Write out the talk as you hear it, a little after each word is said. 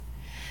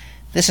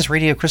This is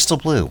Radio Crystal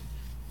Blue.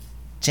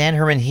 Dan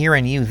Herman here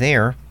and you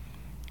there.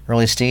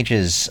 Early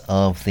stages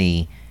of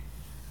the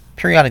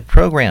periodic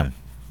program.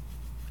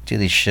 Do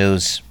these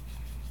shows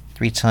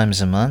 3 times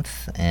a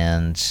month,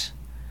 and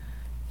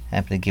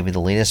happy to give you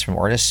the latest from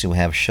artists who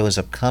have shows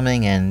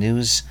upcoming and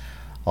news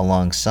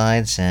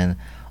alongside, and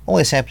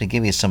always happy to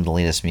give you some of the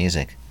latest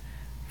music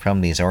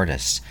from these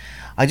artists.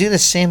 I do the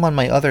same on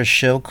my other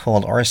show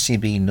called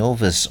RCB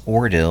Novus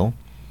Ordo.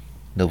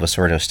 Novus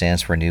Ordo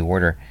stands for New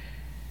Order.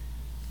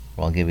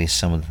 I'll give you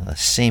some of the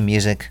same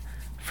music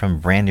from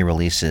brand new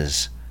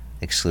releases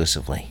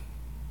exclusively.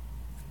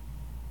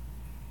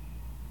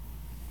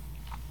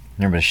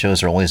 Remember, the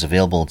shows are always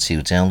available to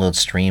download,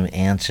 stream,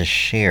 and to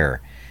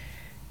share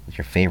with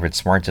your favorite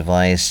smart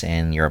device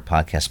and your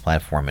podcast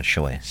platform of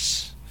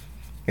choice.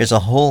 Here's a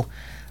whole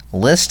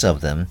list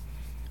of them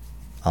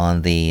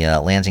on the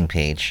landing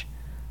page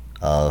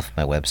of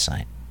my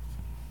website.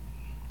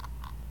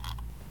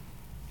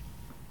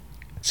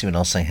 Let's see what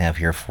else I have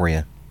here for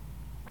you.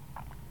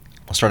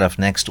 I'll start off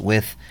next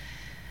with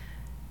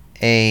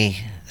a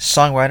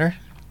songwriter,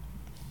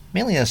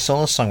 mainly a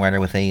solo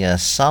songwriter with a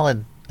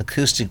solid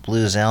acoustic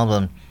blues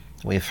album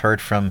we've heard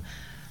from a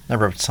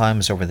number of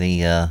times over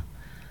the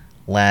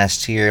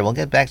last year. We'll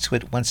get back to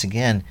it once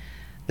again.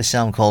 This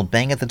album called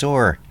Bang at the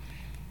Door.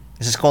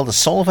 This is called The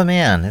Soul of a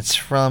Man. It's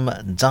from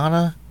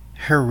Donna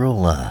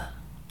Herula.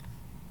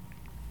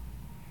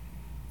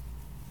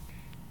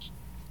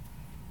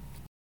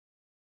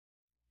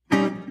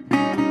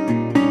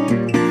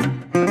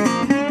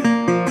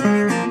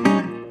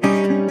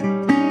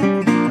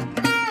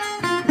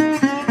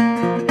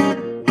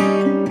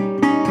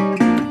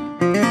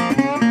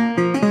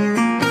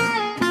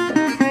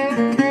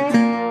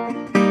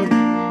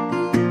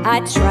 I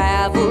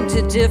travel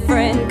to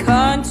different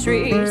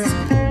countries.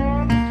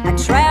 I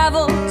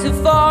travel to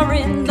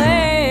foreign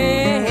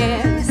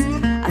lands.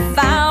 I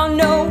found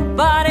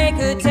nobody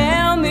could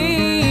tell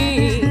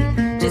me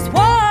just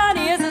what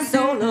is the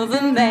soul of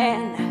a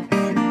man.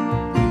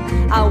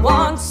 I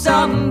want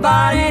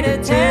somebody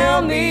to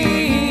tell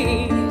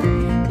me.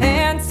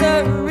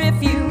 Answer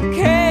if you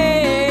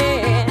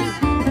can.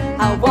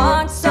 I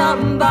want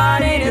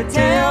somebody to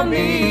tell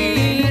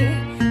me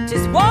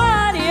just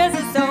what is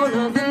the soul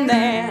of a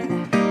man.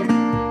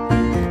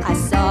 I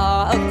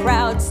saw a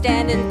crowd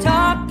standing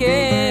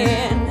talking,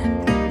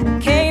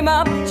 came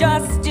up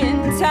just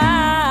in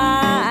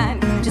time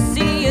to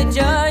see a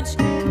judge,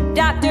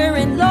 doctor,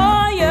 and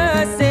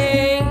lawyer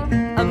say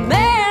a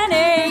man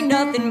ain't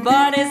nothing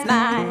but his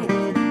mind.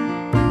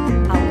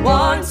 I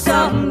want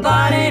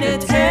somebody to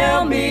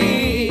tell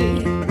me.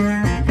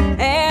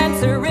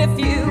 Answer if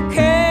you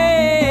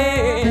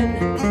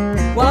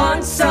can.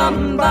 Want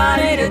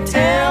somebody to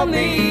tell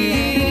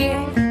me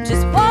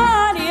just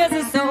what is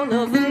the soul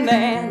of a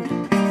man.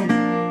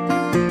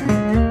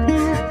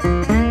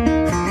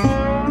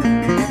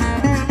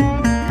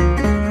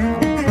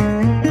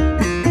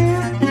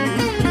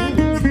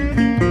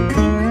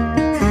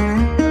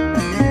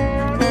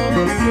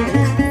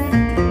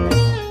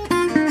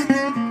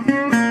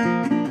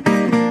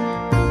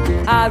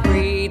 I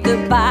read the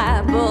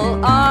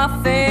Bible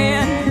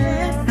often.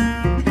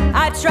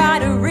 I try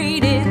to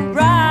read it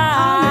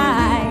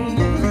right,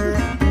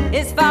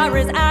 as far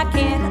as I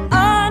can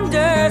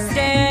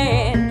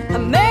understand. A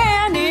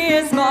man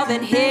is more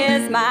than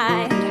his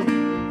mind.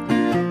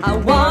 I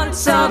want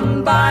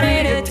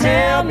somebody to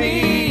tell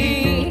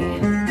me.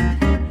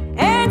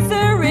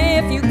 Answer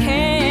if you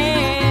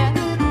can.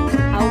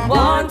 I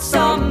want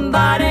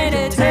somebody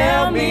to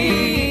tell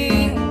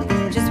me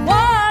just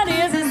what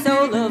is the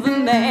soul of a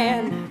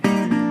man.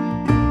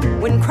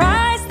 When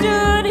Christ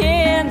stood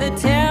in the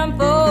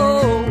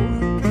temple,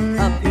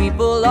 a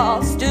people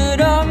all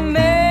stood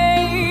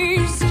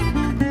amazed,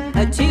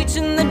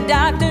 teaching the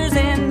doctors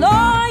and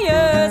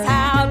lawyers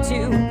how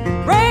to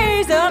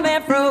raise a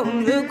man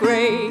from the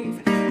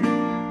grave.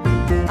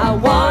 I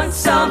want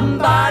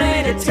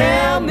somebody to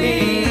tell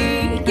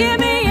me.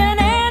 Give me an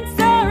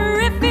answer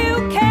if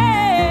you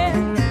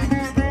can.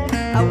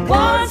 I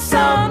want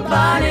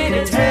somebody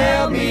to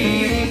tell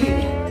me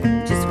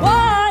just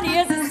what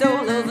is the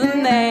soul of a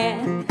man.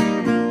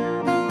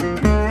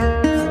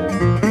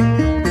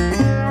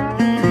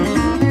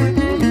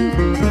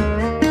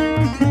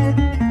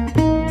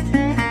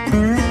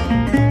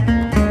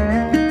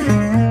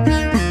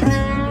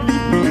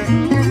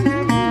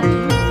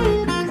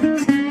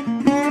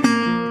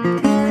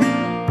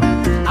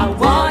 I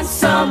want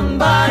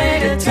somebody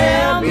to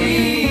tell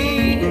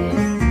me.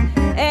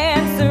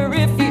 Answer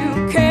if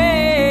you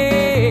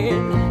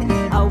can.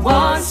 I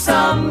want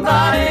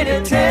somebody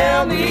to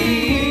tell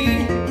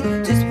me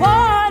just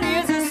what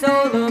is the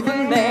soul of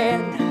a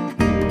man.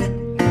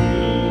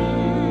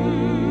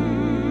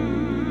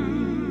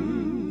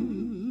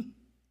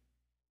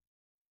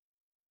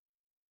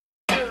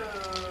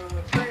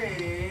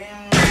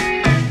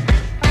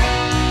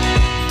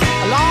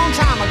 A long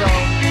time ago,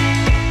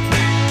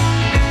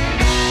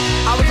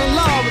 I was in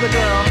love with a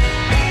girl,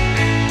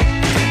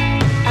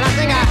 and I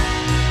think I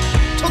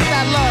took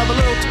that love a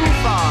little too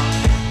far.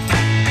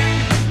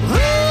 Ooh,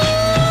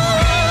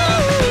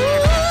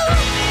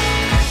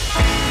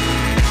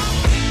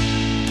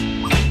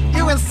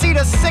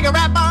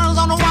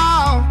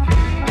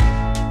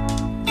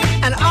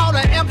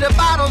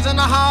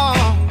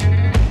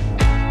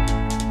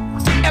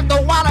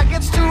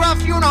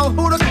 enough, you know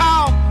who to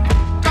call.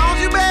 Don't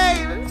you,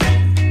 baby?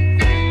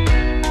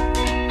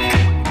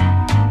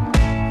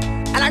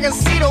 And I can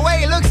see the way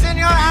he looks in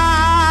your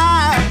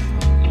eyes.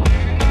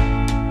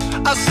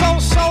 A soul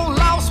so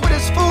lost with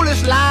his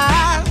foolish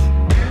lies.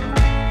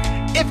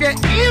 If you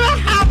even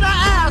have to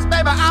ask,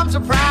 baby, I'm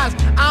surprised.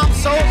 I'm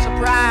so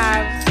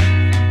surprised.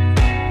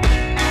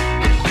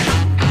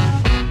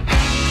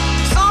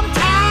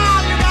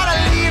 Sometimes you gotta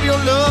leave your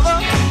lover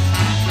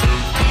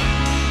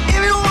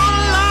if you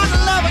wanna learn to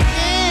love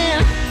again.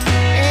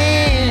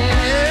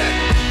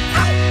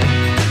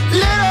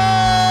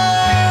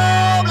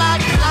 Little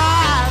black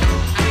flies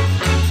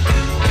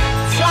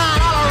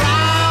flying all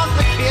around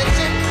the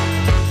kitchen.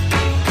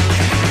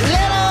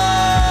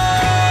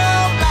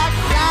 Little black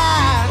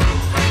flies,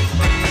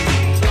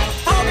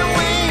 broken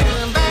wings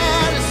and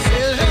bad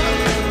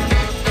decisions.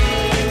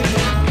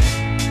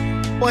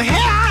 Well, here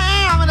I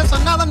am, and it's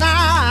another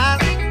night.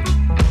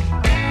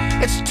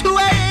 It's 2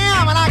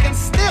 a.m. and I can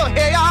still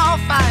hear y'all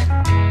fight.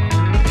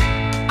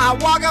 I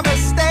walk up the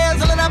stairs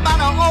lit up by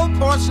the old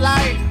porch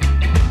light.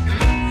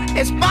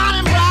 It's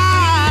burning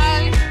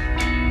bright.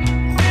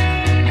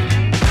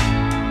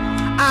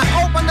 I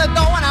open the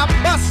door and I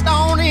bust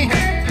on in.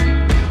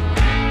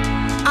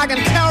 I can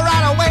tell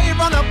right away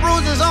from the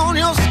bruises on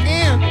your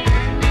skin.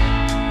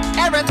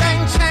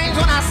 Everything changed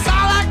when I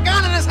saw that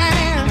gun in his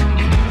hand.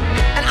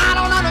 And I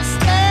don't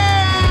understand.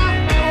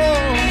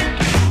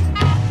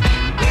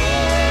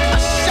 A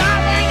shot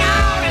rang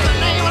out in the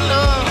name of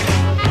love.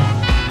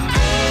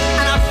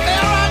 And I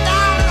fell right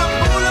down in a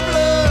pool of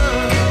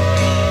blood.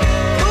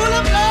 Pool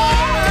of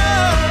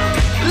blood.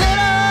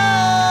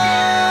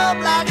 Little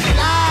black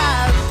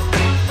flies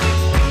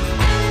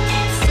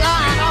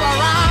flying all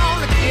around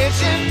the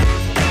kitchen.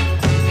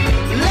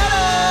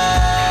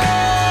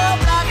 Little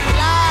black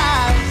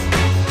flies,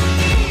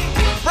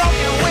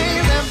 broken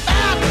wings and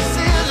bad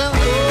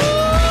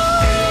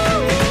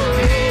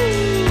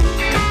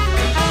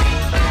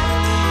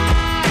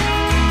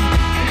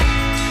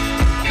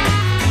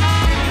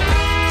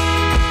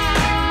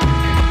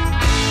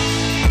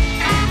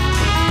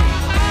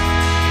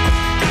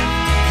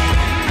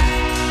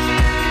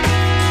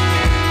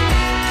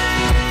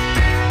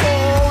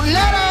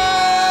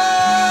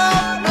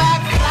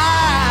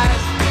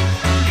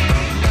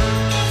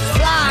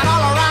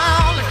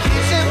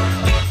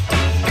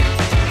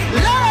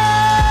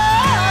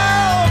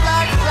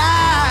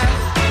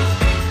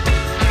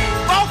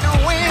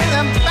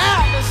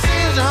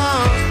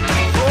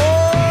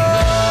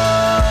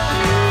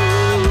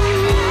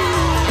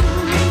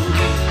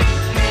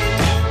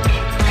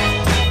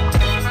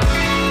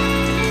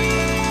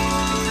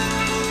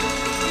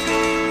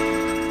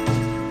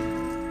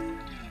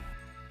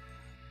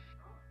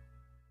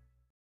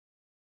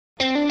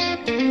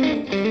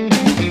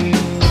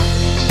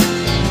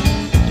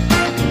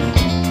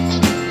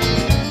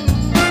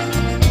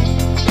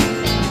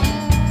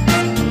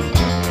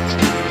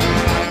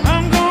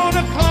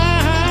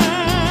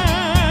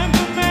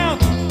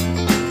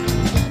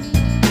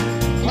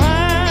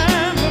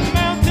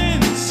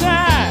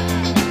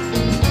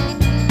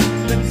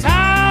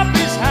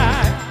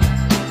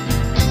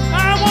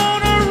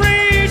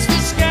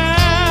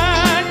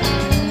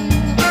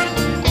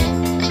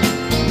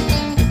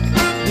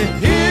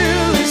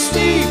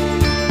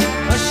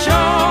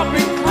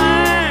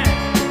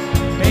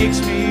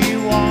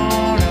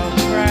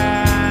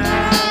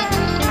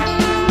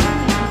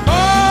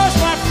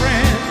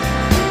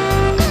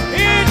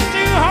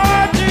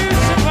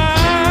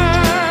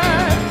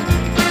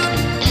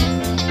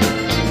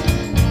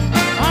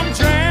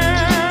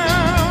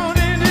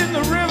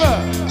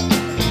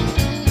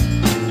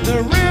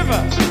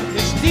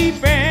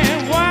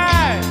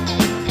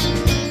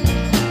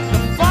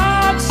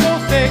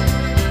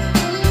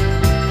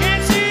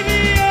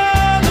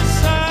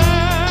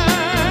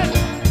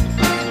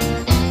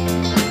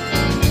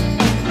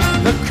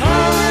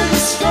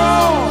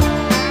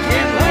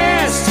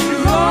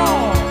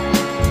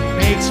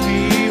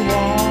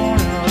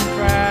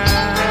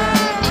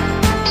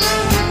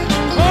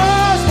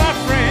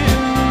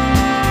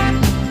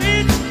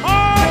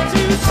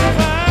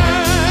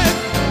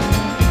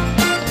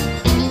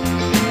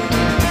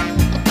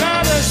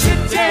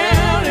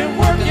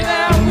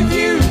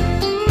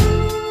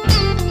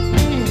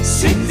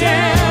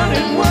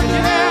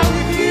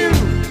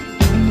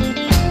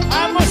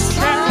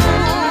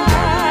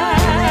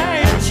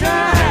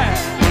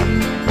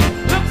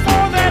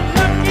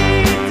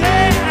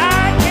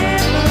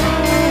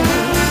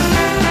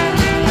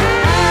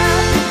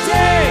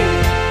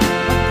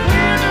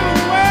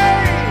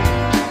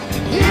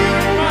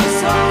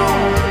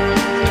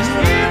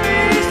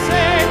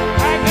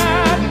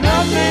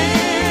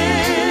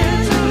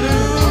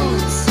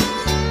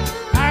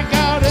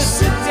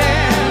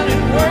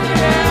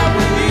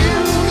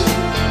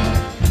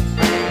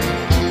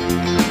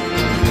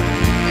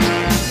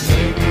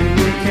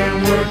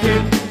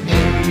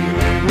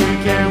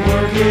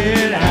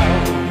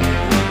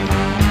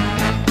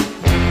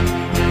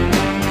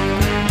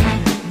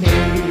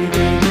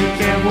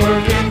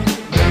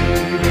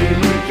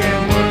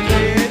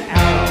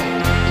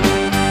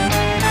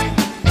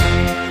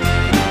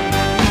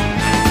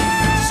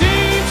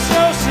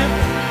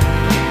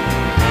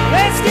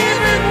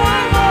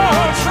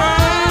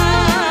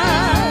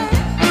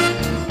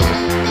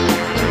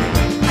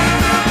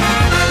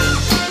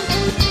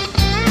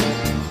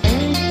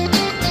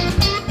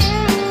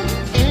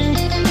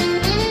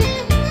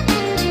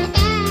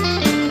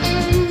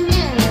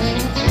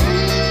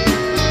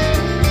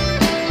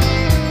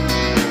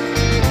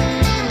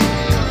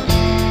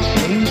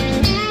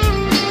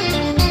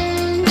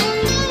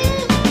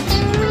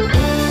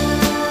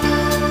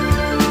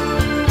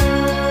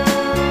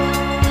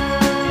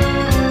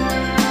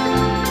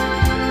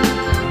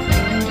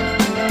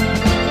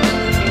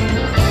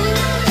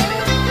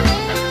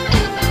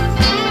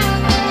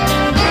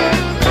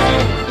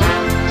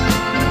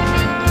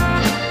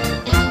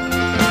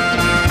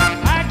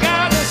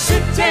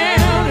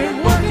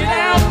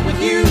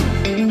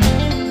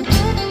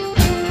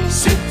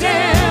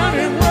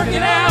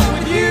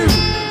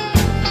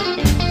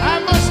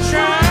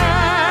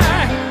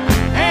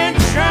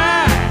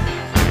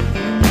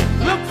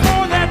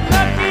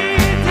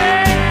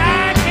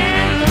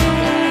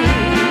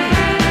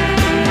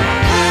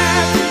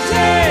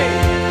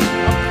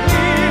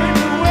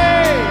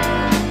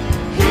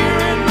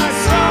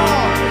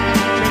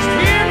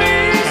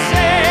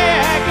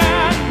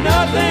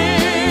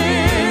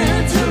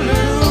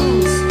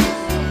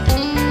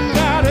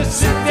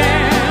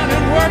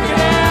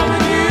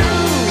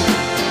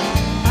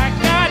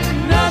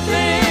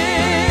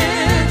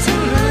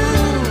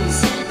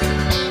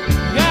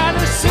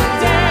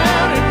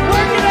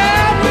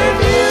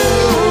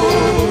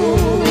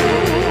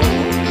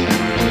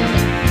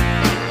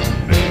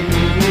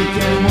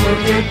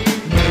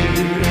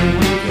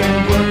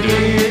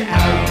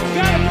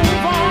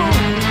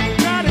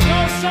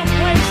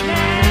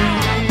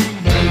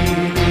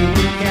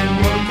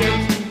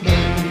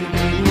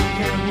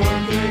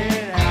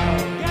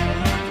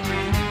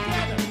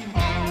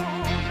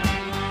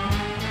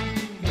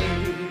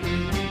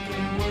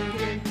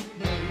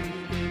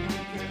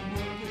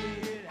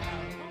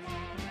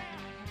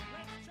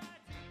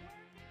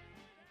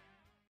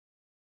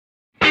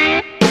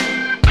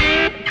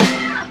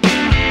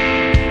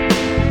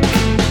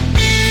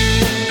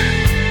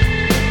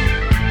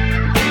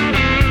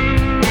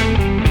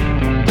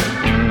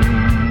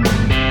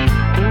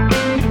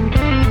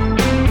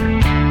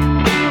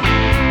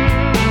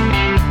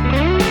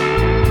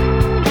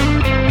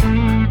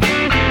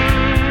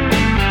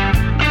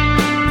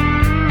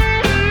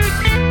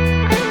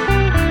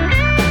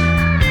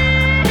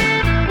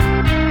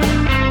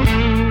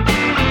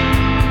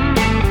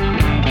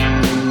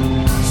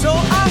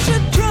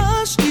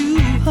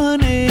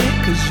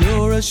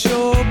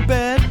your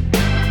bet.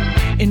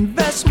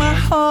 Invest my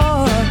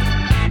heart,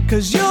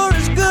 'cause you're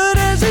as good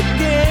as it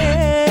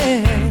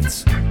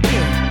gets.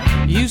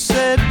 Yeah. You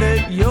said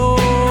that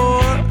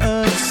you're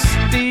a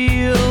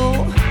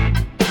steal,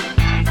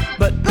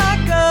 but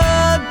like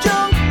a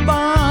junk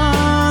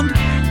bond,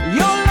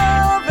 your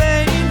love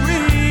ain't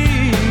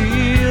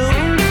real.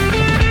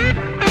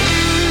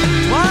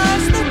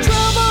 Twice the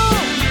trouble,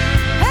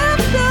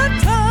 half the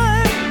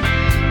time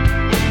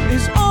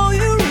is all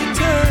you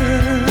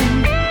return.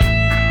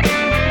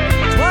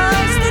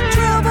 Twice the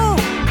trouble,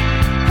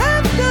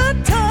 half the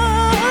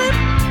time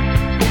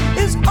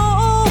is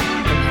all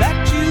that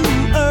you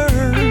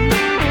earn.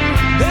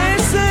 They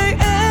say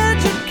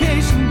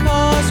education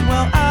costs,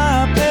 well, I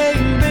pay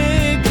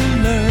big to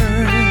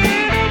learn.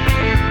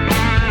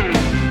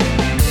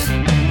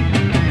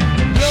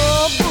 Your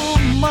bull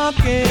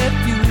market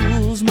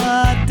fuels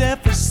my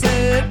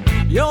deficit.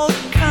 You're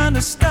the kind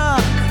of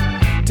stock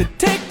to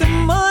take the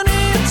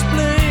money and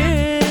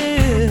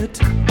split.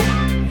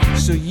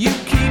 So you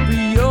keep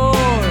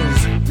yours,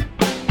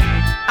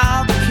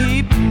 I'll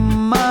keep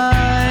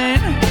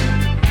mine.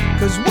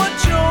 'Cause what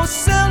you're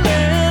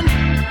selling,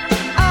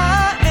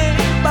 I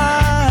ain't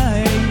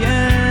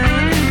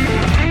buying.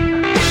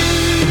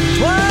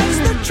 Twice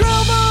the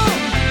trouble,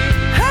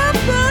 half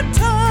the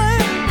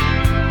time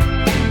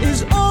is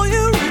all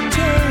you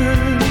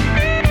return.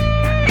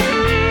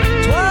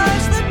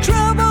 Twice the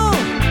trouble,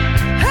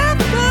 half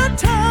the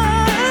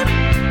time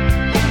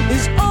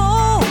is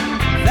all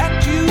that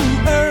you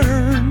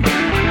earn.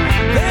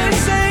 They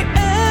say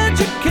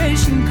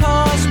education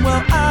costs,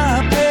 well, I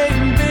pay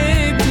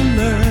big to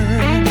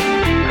learn.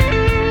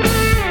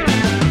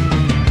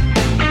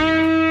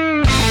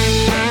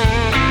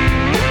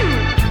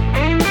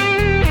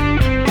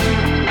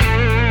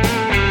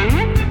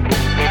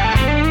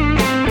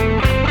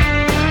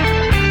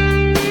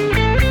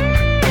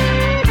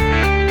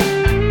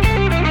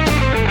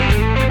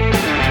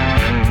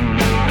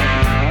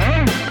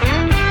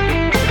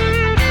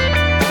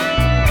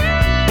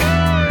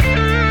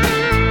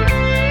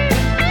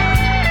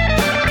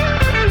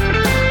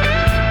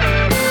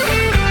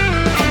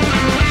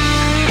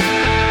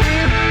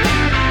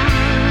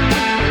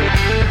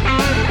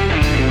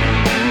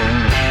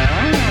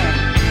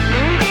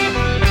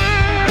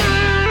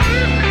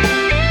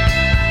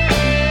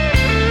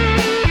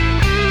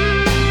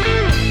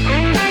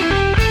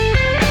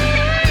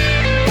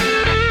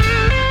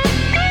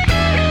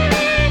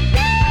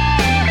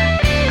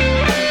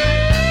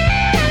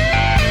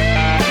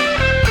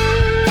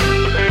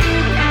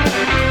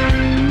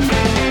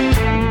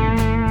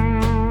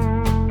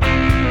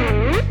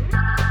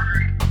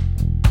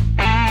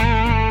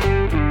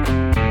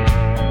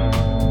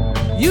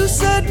 You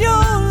said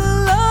your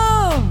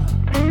love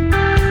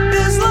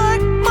is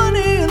like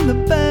money in the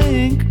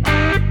bank.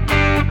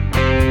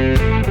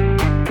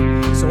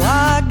 So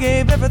I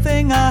gave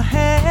everything I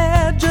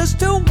had just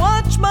to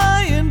watch my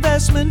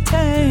investment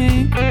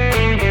tank.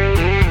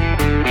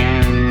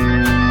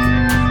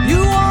 You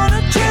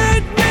wanna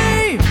trade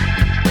me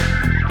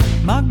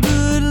my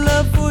good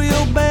love for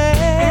your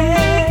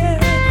bad,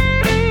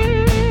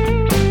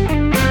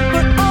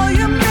 but all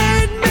you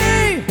made me,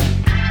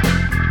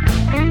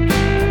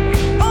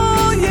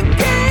 all you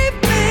gave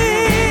me,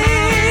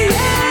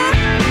 yeah.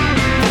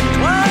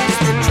 Twice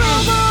the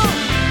trouble,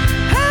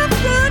 half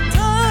the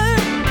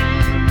time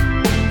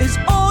is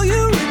all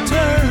you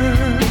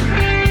return.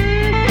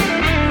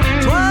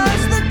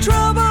 Twice the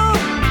trouble,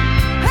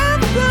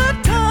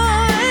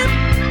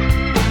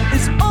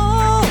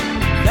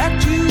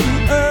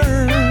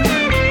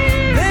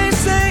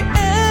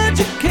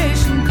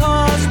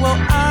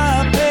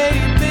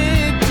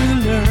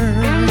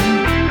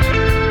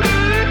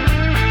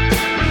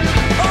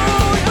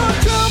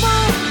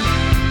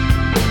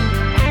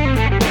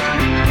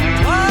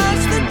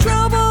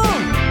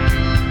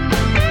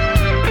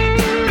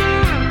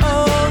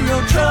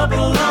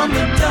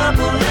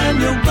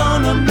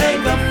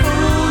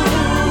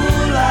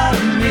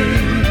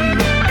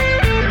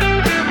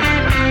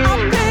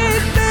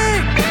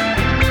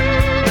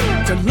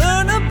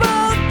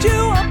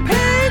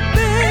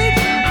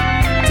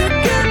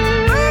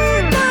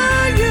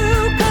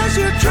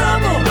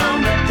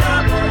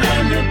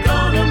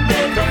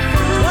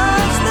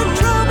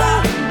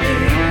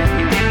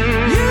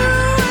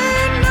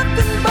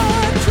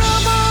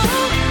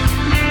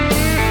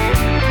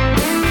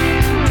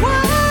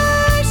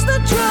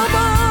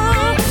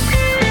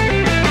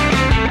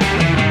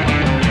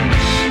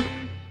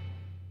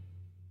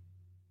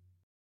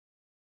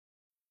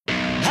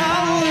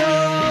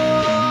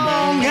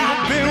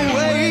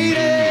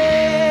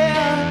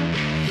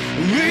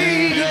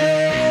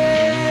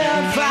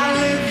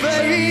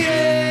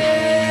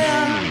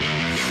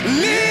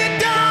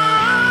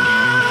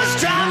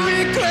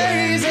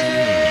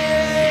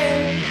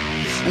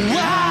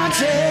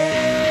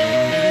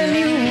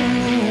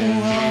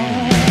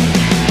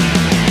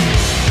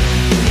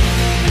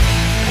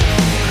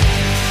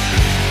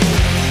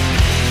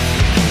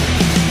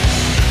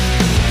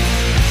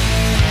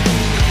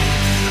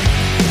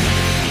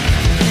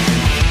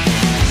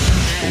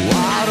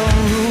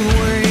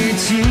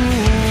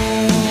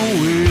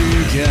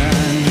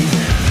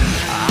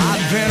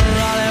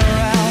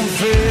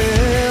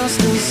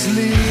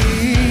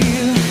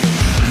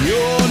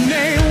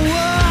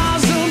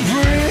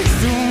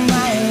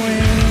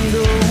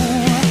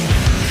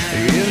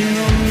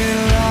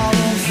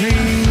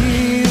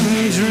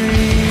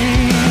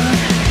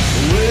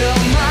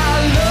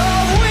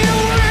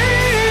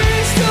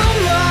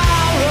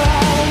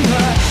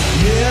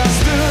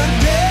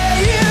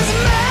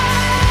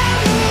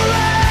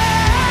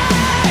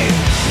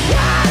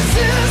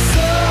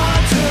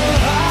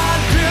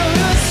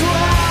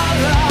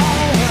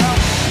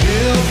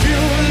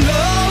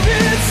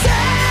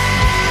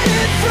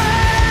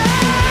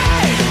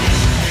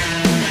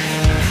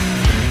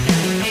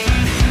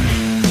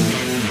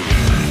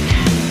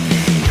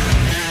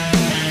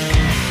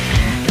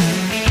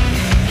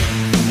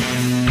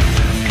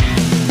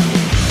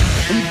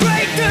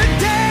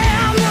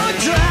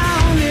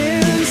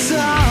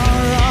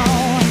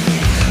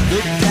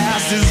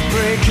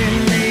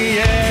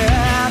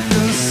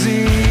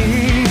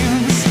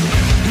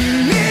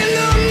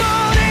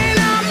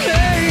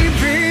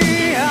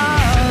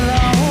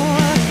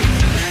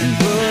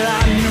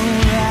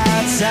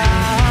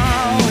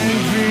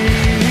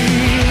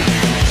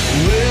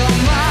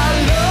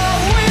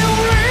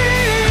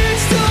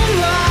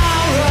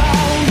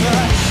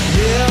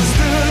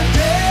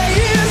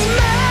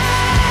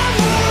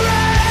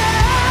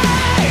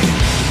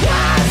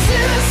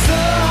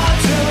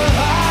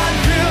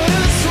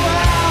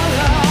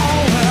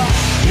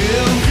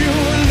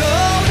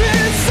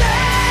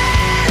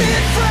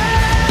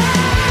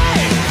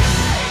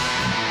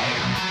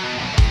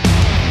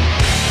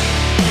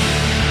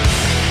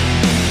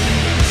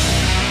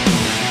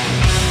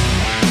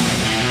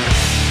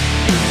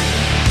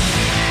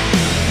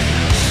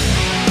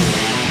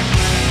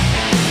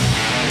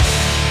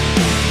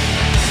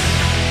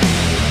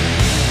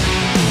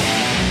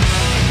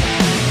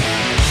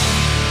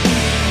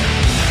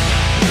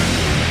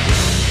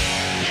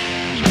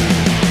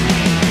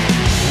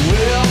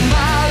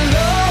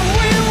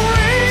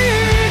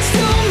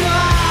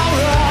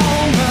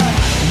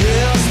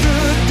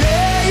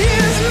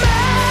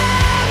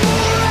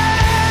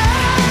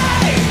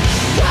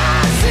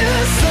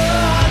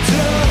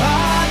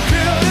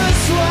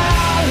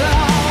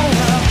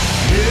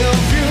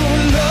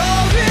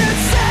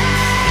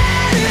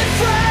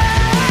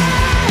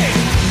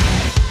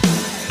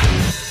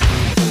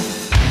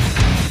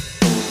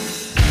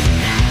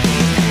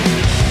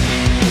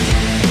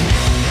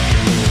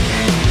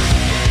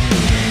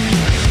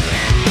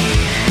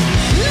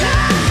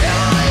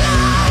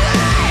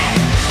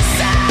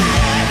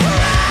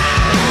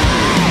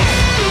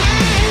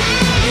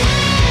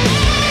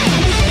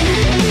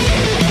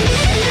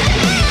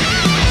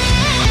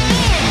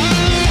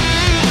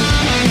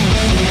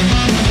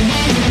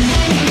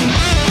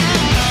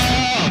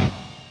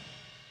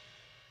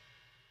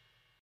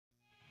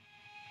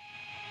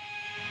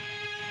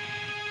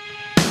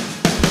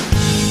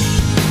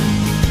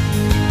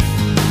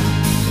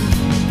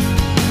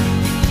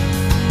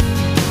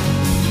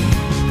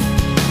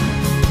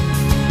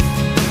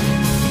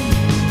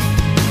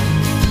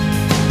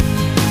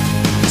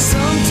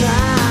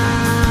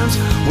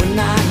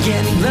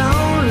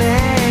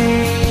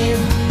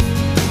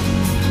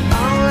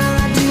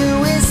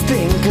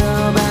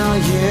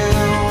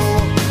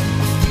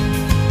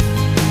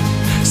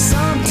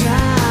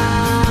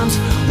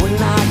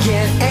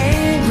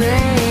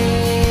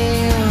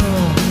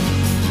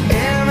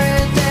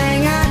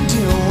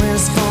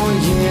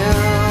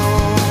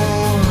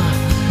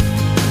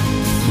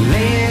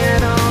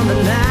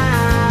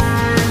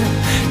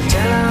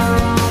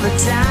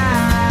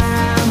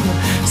 time.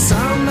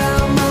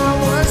 Somehow my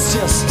words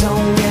just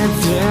don't get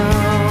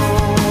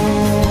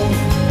through.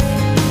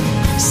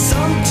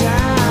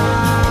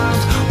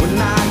 Sometimes when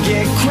I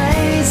get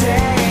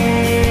crazy,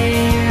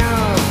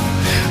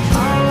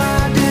 all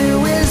I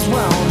do is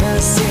wanna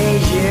see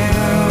you.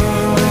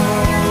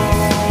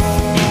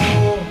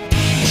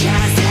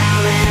 Just tell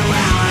me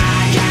what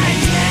I gotta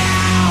do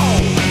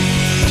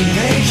to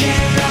make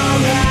it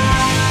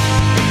alright.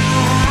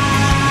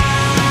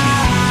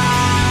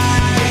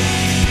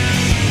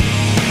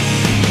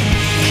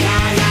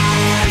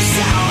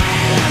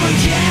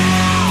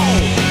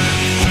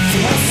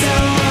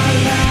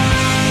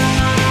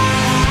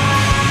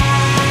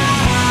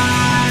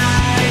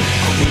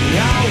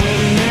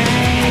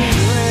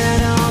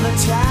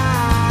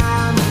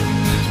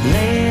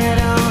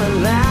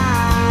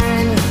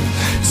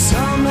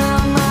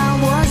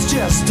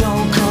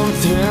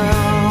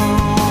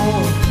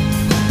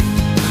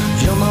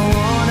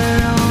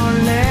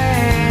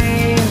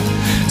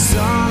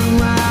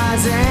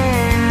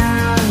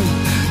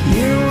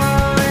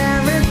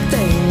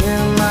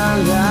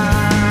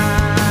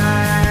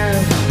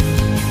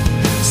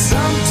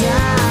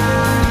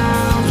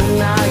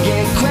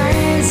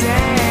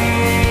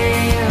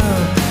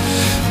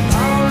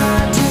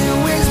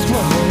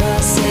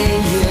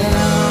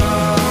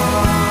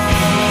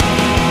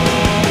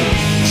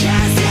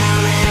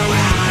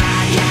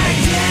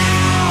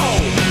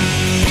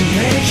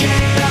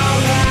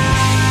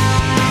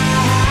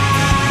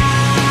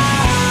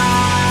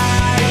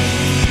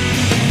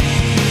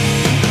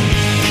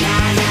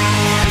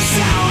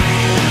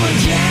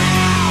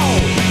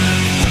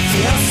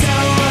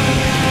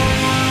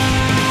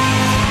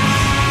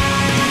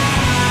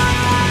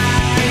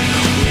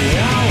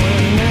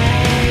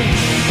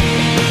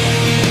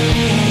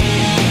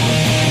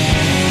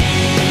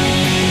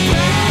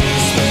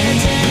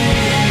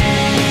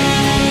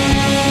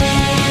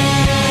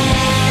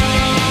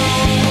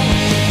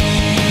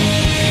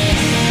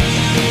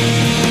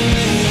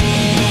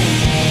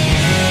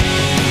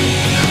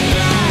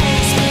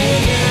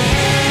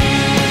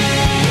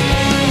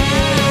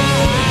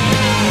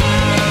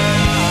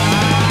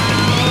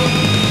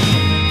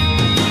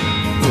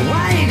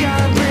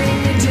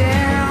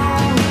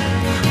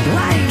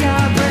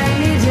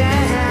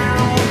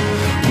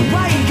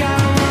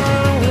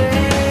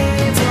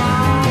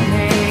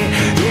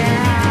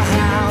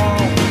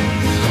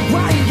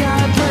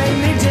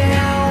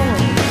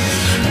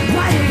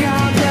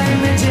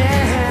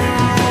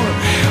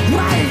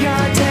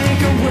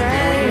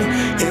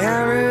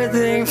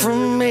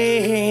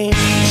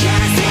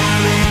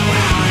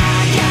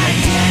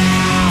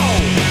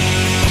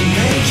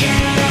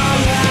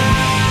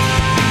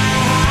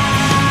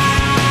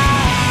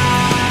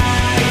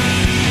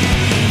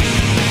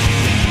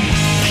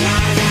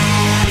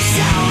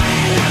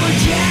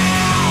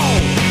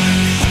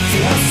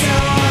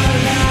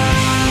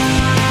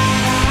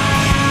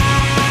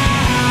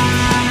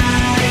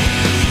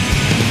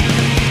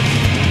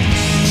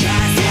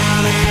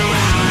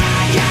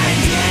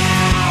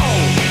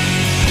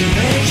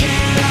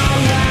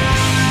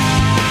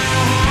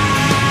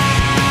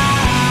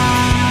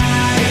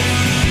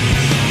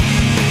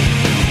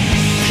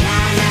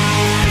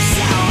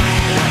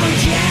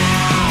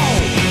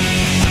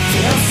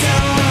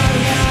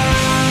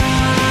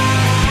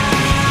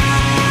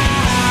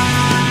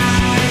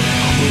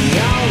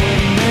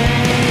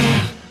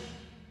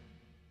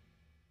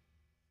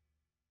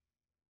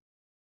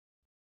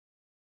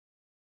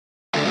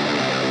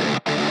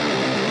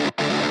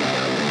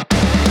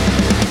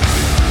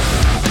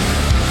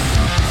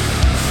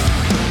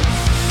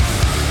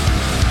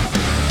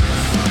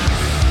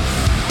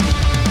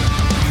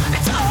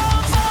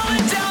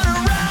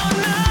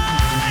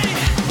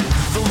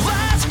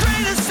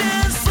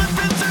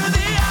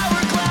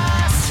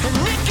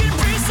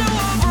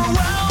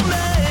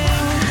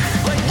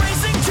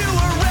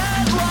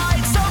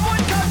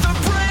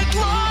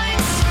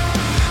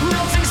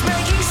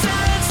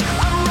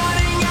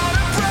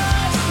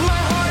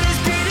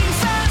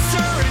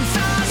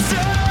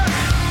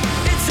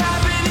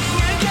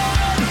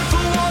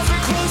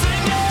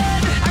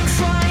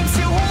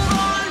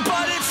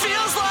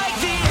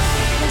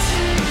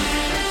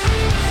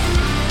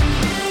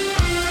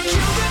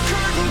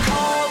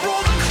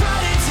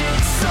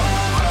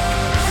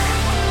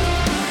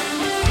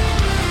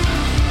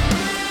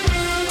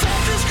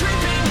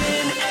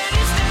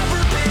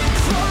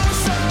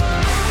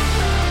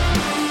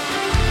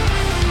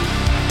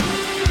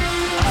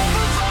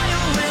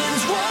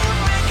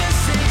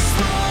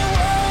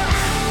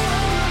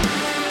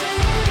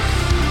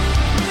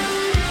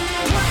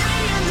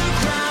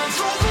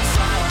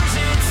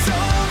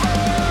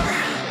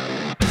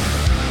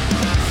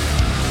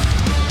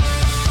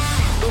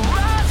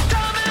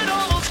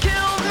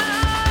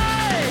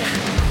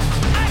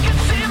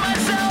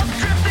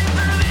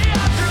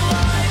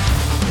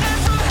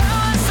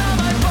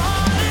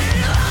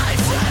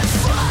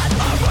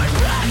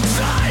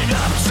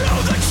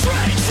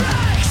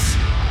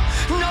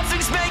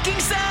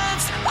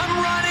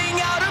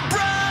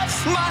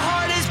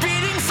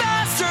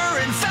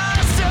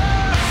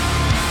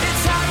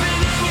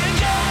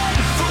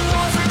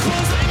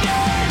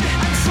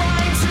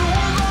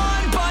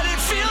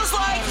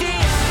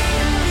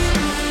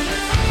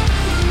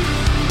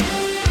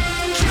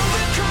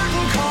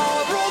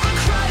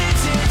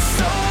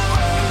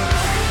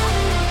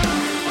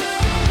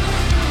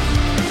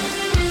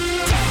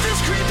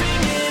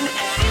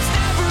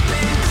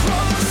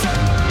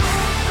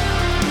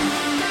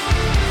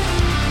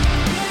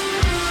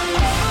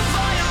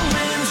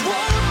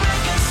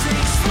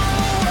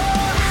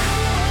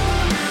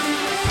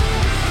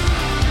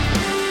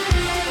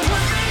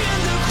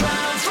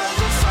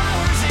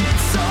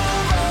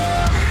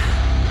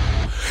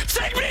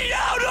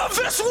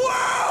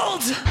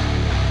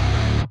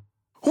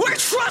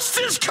 trust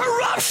is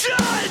corruption.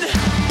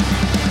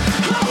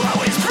 I'll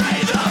always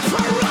pay the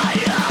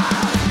pariah.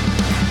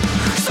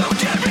 So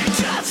give me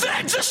death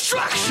and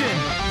destruction.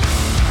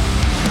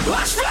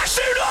 I smash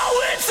it all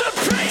into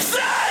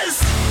pieces.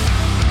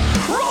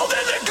 Rolled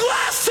in the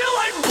glass till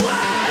I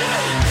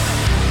bled.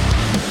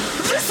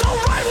 This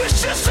whole ride was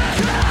just a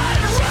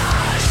head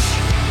rush.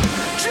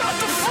 Drop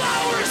the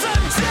flowers,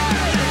 I'm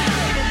dead.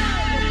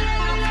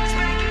 Nothing's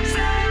making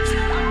sense.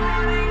 I'm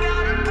running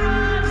out of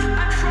breath.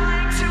 I'm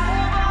trying to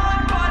hold on,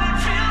 but it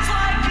feels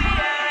like the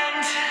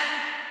end.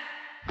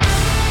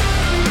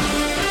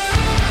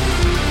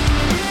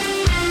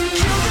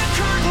 Kill the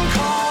curtain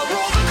call,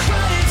 roll the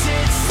credits,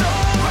 it's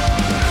over.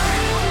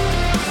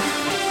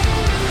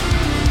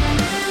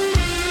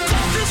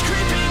 Death is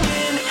creeping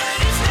in, and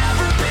it's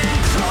never been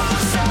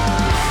closer.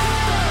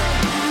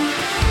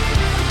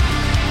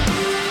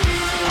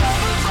 All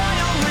the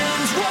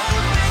violins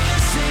won't make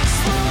us sing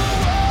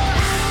slower.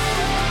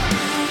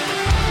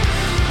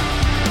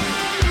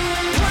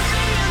 Put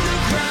me in the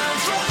ground,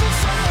 throw the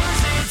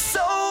flowers, it's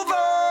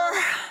over.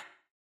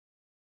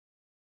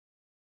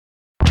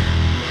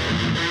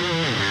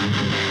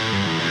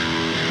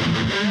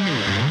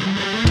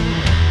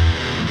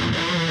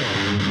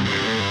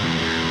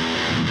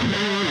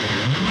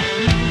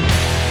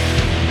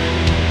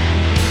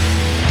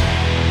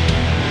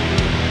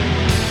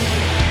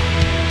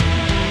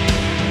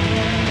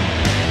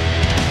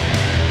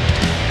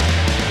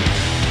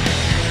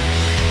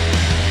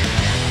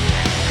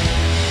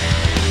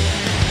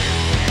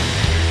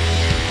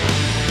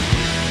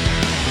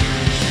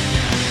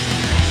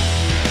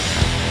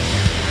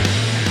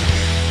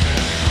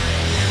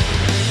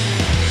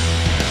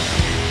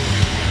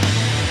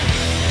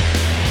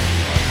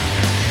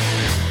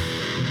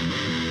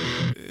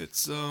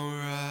 It's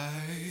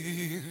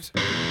alright.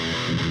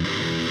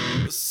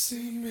 You'll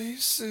see me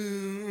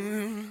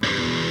soon.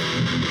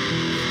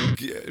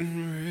 Getting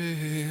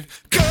rid.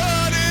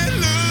 Cut it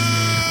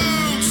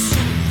loose.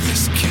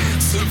 This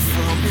cancer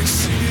from me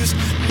sees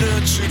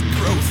nurtured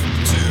growth.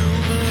 Too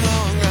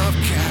long I've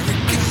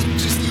carried. God,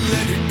 just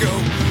let it go.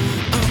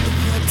 I'm the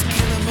hunt to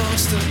kill a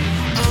monster.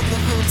 I'm the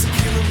hunt to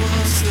kill a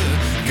monster.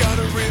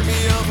 Gotta rid me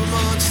of a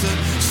monster.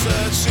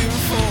 Searching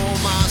for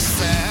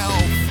myself.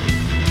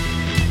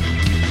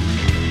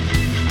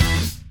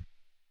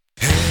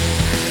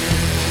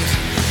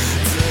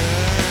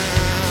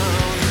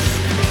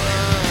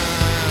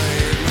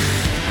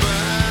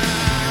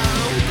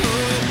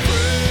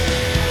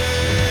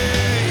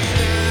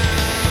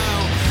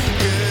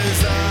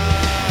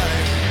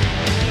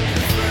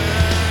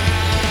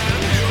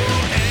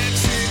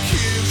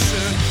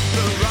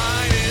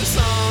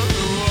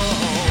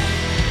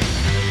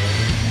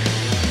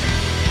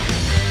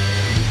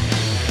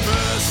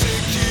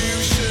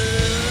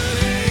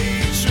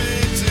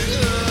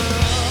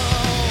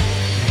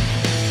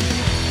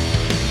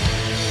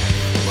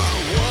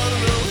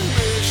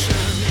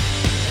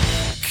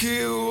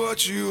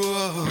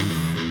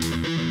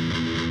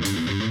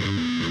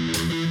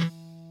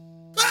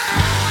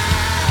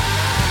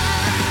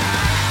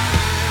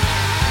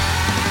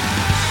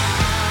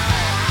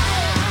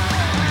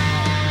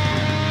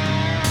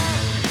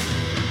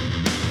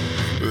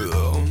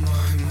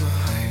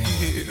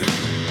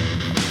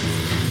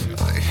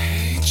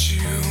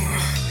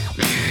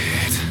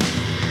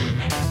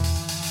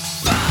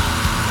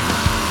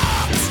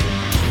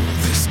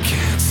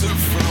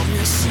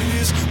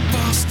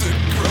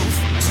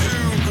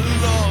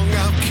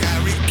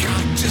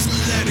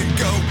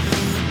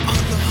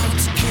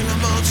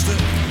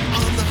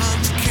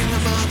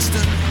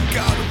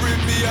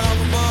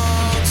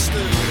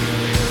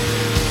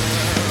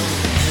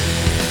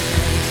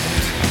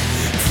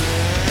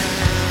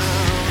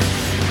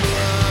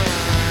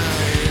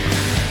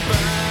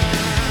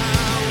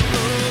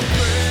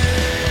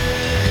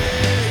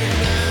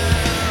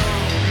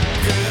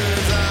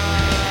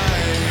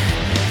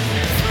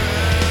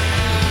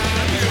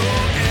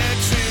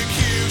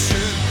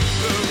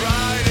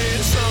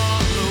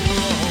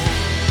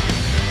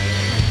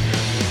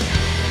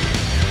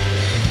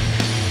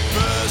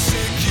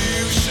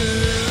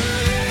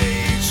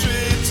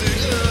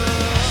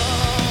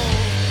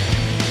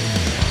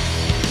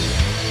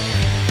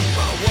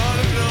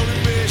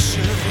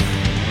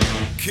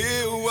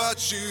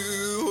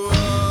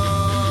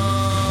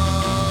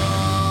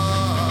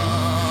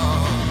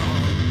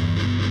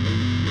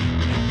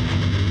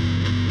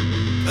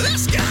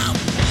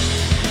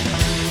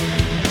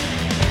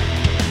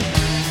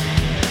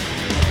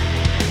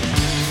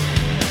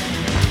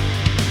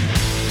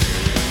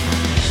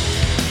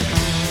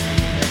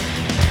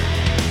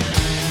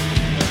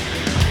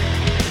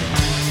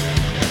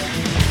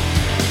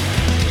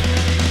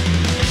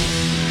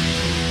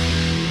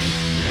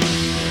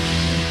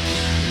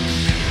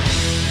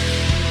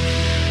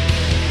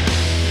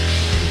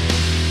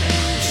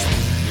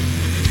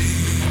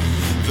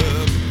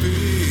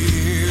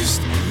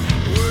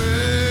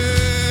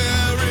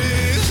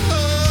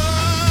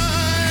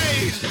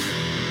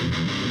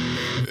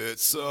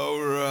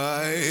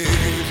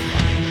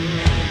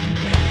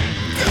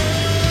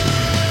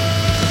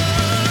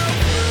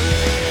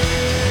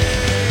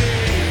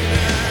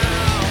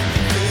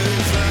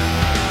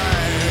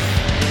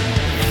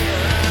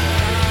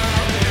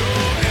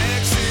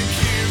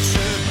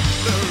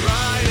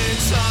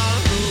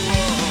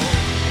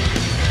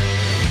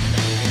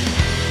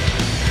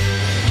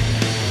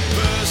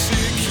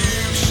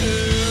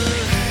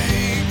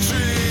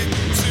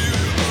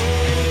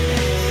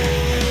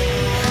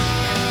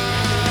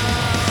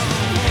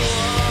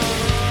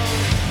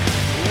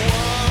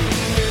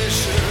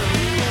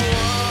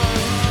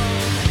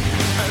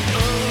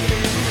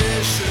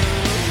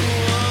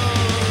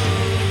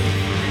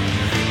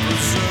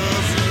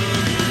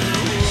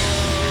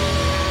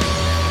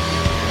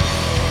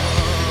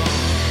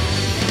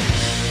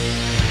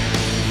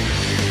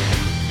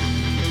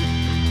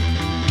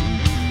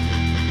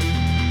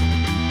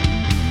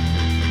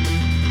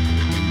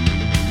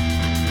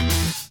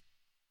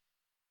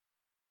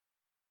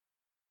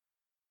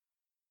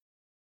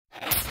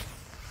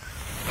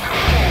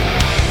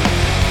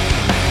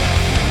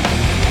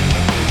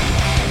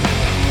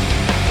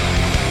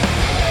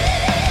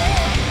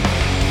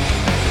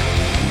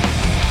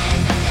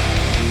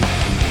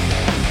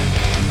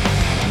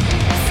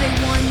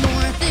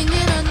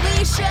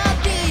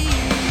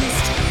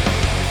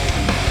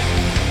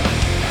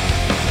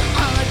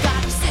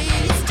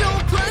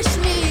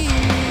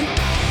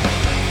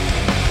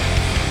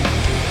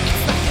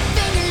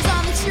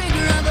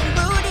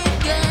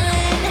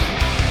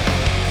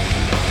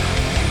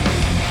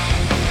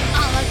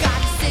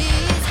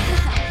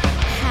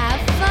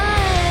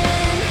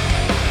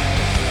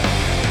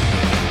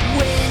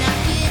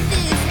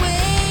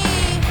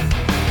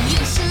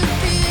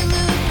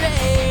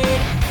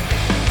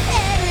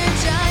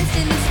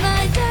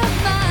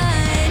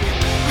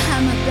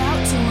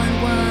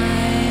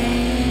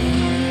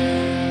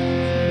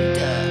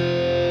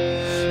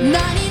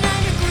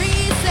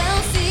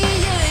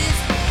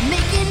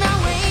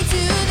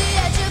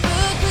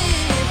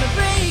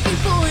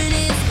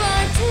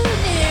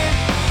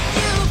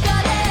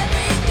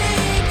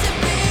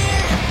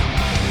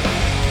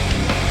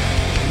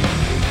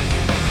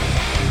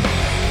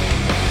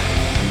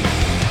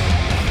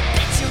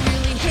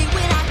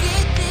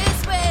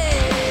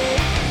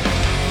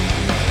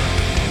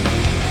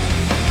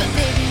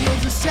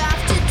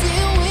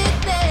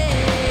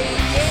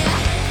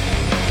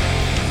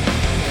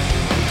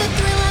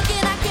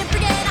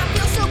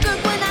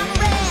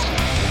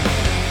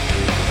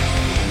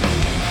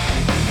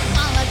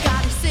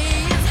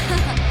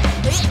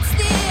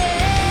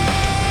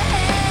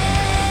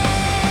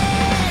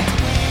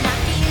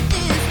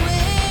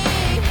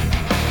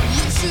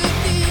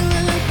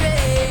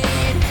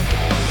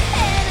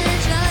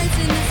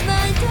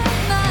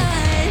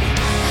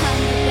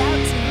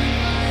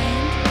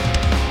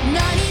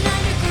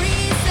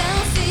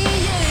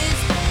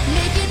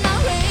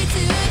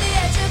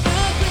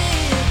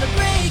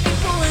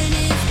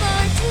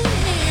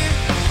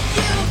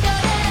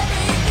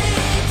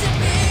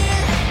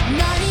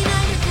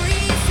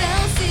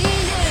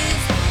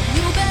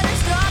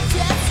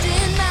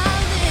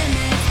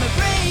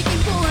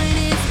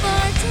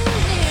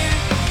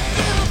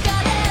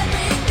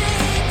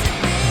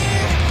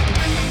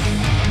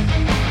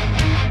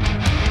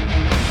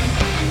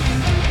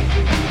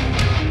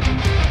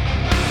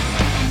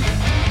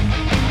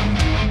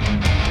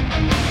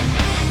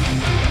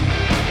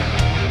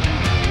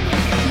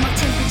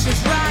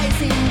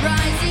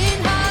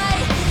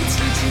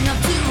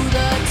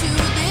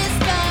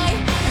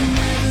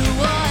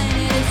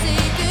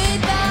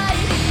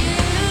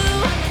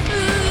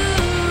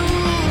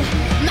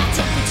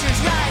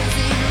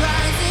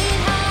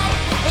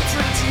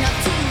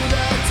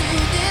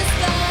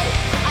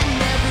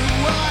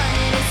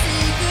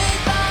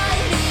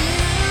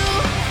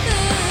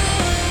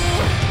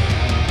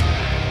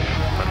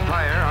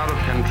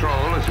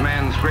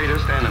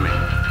 greatest enemy.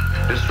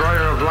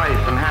 Destroyer of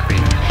life and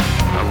happiness,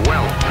 of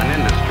wealth and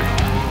industry.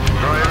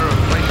 Destroyer of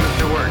places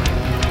to work.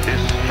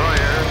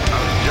 Destroyer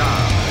of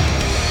jobs.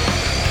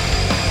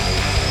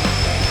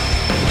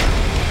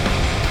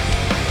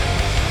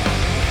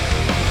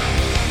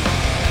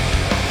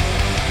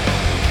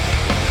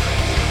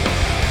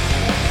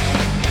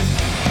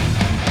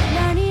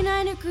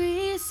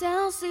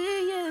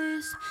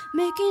 Celsius,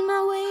 making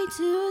my way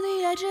to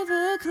the edge of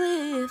a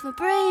cliff. My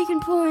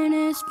breaking point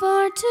is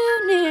far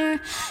too near.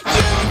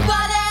 You've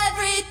got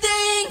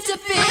everything to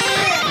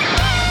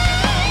fear.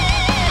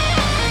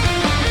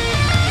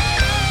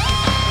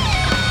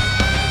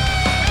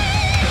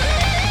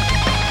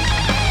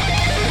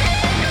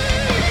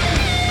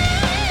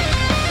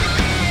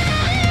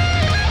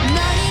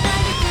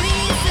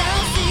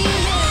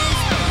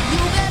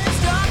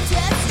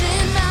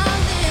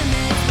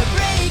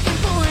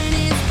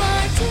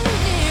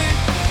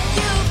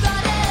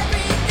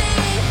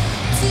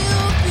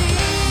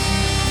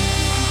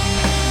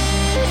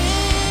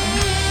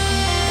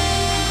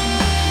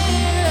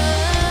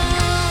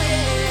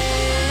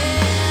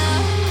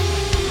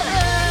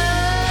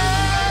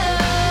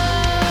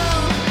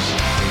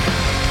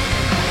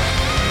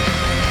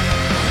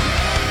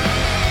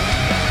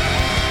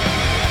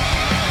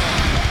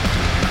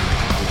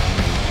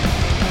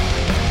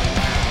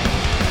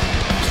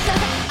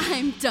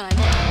 Done.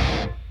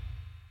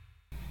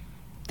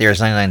 There's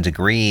 99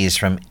 Degrees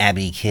from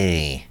Abby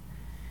K.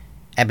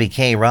 Abby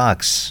K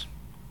rocks.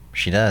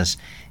 She does.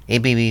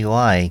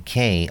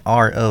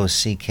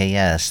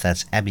 ABBYKROCKS.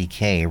 That's Abby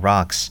K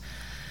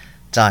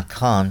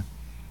rocks.com.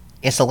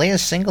 It's the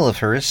latest single of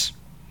hers.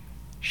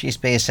 She's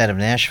based out of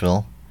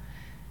Nashville,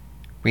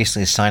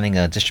 recently signing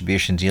a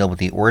distribution deal with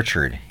The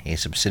Orchard, a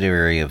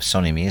subsidiary of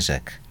Sony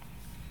Music.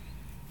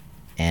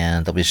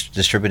 And they'll be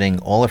distributing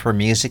all of her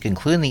music,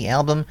 including the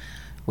album,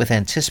 with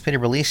anticipated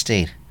release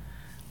date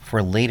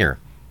for later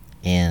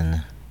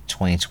in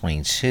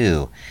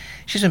 2022.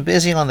 She's been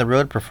busy on the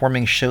road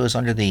performing shows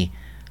under the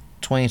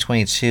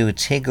 2022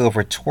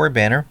 Takeover Tour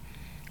banner,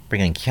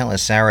 bringing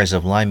countless hours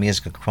of live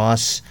music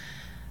across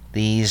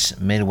these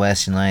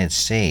Midwest United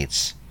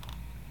States.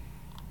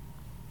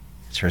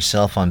 It's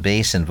herself on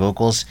bass and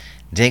vocals,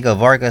 Diego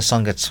Vargas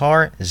on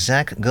guitar,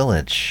 Zach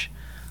Gulich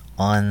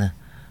on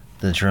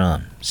the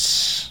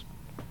drums.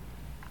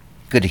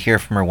 Good to hear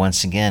from her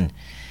once again.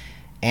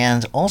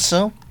 And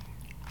also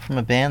from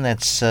a band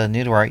that's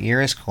new to our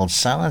ears called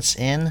Silence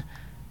in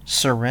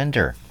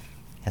Surrender.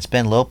 That's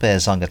Ben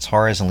Lopez on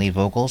guitars and lead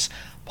vocals,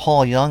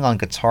 Paul Young on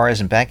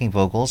guitars and backing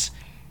vocals,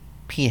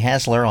 Pete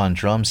Hasler on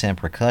drums and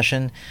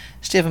percussion,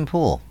 Stephen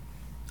Poole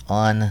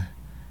on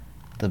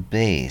the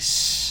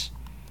bass.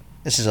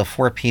 This is a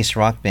 4-piece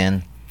rock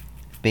band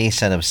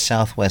based out of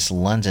southwest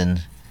London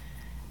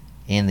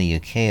in the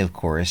UK, of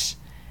course.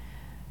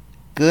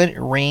 Good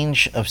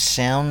range of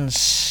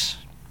sounds,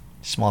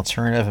 some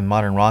alternative and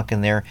modern rock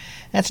in there.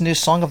 That's a new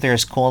song of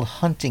theirs called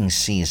Hunting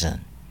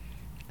Season.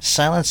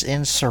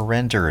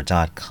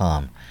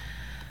 SilenceInSurrender.com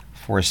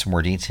for some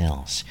more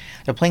details.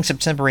 They're playing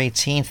September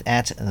 18th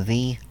at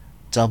the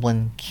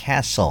Dublin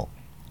Castle.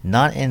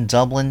 Not in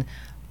Dublin,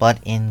 but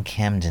in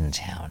Camden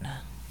Town.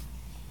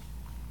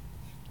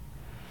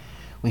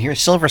 We hear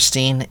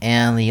Silverstein,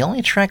 and the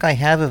only track I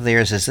have of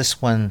theirs is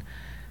this one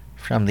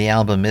from the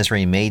album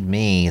Misery Made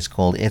Me. It's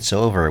called It's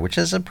Over, which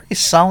is a pretty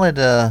solid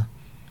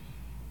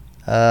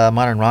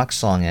modern rock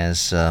song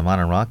as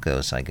modern rock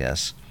goes, I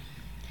guess.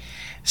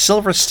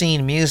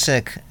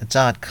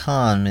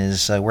 SilversteinMusic.com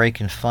is where you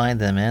can find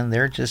them, and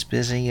they're just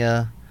busy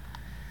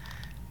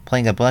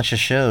playing a bunch of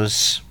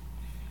shows,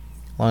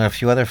 along with a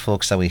few other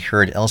folks that we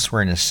heard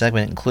elsewhere in this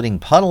segment, including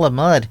Puddle of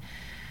Mudd,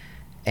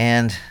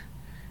 and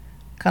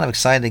kind of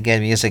excited to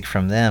get music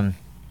from them.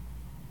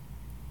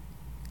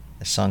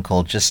 A song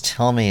called Just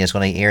Tell Me is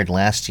what I aired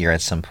last year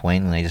at some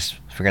point, and I just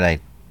figured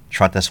I'd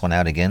trot this one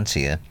out again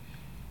to you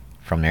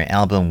from their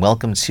album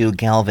Welcome to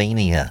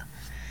Galvania.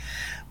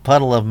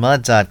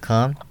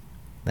 Puddleofmudd.com.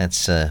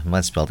 That's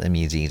Mudd spelled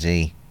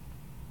M-U-D-D.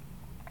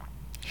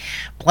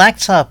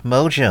 Blacktop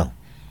Mojo,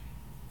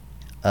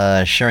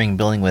 sharing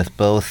billing with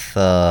both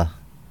Puddle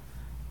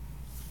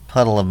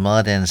of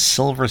Mudd and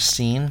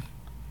Silverstein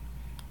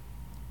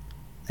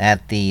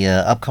at the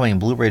upcoming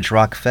Blue Ridge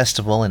Rock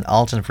Festival in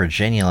Alton,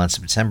 Virginia on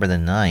September the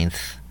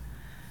 9th.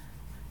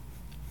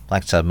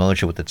 Blacktop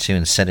Mojo with the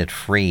tune Set It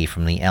Free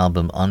from the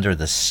album Under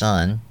the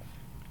Sun.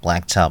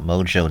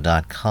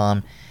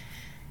 BlacktopMojo.com.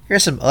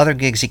 Here's some other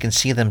gigs. You can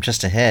see them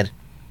just ahead.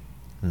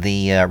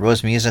 The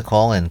Rose Music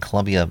Hall in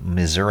Columbia,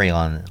 Missouri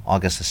on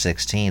August the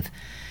 16th.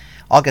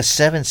 August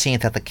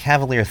 17th at the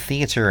Cavalier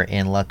Theater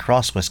in La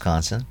Crosse,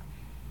 Wisconsin.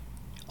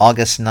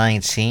 August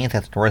 19th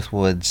at the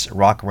Northwoods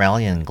Rock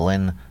Rally in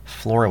Glen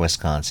Flora,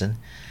 Wisconsin.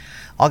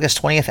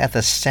 August 20th at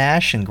the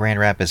Stash in Grand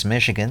Rapids,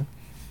 Michigan.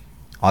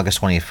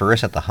 August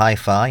 21st at the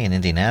Hi-Fi in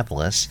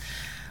Indianapolis.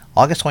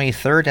 August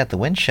 23rd at the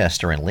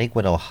Winchester in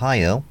Lakewood,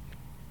 Ohio.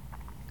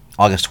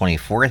 August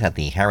 24th at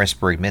the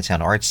Harrisburg Midtown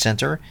Arts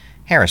Center,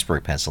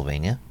 Harrisburg,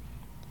 Pennsylvania.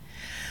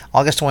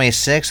 August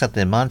 26th at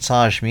the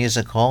Montage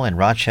Music Hall in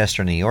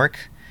Rochester, New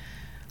York.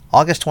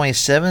 August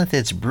 27th,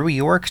 it's Brew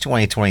York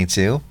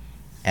 2022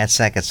 at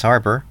Sackett's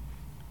Harbor.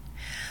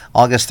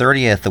 August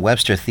 30th, the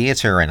Webster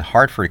Theater in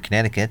Hartford,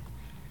 Connecticut.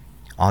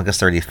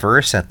 August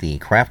 31st at the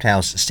Craft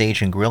House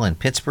Stage and Grill in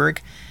Pittsburgh.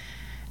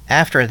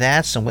 After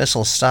that, some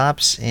whistle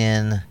stops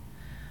in,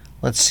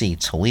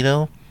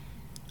 Toledo,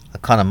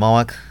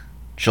 Oconomowoc,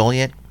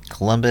 Joliet,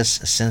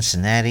 Columbus,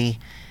 Cincinnati,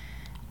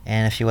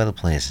 and a few other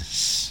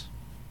places.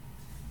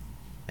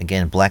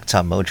 Again,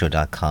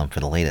 blacktopmojo.com for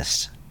the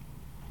latest.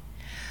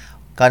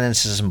 Got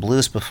into some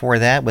blues before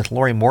that with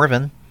Lori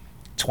Morvan.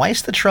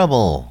 Twice the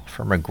Trouble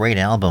from a great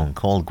album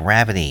called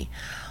Gravity.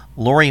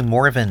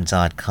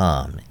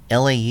 LoriMorvan.com.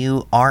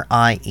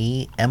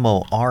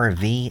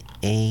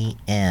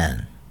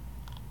 LaurieMorvan.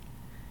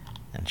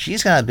 And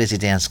she's got a busy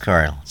dance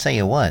card. I'll tell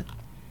you what.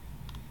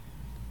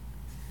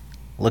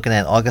 Looking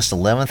at August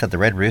 11th at the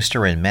Red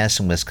Rooster in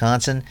Madison,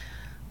 Wisconsin.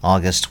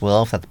 August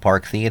 12th at the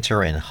Park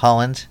Theater in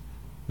Holland,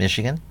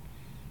 Michigan.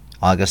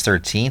 August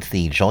 13th,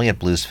 the Joliet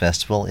Blues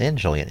Festival in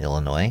Joliet,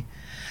 Illinois.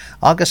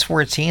 August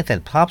 14th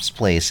at Pop's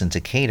Place in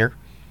Decatur.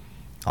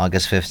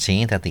 August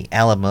 15th at the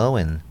Alamo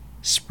in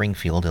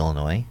Springfield,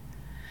 Illinois.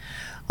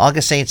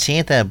 August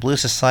 18th at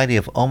Blues Society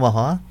of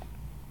Omaha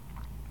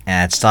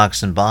at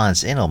Stocks and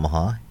Bonds in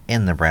Omaha,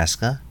 in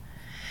Nebraska.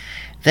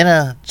 Then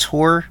a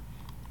tour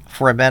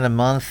for about a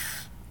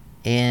month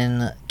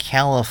in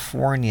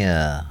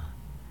California.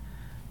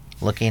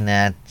 Looking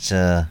at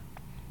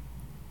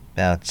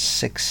about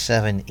 6,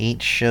 7,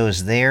 8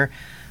 shows there.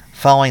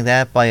 Following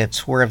that by a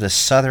tour of the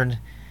southern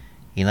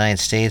United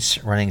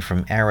States, running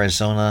from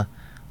Arizona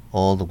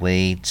all the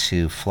way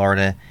to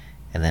Florida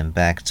and then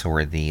back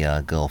toward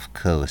the Gulf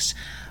Coast.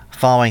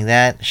 Following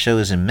that,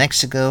 shows in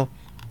Mexico,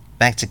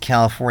 back to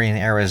California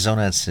and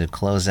Arizona to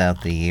close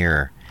out the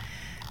year.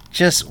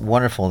 Just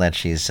wonderful that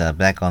she's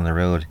back on the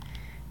road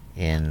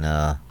in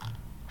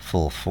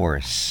full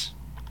force.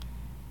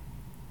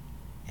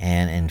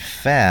 And in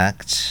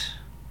fact,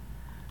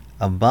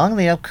 among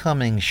the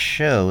upcoming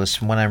shows,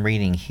 from what I'm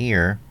reading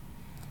here,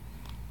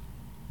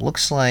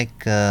 looks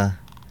like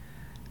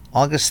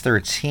August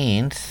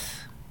 13th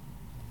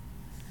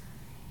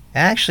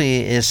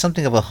actually is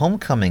something of a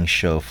homecoming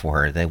show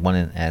for her. They won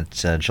it at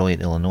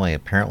Joliet, Illinois.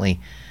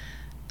 Apparently,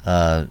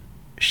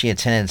 she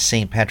attended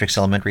St. Patrick's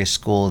Elementary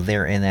School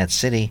there in that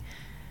city,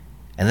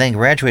 and then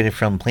graduated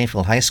from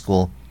Plainfield High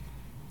School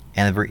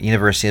and the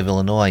University of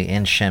Illinois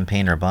in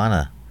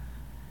Champaign-Urbana.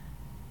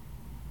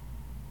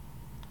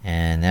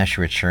 And now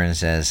she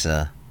returns as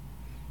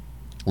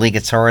lead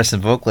guitarist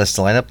and vocalist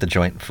to light up the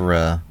joint for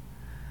a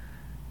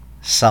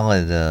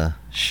solid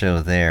show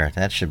there.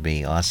 That should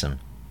be awesome.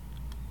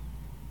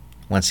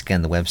 Once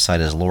again, the website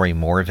is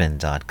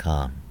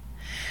LaurieMorvan.com.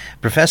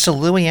 Professor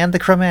Louie and the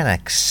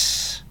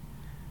Chromatics.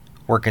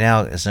 Working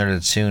Out is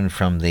another tune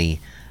from the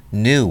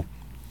new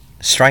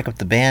Strike Up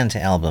the Band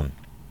album.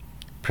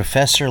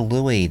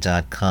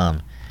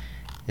 ProfessorLouie.com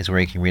is where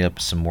you can read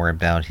up some more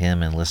about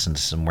him and listen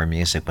to some more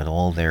music, but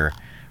all their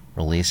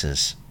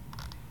releases.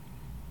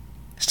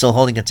 Still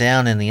holding it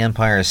down in the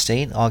Empire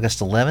State, August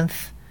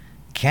 11th.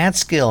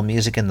 Catskill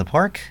Music in the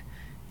Park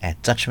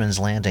at Dutchman's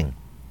Landing.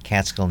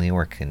 Catskill, New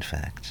York, in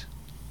fact.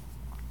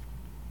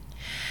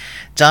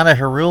 Donna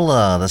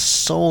Harula, The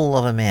Soul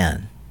of a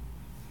Man.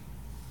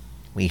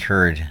 We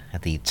heard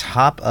at the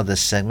top of the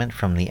segment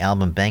from the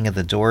album Bang at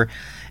the Door,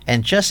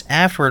 and just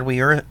afterward we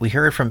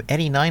heard from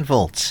Eddie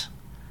Ninevolt.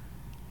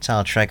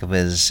 Title track of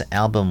his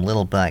album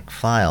Little Black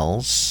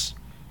Files.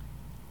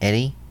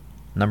 Eddie,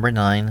 number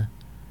 9,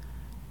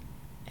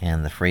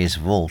 and the phrase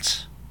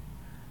Volt.com.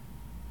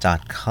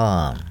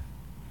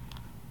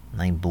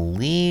 I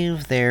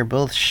believe they're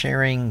both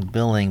sharing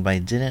billing, but I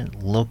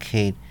didn't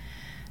locate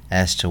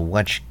as to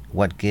what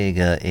gig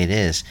it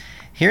is.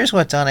 Here's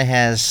what Donna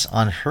has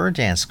on her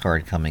dance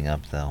card coming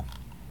up, though.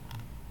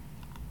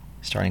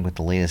 Starting with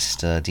the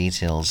latest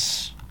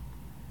details.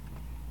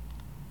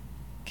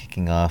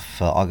 Kicking off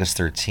August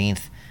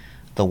 13th,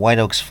 the White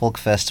Oaks Folk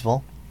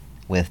Festival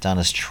with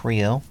Donna's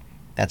Trio.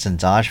 That's in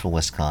Dodgeville,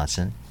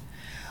 Wisconsin.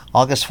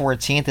 August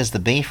 14th is the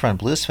Bayfront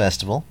Blues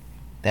Festival.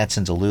 That's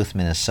in Duluth,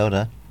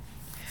 Minnesota.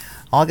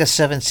 August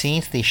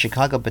 17th, the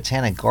Chicago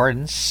Botanic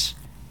Gardens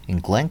in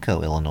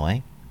Glencoe,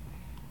 Illinois.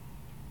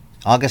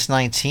 August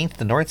 19th,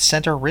 the North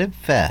Center Rib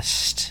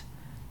Fest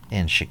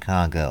in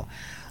Chicago.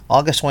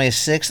 August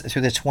 26th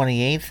through the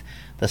 28th,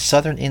 the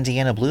Southern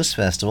Indiana Blues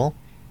Festival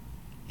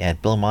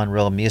at Bill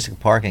Monroe Music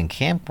Park and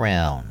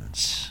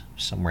Campgrounds,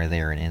 somewhere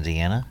there in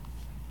Indiana.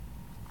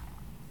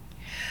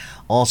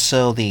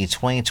 Also, the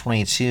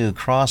 2022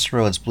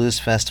 Crossroads Blues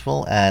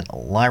Festival at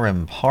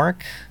Lyram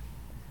Park.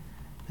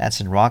 That's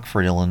in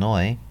Rockford,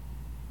 Illinois.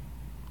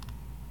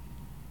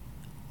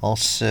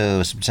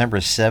 Also, September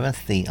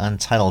 7th, the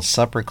Untitled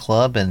Supper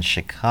Club in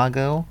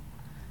Chicago.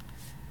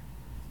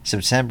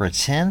 September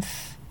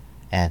 10th,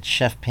 at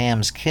Chef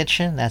Pam's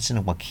Kitchen. That's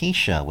in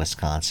Waukesha,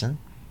 Wisconsin.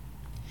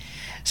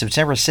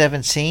 September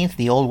 17th,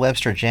 the Old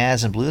Webster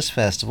Jazz and Blues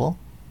Festival.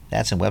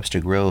 That's in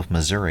Webster Grove,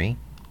 Missouri.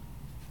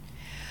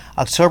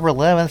 October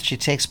 11th, she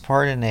takes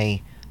part in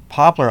a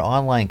popular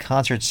online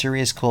concert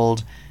series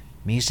called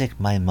music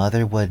my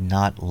mother would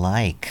not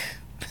like.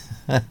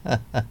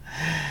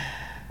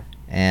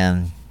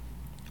 And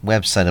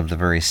website of the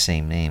very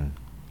same name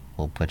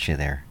will put you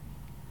there.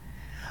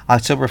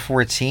 October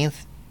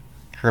 14th,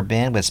 her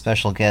band with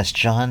special guest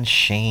John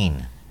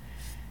Shane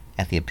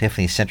at the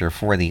Epiphany Center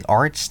for the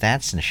Arts.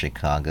 That's in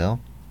Chicago.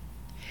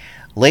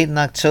 Late in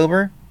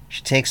October,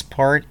 she takes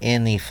part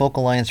in the Folk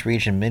Alliance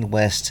Region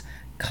Midwest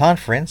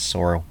Conference,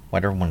 or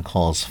what everyone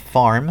calls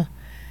FARM.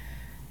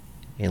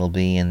 It'll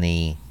be in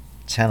the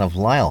town of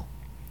Lisle,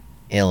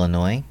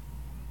 Illinois.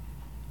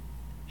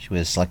 She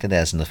was selected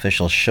as an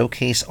official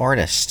showcase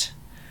artist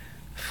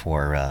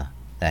for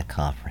that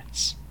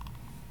conference.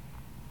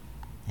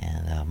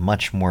 And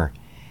much more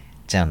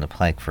down the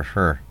pike for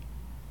her.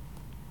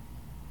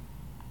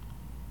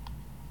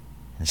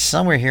 And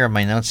somewhere here in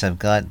my notes I've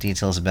got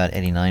details about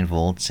Eddie 9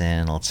 Volts,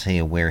 and I'll tell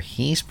you where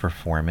he's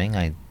performing.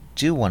 I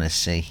do want to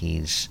say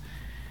he's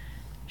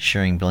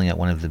sharing billing at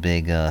one of the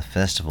big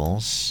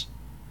festivals.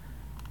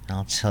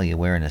 I'll tell you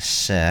where in a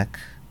sec,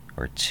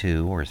 or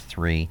 2 or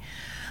 3.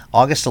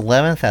 August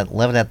 11th at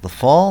Levitt at the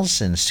Falls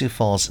in Sioux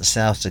Falls,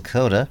 South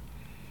Dakota.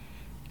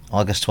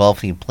 August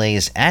 12th he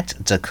plays at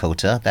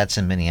Dakota, that's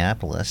in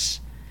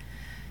Minneapolis.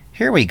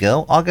 Here we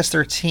go, August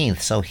 13th,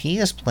 so he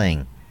is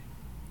playing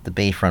the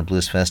Bayfront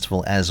Blues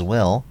Festival as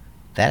well.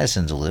 That is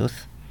in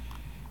Duluth.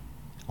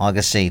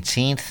 August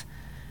 18th,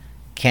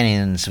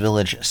 Canyons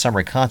Village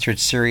Summer Concert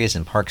Series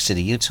in Park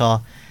City,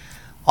 Utah.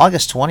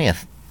 August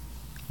 20th,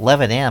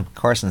 Levitt Amp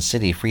Carson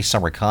City Free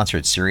Summer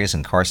Concert Series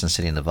in Carson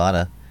City,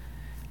 Nevada.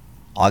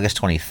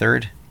 August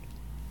 23rd,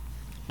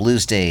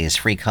 Blues Days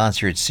Free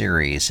Concert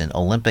Series in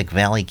Olympic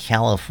Valley,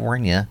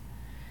 California.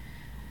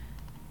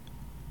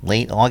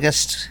 Late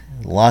August,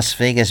 Las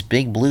Vegas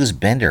Big Blues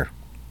Bender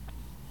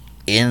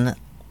in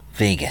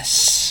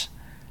Vegas,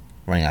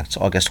 running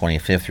August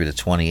 25th through the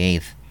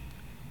 28th.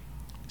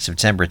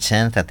 September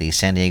 10th at the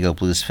San Diego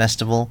Blues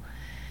Festival,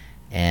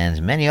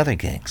 and many other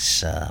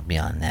gigs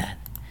beyond that.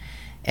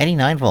 Eddie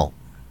 9 Volt,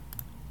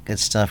 good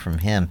stuff from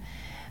him.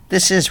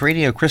 This is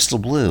Radio Crystal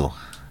Blue.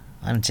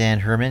 I'm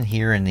Dan Herman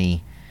here in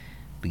the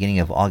beginning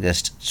of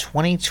August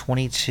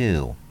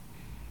 2022.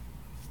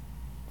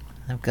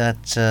 I've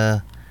got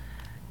a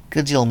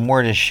good deal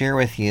more to share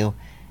with you,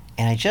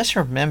 and I just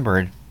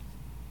remembered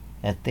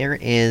that there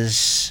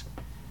is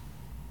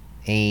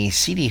a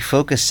CD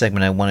Focus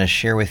segment I want to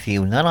share with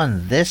you, not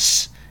on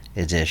this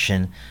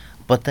edition,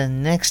 but the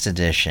next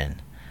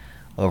edition.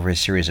 Over a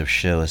series of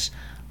shows,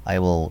 I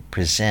will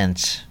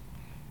present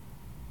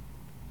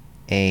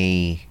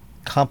a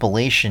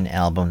compilation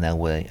album that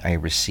I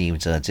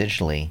received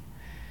digitally,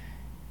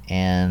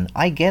 and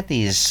I get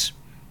these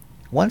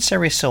once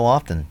every so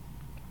often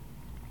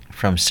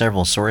from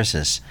several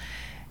sources.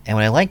 And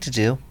what I like to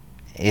do,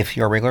 if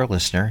you're a regular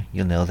listener,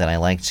 you'll know that I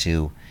like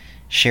to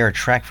share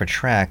track for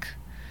track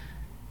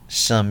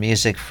some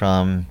music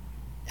from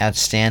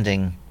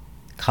outstanding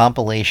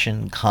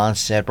compilation,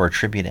 concept, or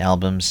tribute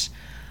albums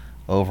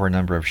over a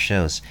number of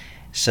shows.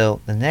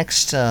 So the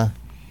next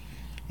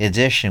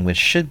edition, which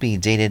should be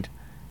dated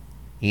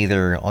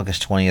either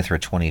August 20th or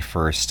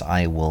 21st,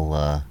 I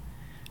will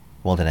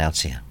roll it out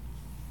to you.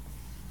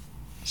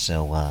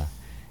 So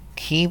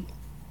keep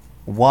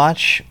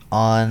watch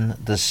on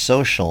the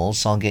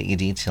socials. I'll get you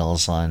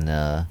details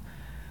on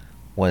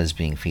what is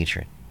being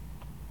featured.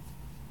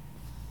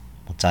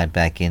 We'll dive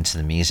back into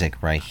the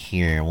music right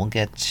here. We'll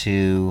get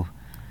to...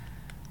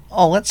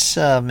 let's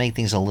make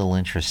things a little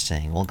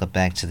interesting. We'll go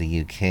back to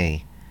the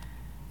UK.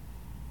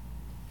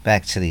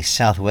 Back to the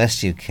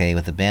southwest UK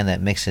with a band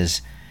that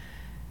mixes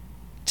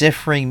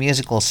differing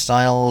musical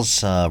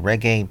styles,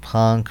 reggae,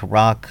 punk,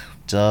 rock,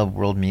 dub,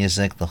 world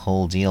music, the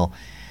whole deal.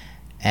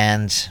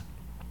 And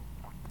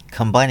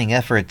combining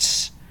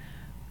efforts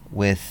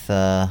with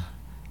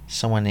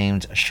someone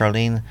named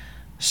Charlene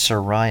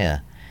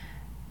Soraya.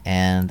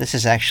 And this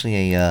is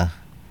actually a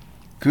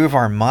Groove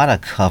Armada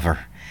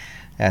cover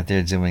that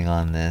they're doing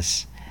on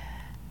this.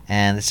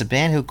 And it's a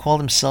band who called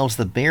themselves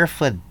the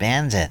Barefoot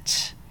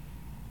Bandit.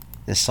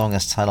 This song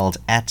is titled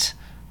At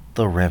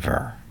the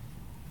River.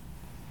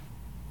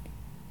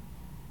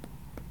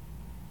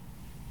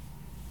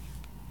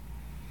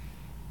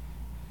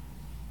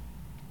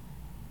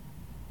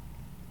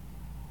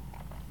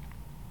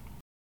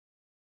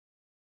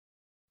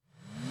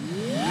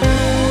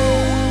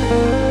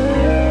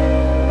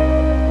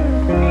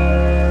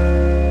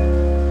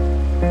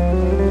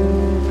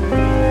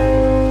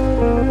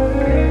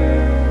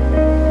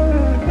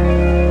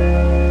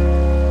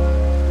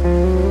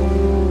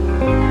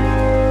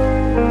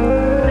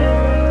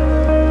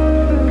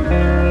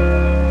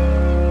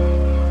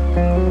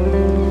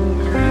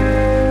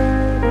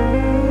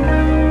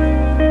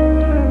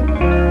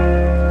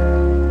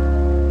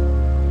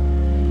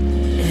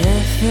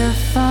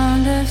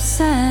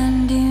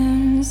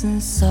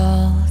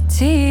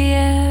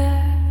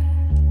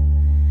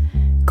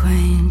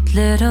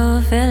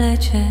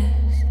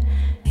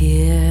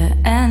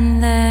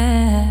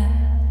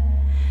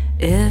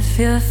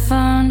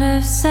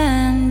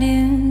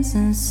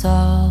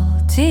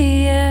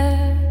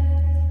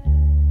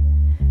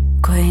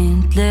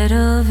 Quaint quaint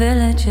little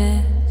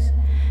villages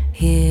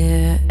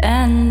here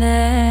and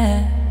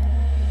there.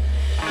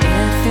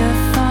 If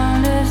you're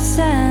fond of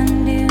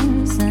sand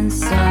dunes and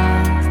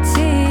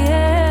salty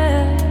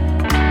air,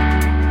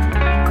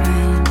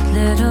 quaint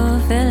little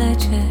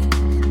villages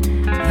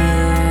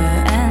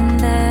here and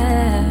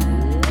there.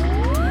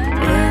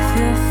 If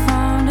you're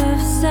fond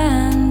of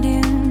sand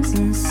dunes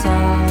and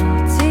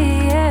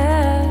salty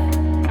air,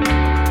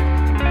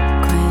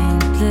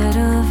 quaint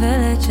little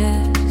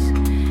villages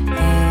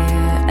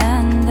here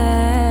and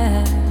there.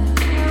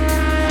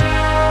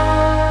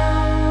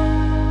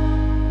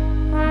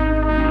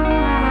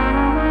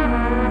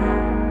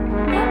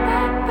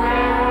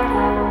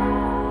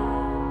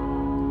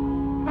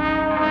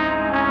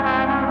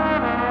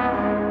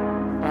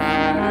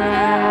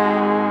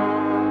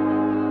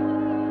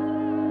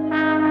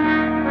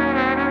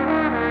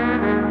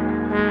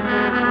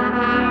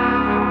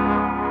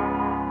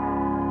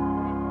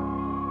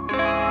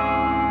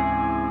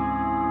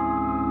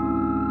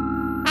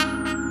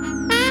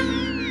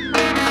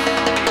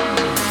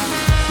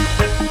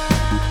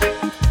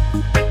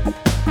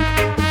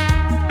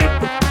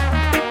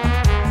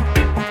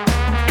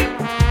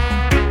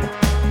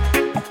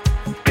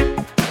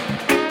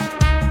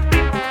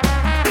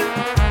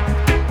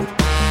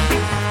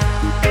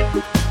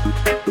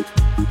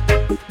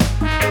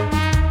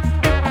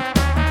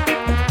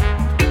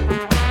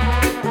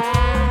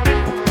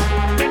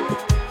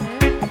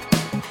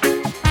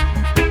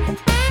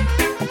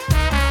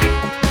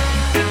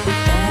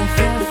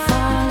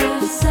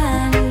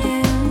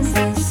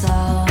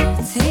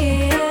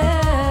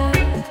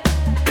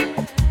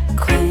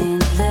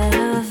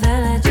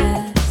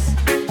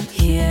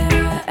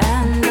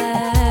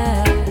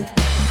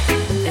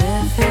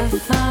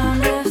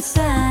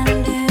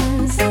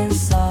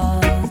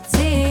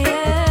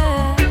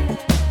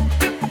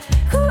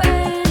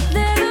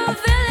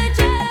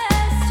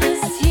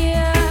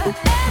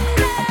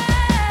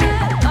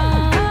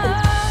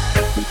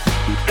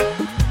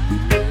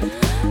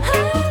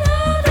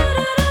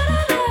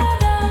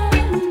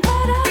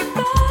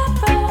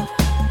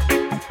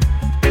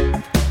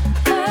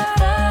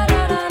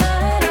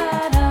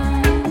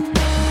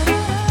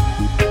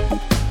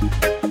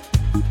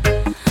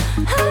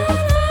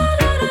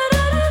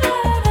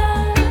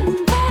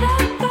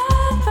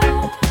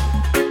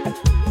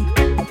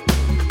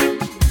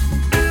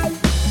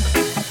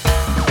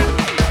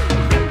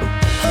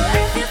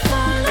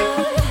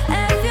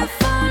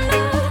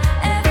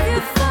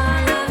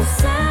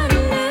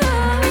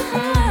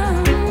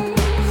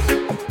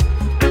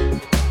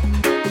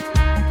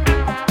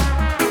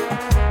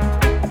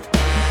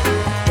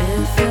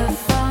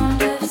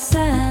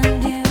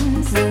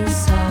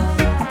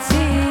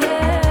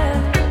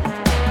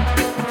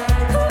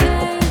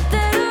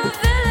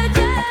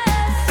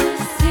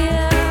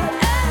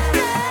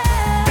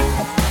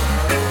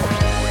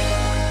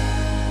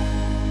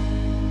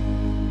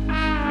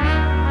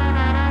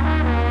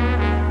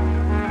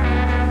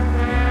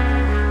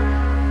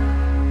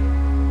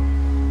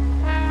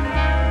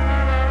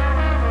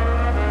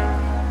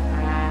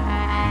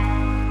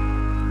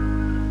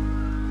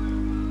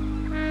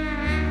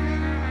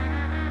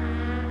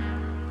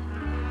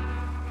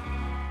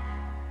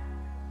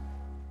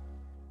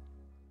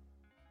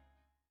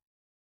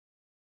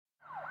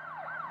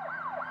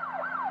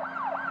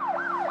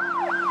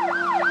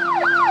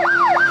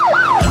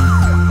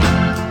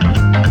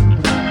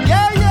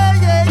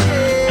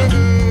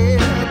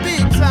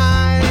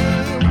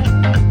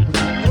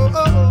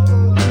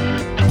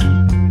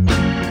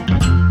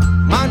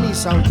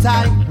 So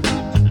tight,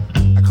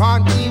 I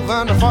can't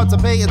even afford to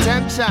pay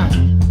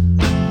attention.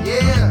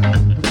 Yeah,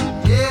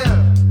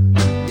 yeah,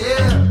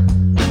 yeah.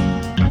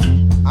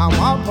 I'm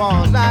up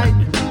all night.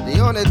 The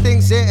only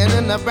thing sitting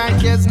in the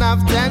bank is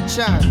enough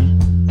tension.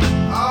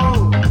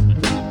 Oh,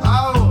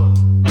 oh,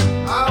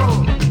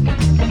 oh.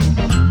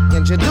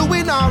 And you're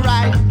doing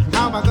alright.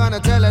 How am I gonna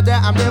tell her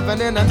that I'm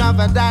living in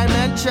another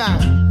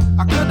dimension?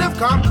 I could have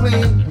come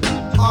clean.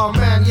 Oh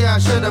man, yeah, I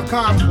should have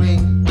come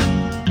clean.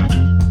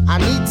 I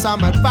need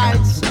some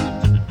advice.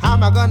 How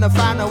am I gonna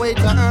find a way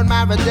to earn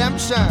my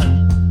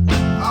redemption?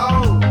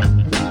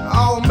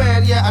 Oh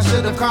man, yeah, I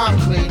should have come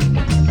clean.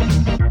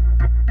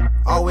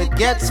 Oh, it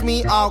gets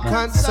me all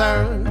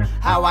concerned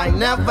how I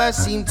never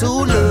seem to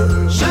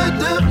learn. Should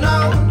have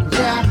known,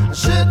 yeah, I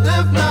should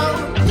have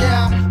known,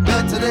 yeah,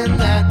 better than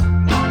that.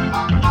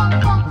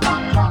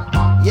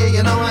 Yeah,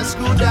 you know I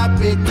screwed up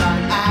big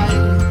time.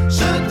 I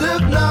should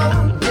have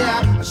known,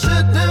 yeah, I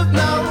should have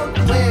known,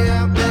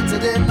 well, better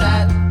than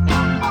that.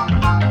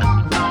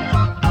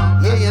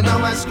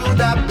 I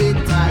screwed up big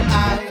time.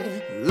 I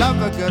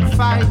love a good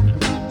fight,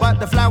 but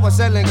the flower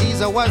selling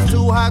geezer was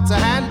too hard to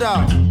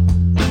handle.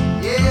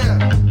 Yeah,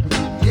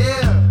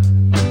 yeah,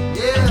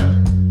 yeah.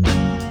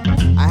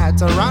 I had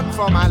to run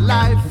for my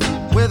life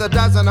with a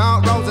dozen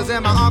hot roses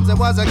in my arms. It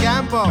was a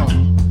gamble.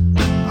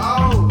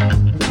 Oh,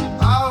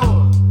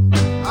 oh,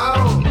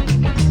 oh.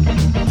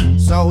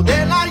 So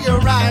then I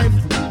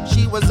arrived.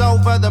 She was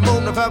over the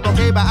moon with her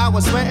bouquet, but I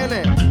was sweating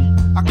it.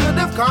 I could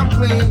have come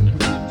clean.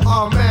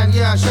 Oh man,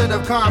 yeah, I should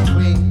have come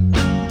clean.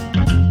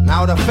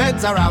 Now the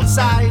feds are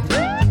outside,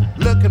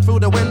 looking through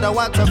the window.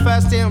 What's the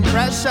first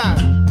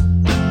impression?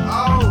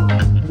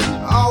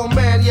 Oh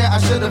man, yeah, I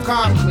should have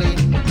come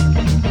clean.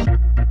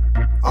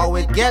 Oh,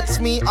 it gets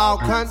me all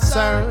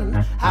concerned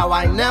how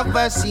I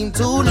never seem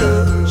to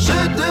learn. Should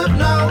have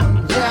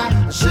known,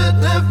 yeah,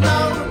 should have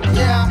known,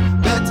 yeah,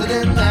 better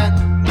than that.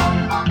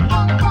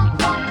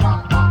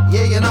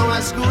 Yeah, you know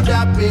I screwed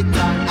up big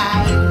time.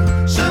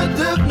 I should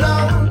have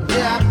known,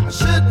 yeah,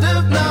 should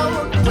have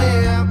known,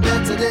 well,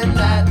 better than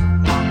that.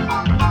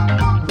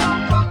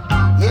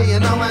 Yeah, you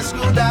know I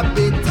screwed up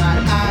big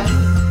time. I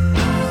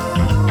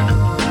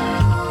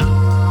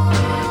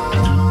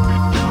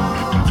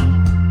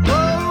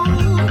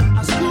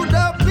screwed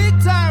up big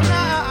time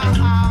now.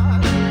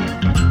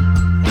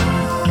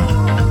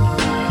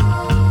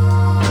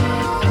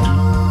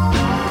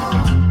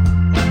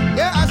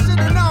 Yeah, I should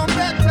have known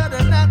better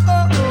than that.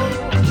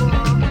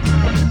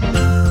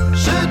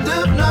 Should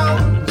have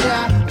known,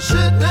 yeah,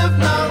 should have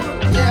known,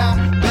 yeah,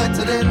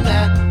 better than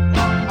that.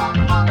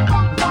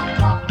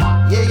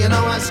 Yeah, you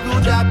know I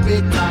screwed up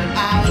big time. I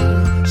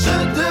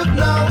should have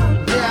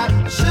known, yeah,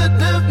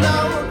 should have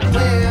known,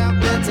 well,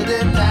 better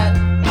than that.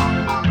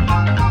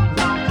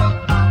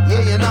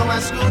 Yeah, you know I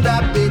screwed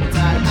up big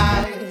time. I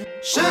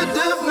should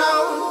have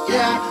known,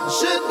 yeah,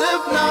 should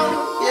have known,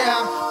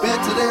 yeah,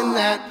 better than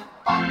that.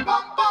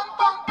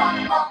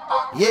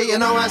 Yeah, you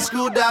know I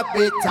screwed up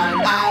big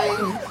time. I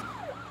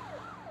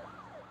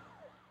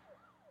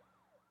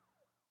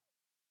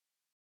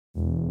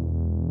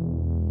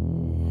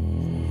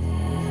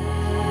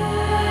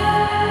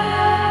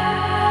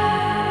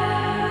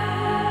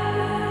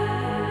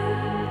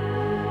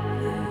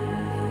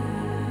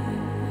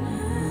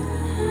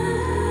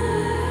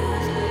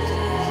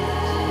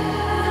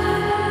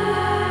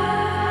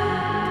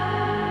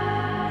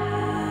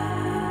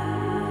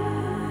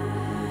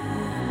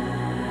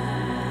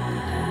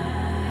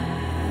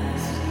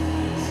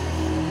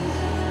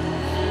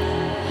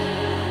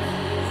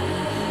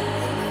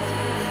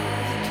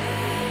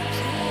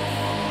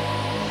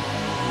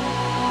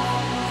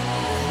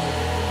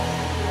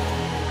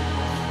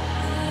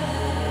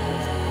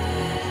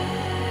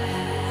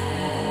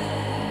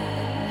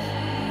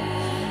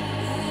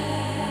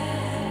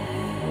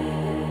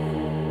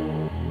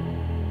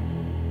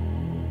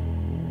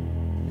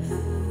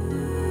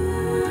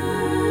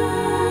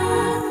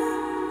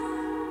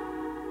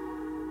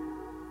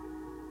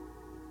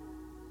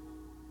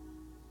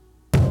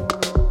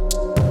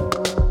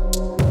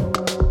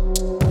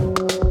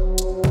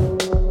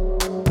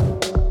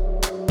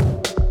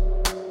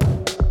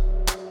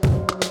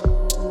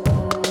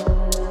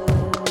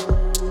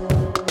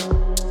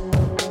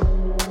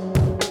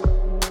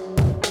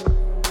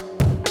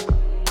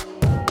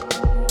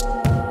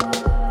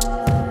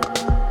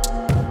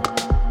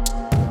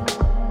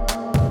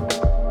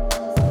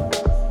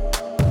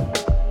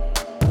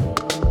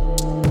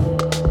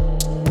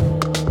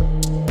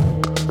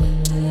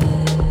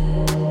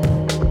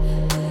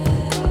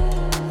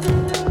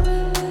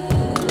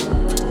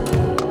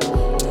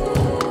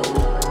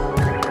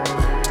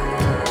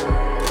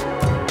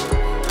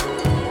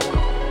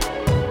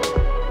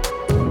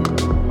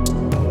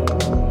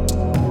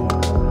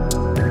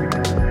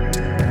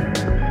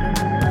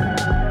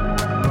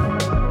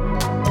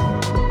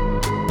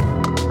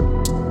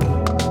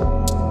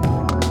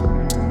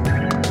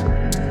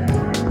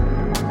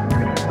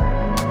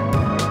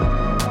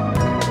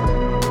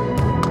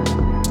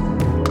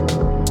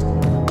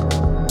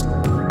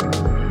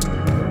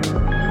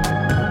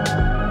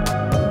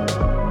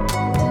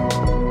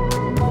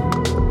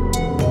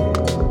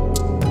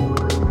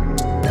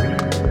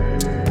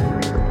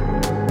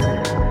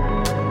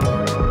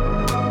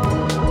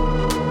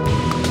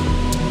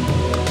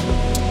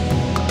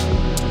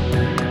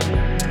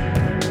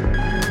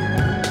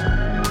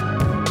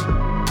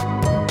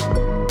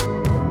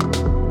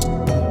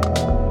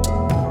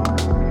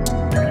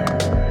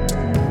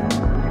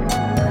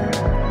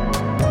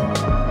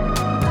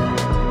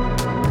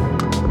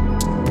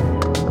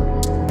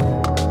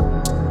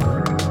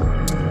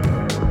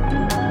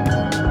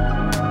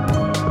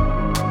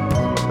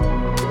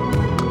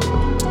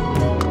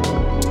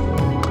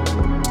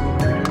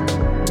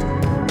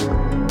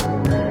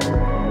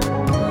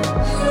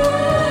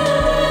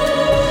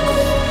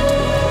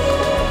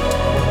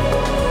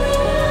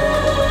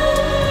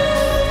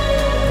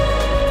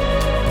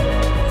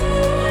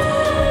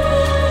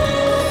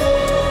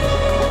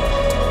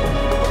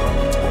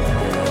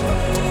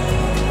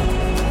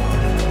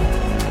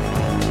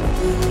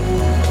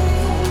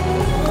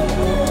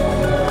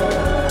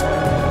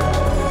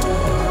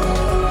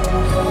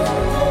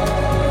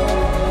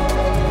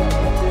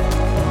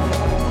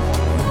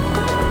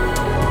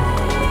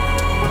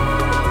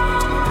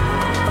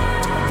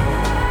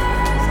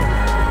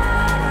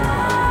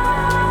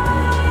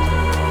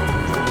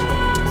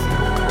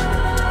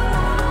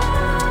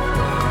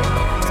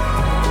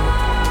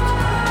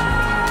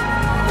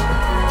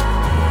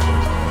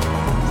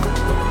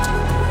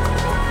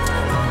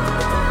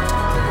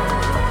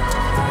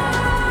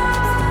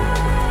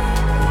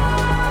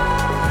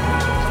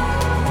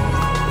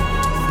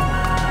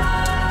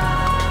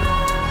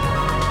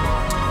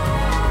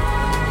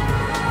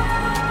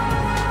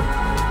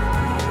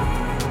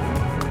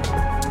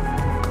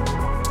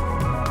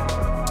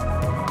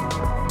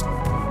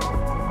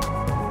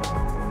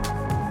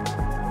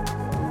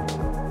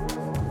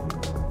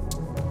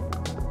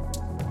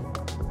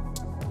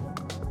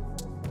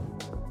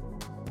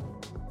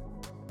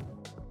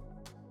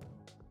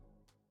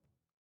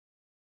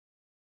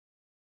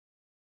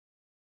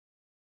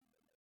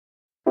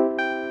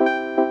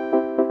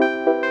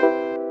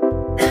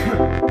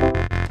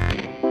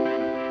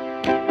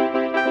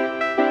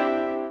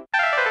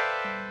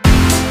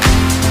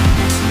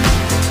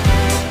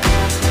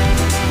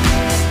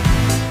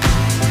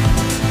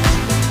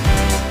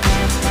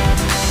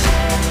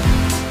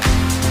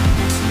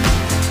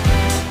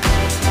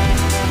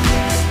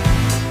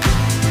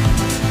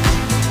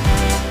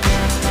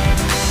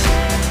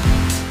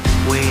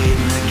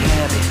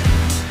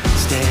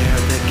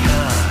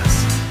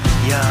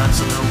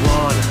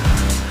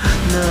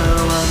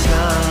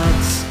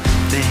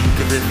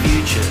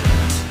future.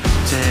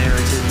 Tear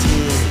it to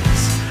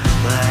tears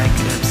like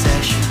an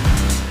obsession.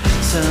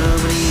 So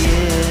many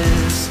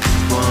years,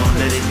 won't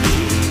let it be,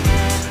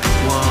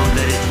 won't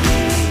let it be,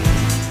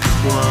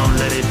 won't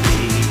let it be.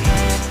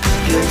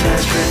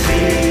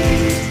 Catastrophe,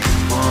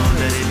 won't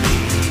let it be,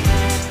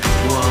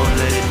 won't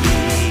let it be,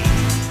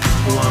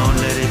 won't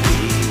let it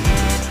be.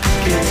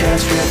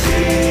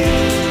 Catastrophe.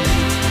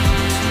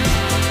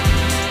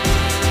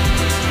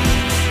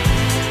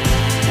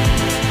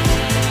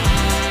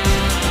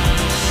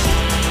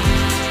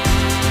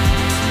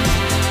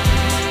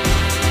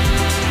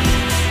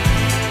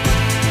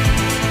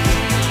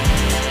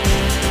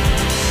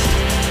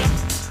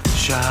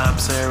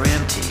 Shops are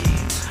empty,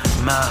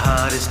 my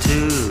heart is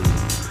too.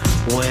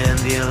 When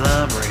the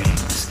alarm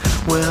rings,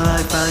 will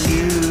I find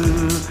you?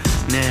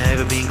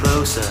 Never been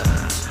closer,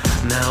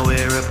 now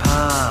we're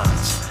apart.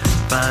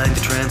 Find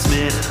the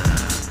transmitter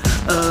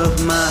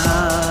of my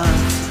heart.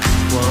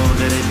 Won't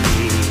let it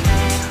be,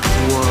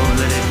 won't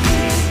let it be,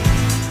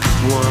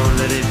 won't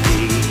let it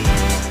be.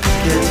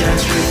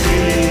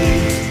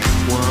 Catastrophe,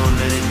 won't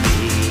let it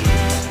be,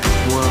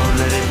 won't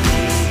let it be,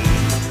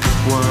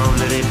 won't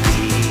let it be.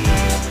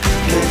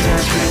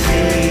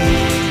 Catastrophe.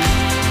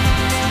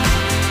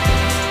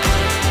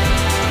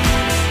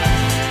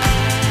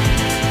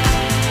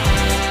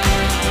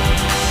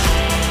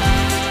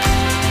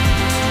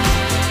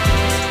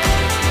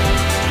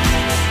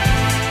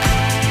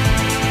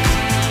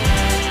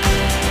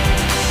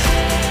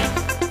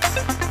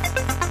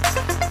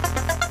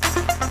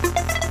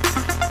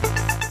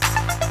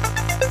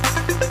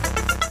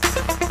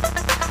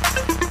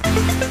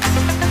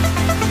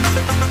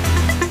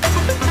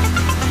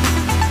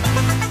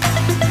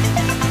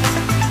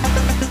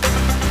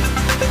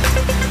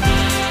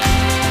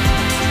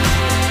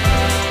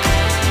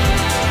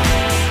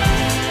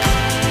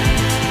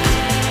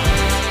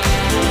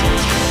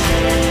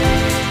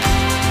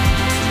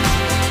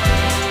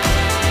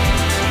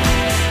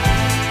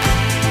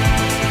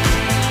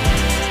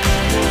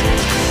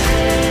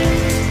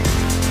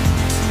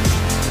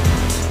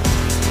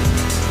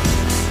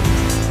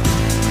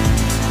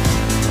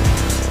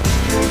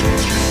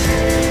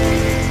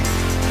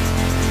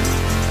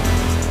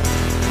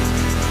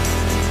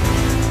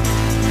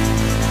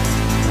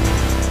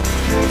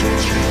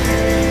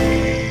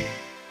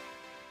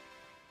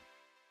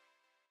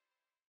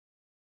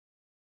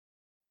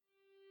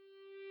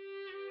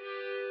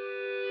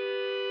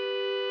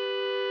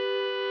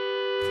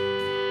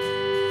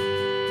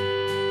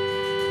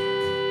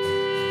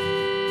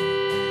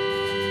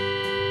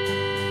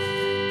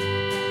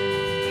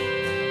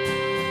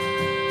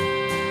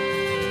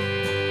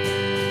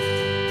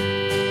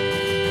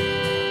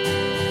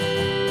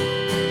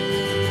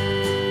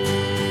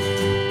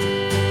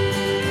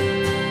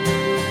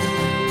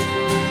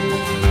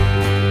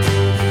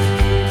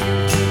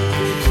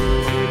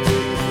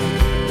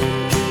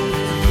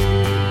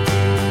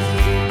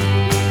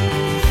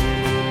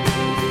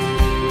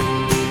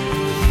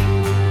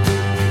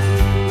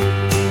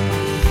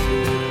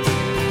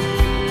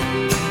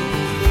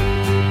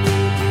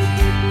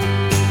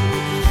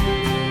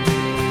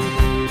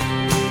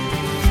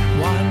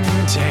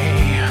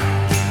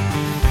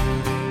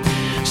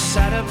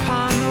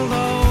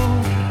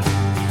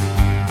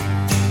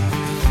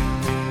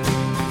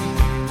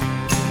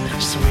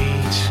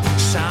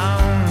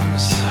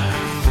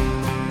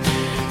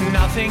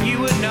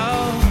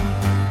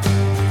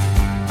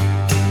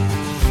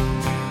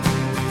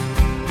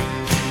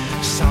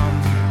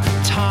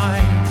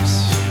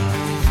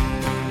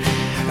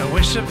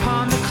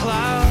 Upon the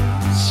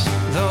clouds,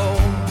 though,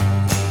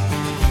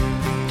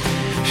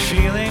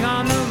 feeling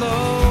on the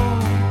low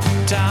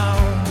down,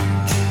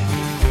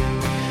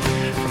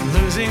 from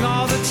losing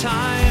all the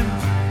time.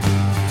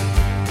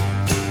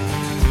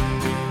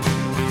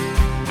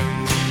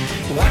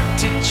 What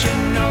did you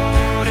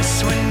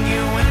notice when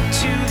you went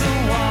to the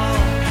wall?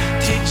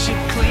 Did you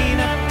clean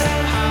up the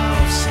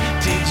house?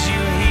 Did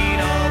you heed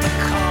all the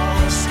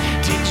calls?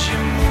 Did you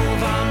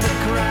move on the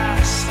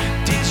grass?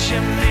 Did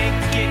you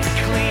make it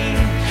clean?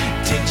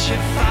 Did you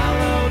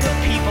follow the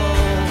people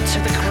to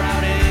the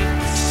crowded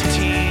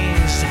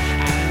cities?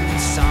 And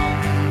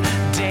some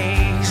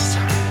days,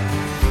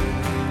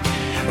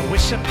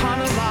 wish upon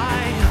a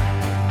lie.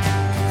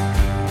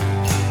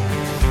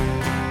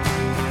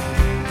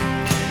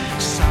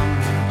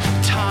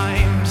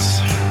 Sometimes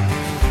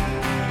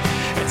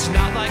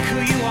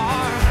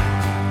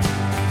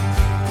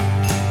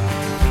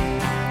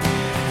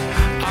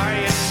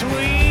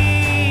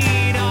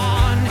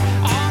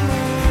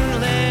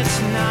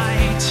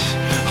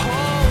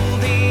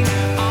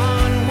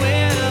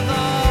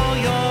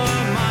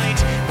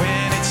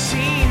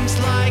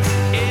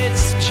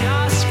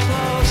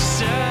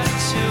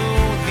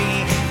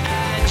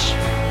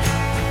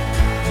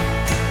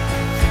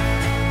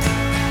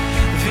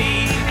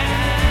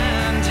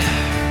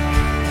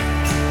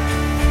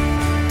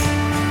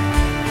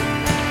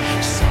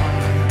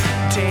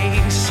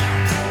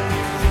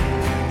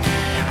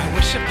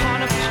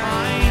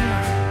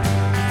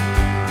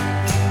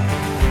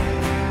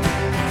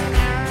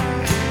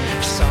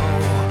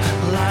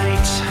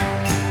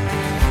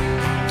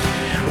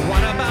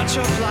about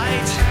your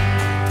plight?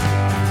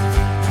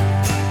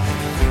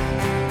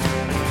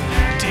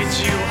 Did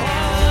you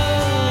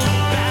hold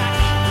back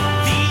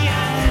the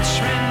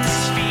entrance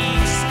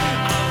fees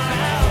of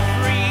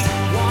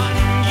everyone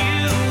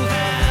you've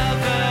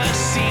ever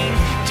seen?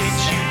 Did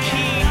you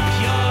keep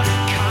your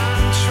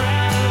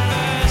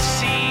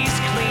controversies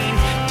clean?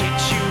 Did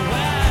you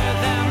wear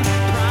them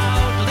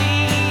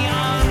proudly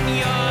on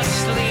your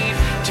sleeve?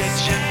 Did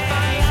you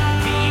fight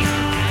the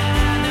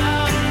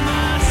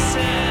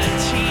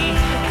animosity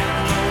and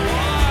the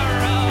war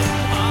of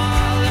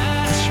all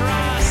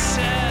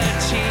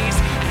atrocities?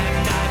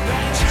 And I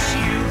bet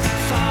you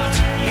thought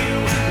you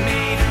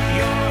made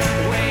your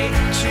way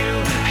to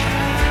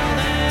hell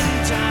and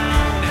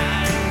down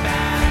and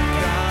back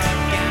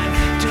again.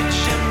 Did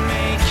you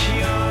make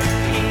your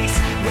peace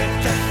with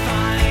the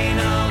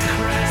final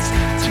crest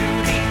to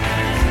the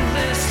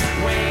endless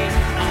wave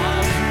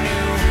of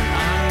new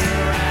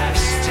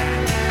unrest?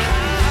 And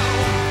how?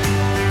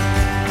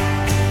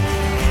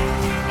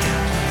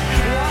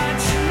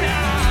 What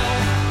now?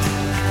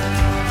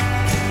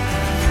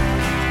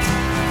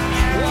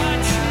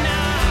 What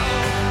now?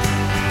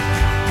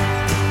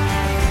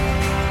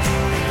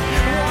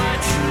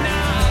 What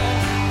now?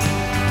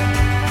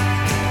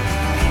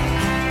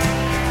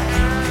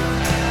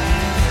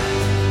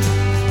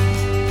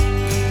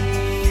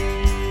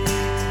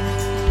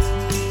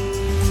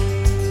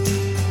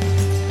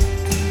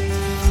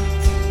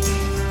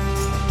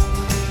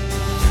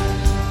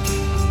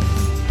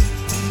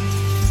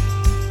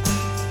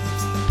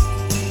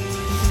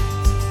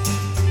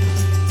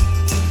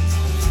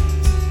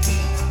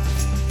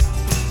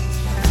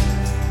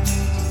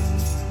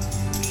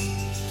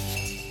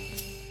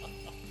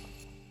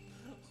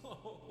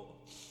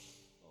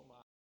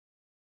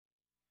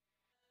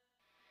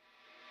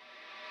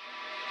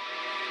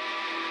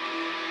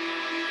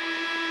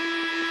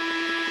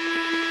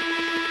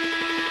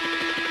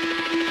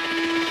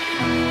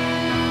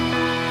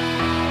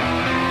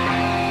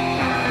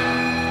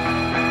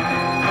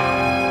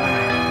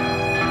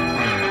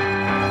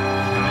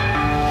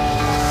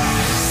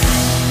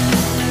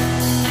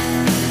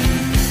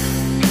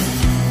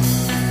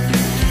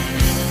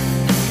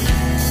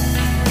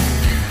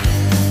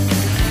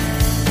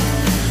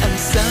 I'm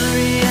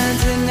sorry I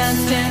did not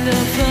stand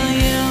up for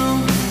you.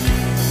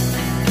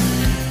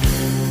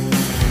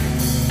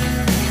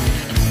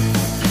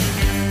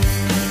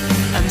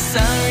 I'm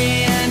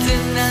sorry I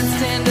did not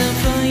stand up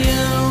for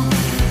you.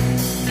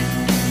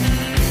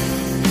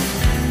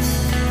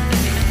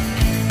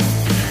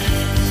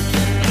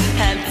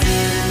 I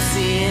didn't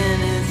see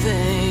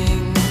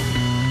anything,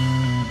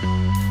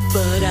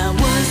 but I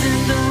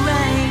wasn't the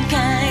right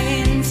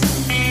kind.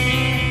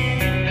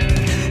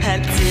 I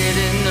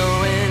didn't know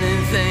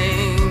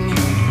anything,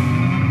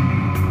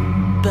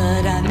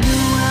 but I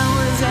knew I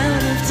was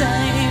out of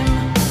time.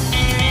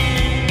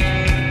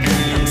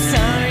 I'm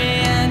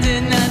sorry I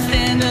did not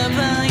stand up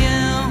for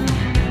you.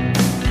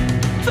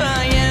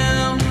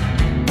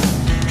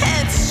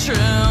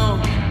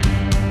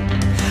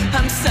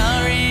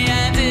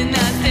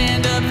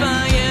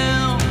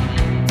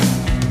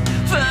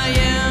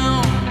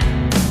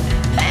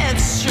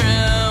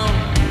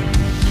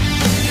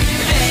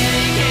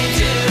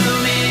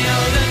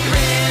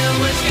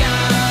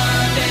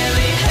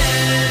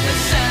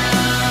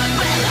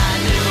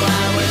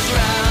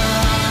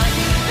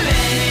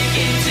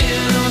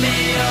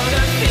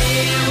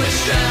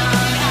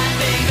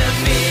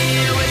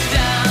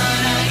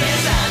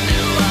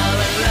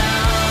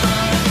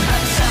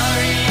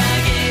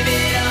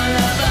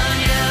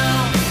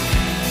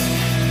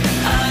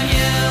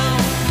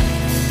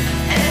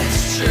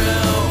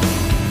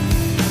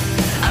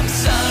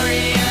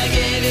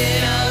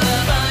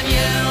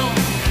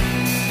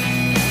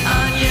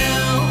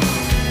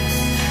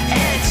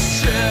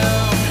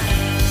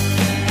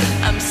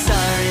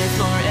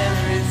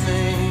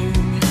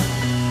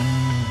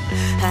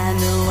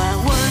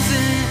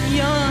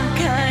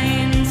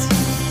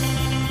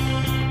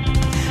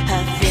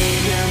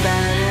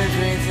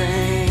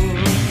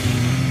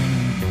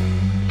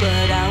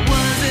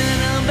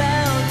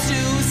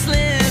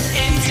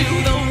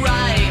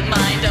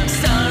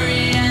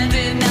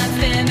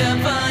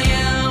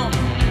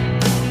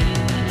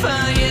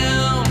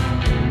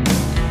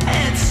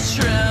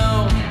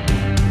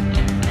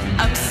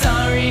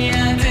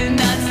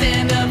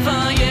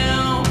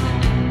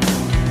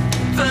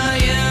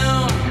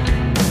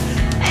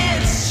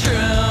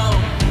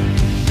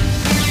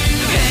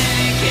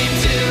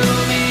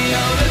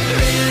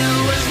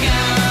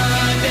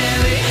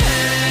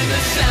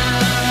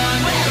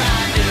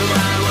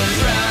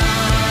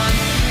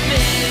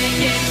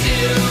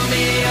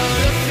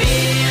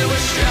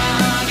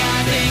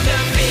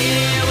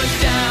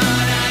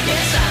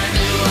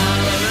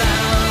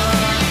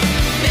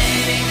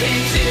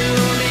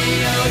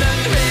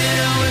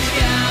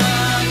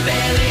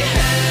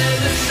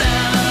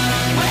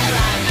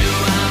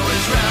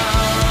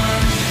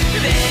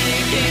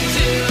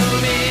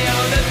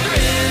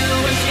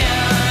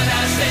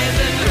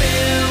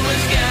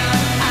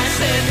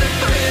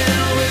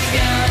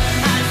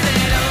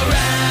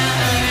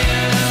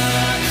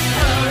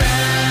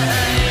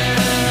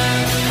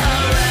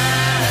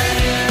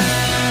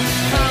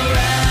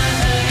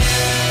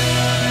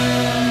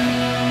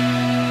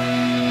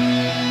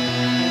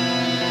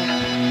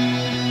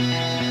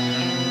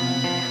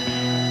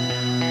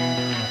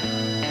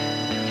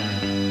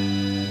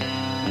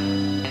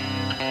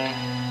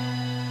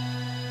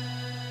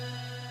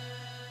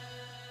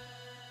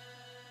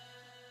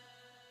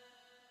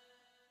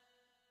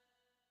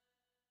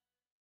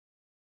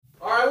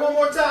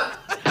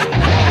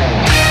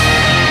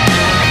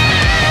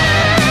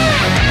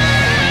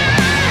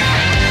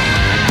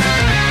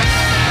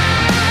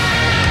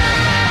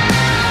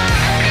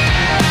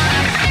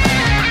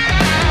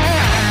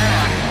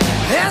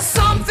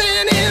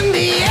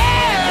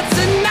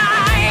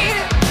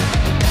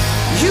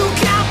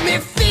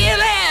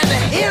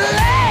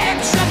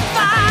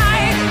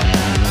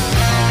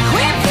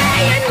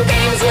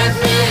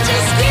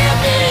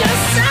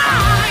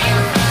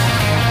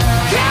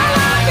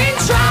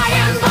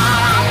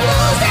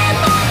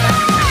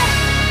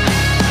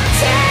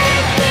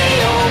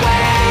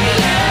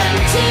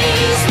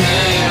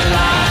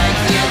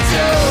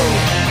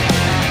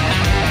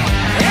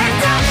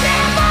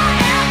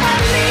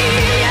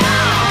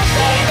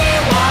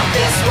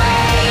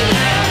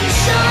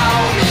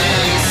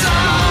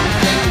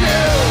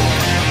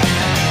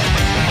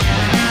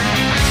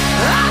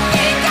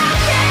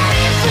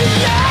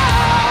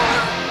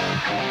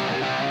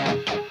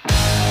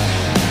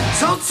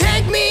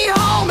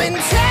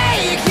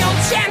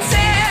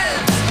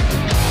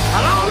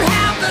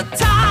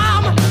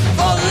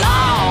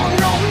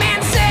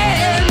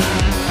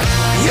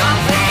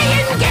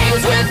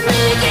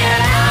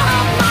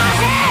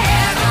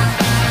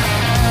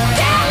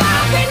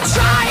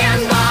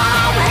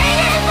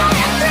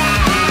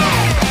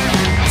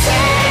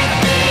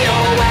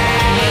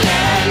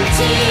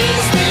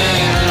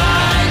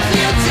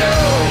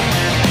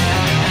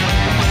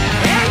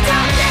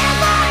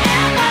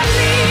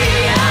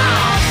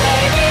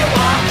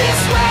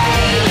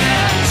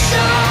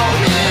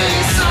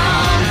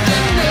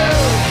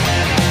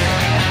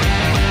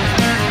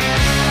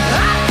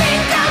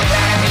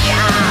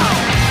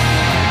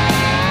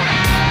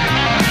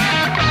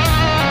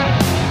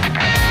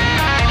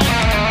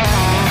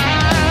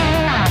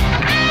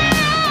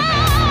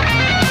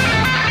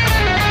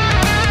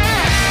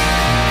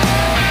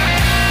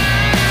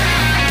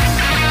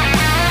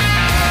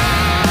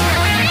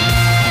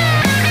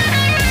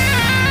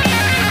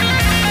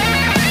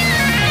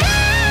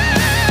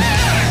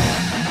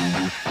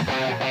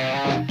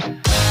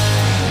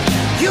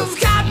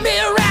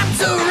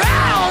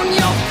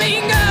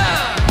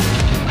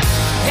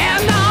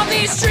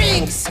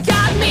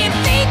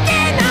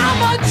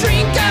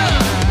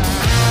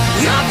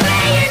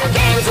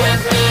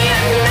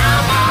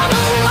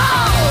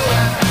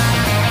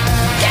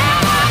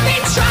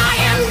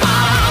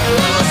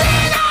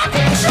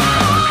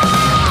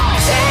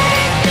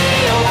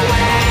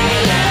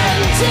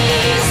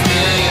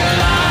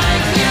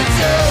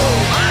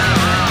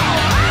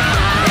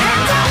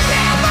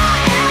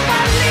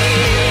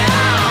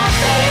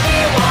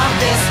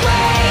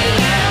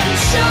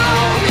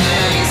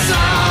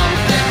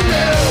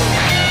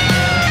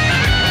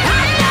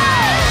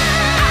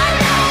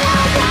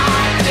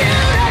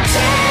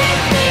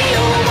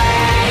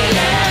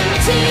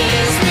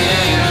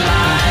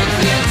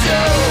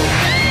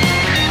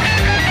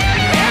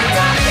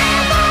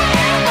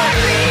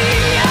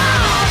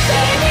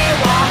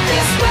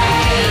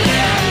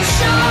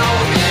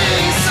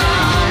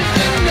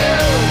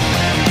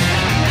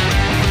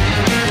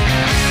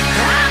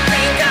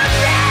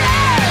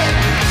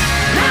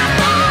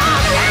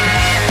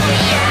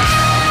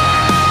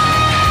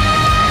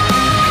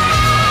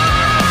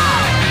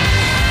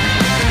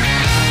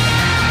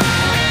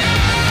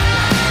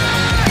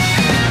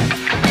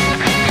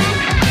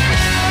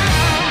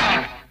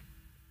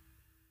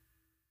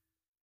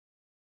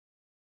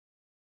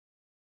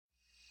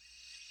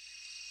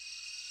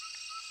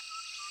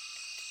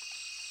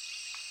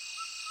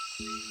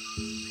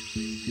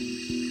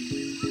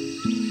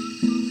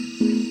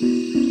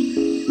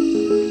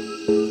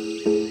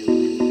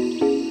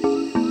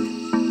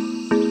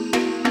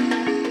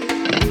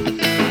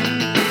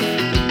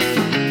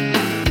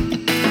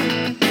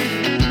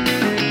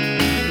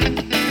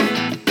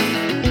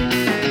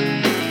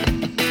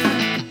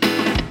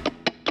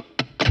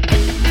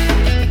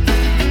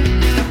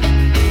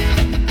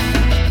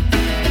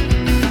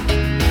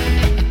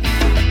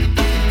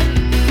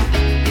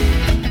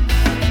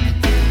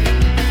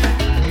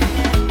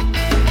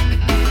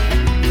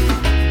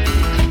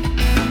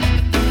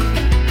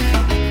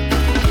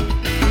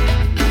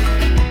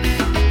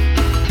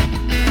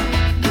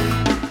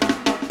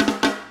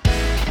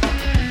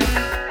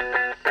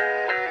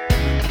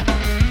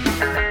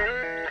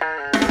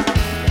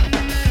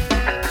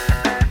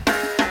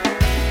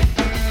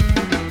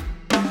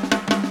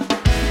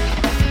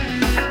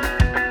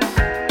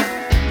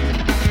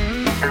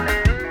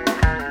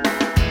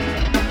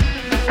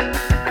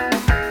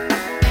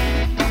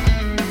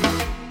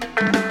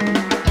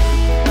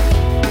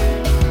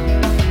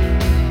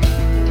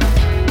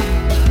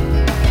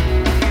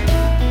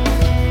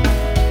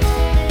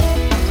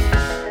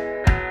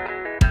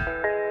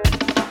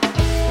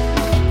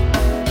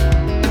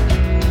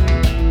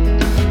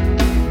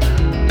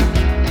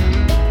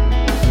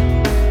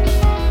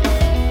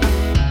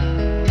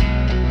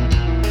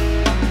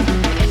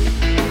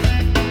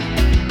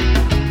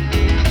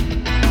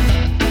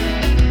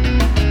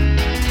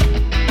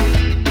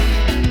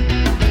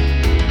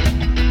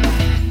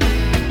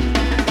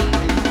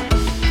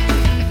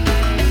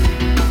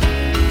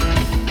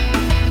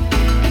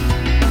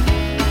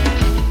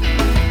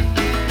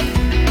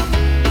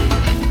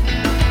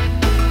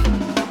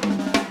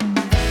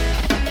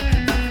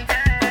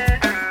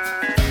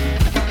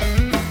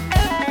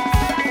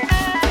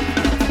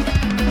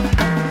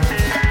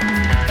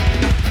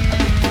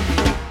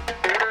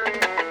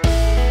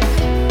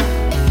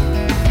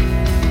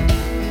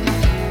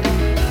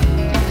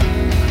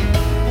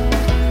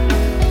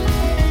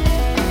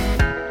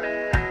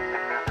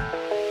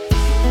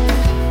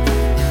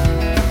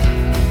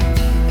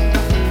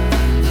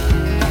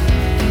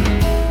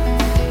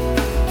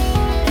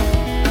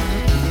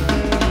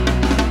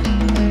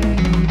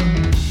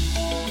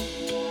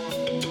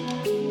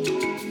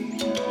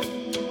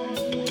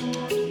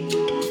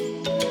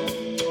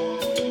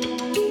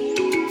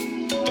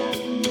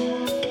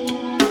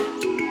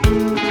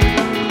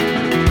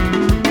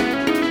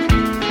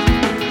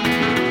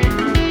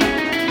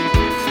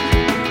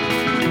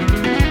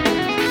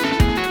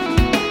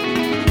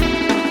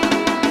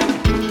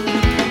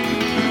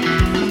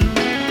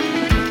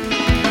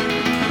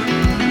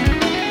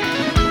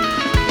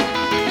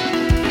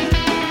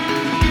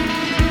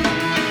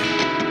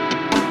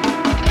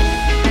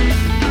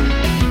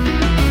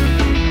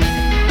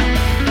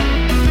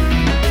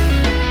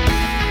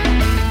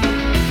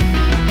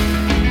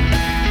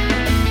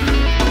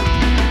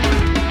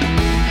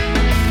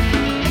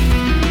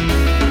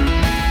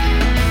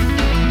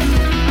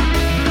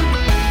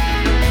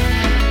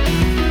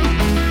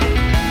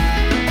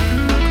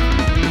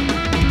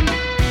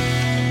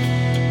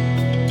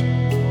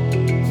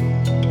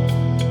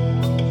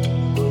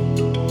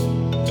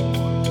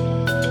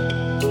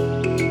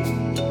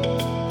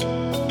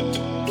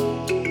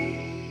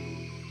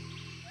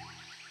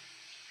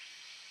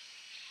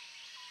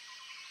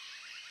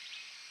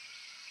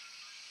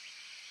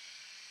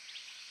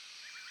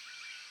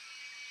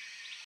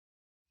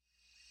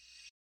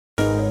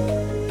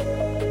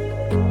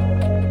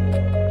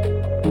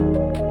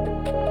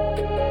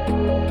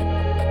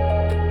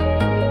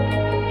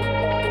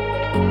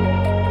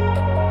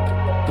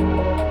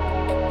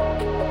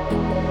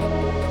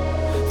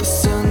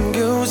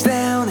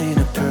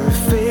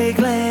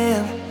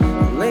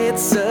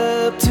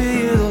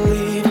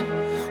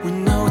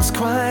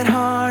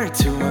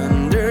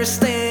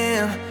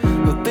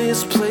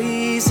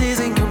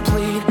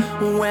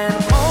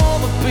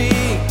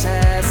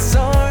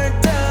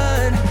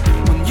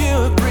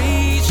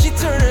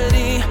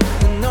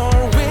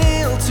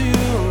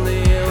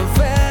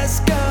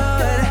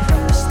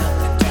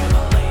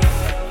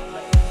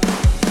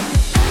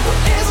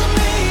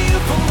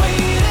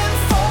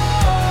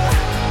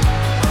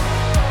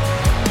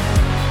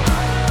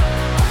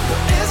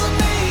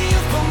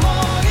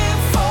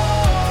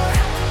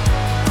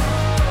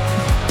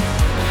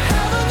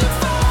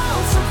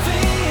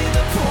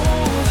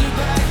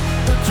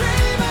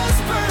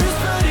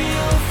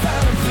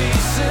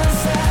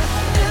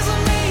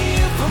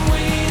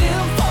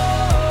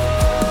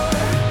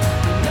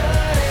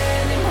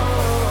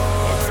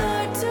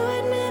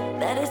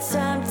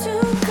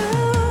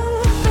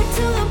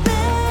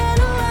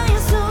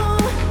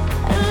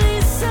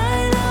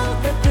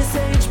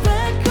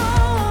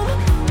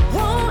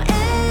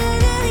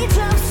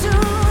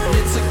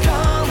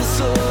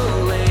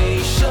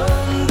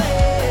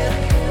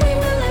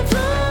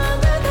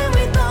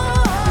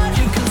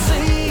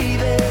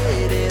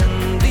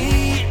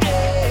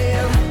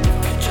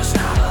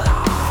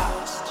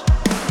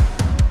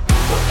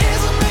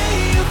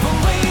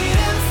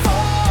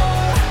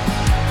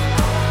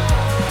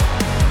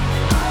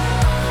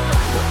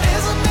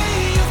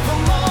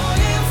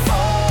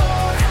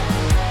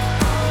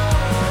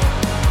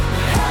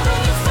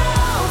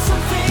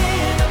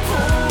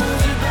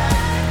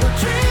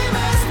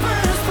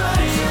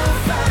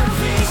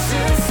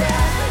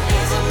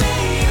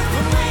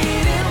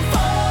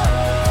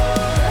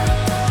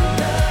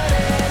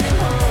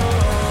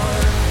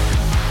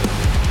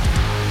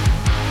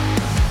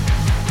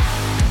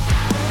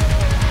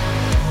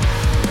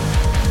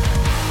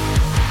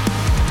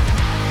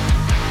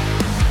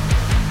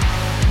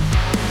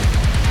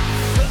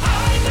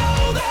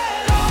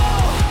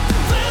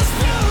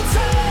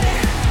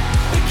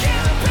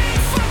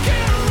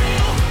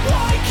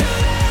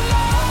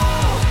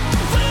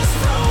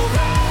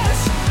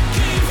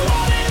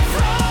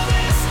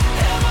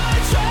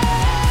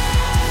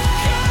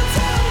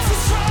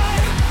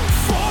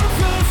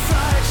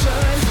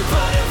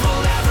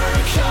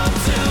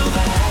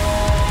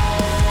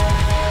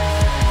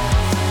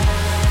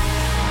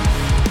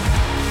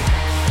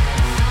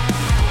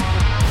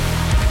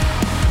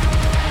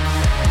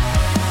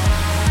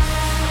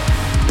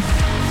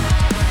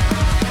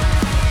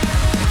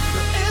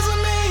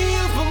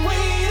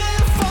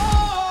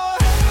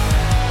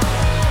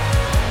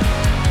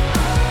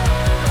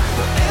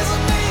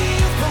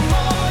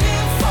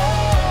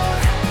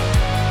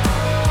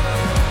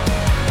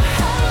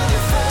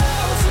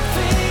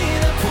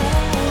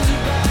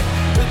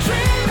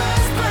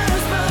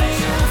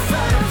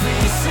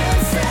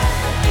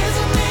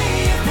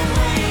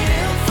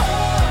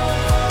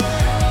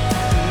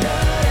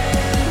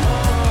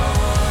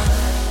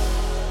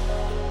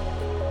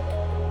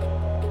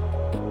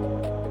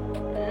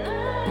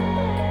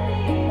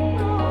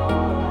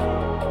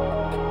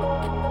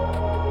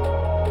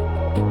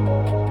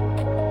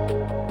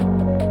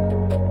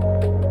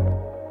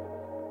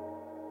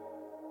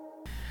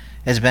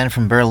 It's a band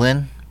from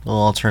Berlin, a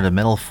little alternative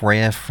metal for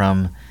you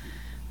from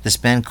this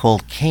band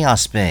called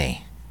Chaos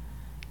Bay.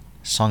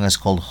 The song is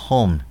called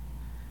Home,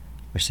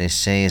 which they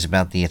say is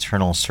about the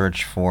eternal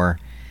search for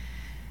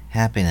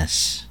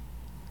happiness.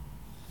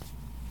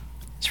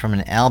 It's from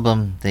an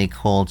album they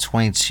call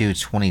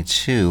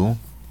 2222.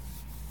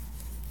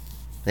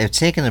 They've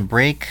taken a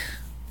break,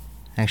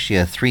 actually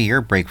a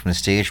 3-year break from the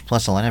stage,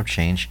 plus a lineup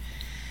change,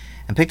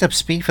 and picked up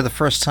speed for the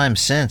first time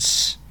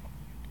since,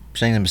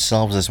 presenting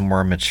themselves as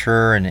more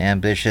mature and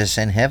ambitious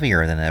and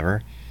heavier than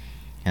ever,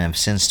 and have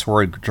since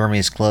toured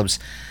Germany's clubs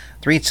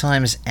 3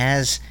 times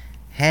as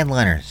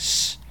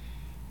headliners.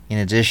 In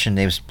addition,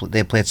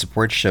 they played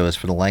support shows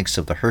for the likes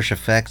of the Hirsch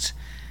Effect,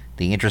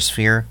 the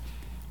Introsphere,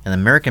 an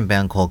American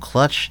band called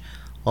Clutch,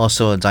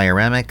 also a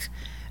Dioramic,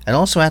 and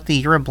also at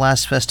the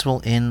Euroblast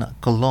Festival in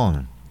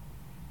Cologne.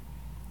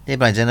 They've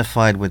been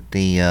identified with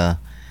the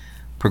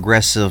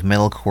progressive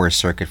metalcore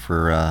circuit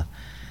for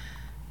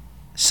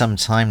some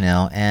time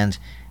now, and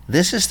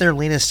this is their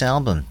latest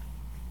album.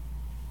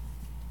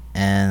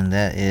 And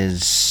that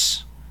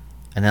is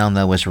an album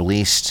that was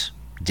released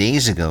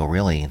days ago,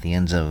 really, at the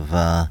end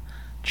of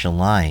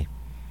July.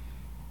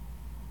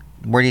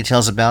 More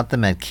details about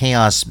them at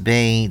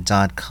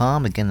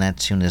chaosbay.com. Again, that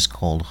tune is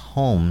called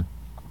Home.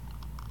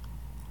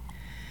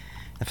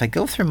 If I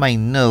go through my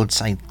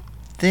notes, I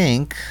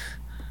think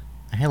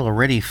I had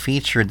already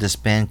featured this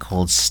band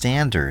called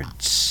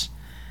Standards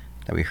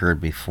that we heard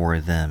before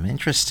them.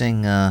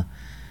 Interesting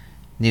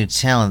new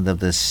talent of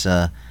this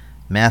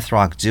math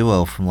rock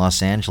duo from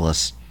Los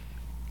Angeles,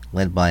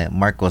 led by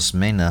Marcos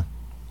Mena.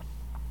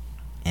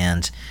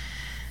 And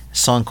a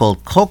song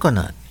called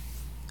Coconut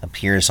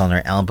appears on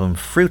their album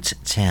Fruit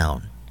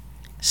Town.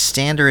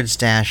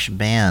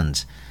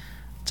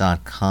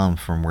 Standards-band.com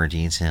for more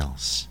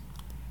details.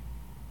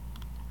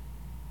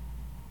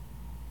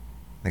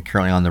 They're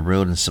currently on the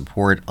road in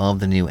support of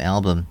the new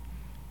album.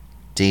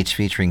 Dates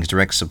featuring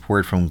direct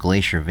support from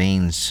Glacier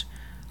Veins,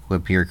 who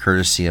appear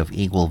courtesy of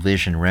Equal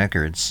Vision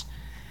Records.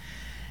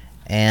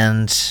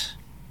 And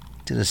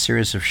did a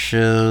series of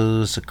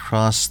shows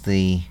across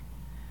the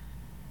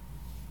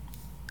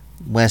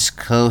West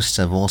Coast.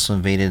 I've also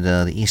invaded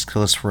the East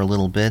Coast for a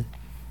little bit.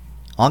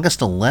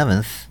 August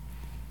 11th,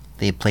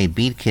 they played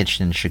Beat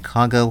Kitchen in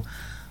Chicago.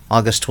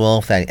 August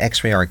 12th at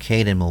X-Ray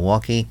Arcade in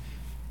Milwaukee.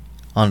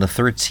 On the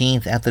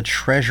 13th at the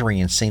Treasury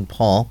in St.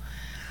 Paul.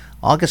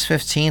 August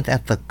 15th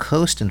at the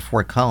Coast in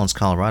Fort Collins,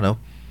 Colorado.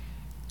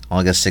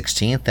 August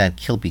 16th at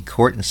Kilby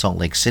Court in Salt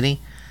Lake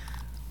City.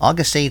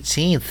 August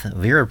 18th,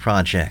 Vera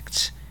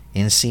Project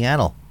in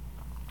Seattle.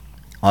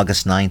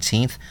 August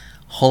 19th,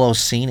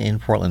 Holocene in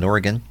Portland,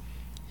 Oregon.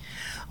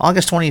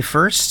 August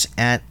 21st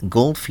at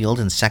Goldfield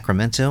in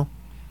Sacramento.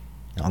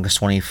 August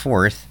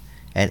 24th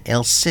at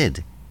El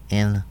Cid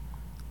in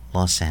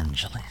Los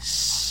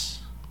Angeles.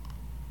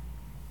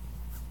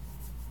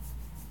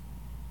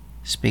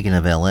 Speaking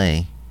of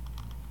LA,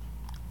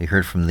 we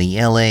heard from the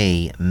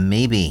LA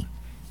Maybe.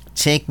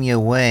 Take Me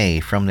Away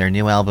from their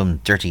new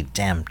album Dirty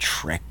Damn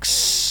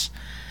Tricks.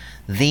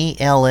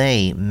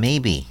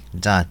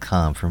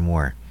 TheLAMaybe.com for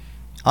more.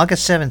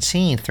 August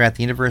 17th, they're at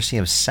the University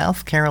of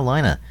South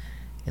Carolina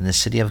in the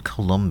city of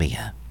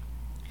Columbia.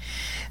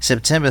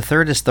 September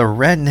 3rd is the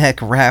Redneck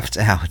Raft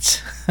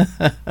Out.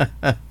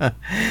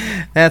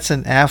 That's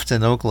in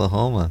Afton,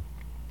 Oklahoma.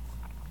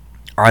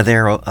 Are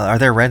there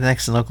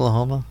rednecks in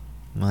Oklahoma?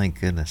 My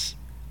goodness.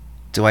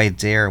 Do I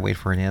dare wait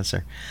for an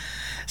answer?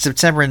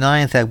 September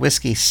 9th at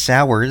Whiskey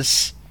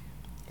Sours,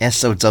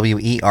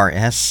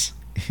 SOWERS,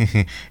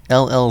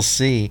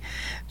 LLC.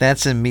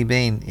 That's in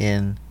Mebane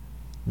in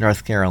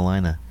North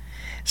Carolina.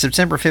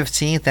 September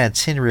 15th at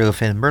Tin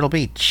Roof in Myrtle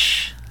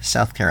Beach,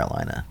 South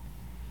Carolina.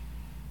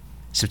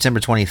 September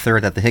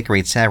 23rd at the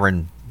Hickory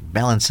Tavern,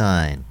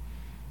 Ballantyne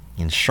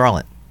in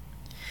Charlotte.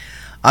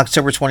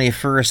 October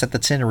 21st at the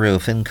Tin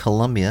Roof in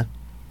Columbia.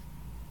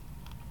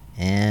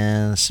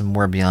 And some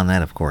more beyond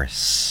that, of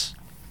course.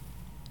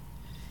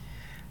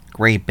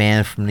 Great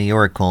band from New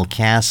York called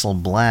Castle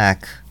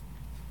Black.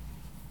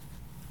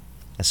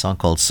 A song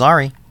called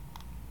Sorry.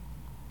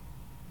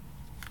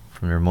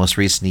 From their most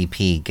recent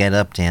EP, Get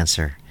Up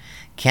Dancer.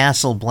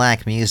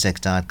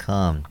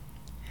 CastleBlackMusic.com.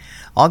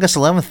 August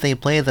 11th, they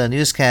play the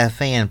News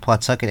Cafe in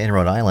Pawtucket in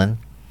Rhode Island.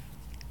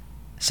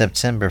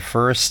 September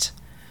 1st.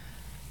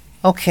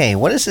 Okay,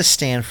 what does this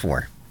stand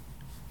for?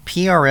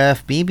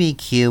 PRF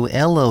BBQ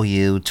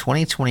LOU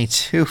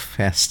 2022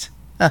 Fest.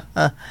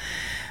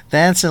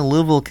 That's in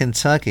Louisville,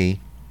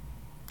 Kentucky.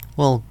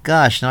 Well,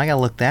 gosh, now I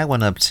gotta look that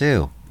one up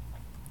too.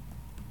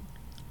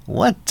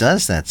 What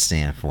does that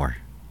stand for?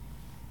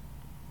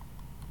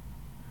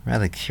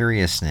 Rather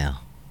curious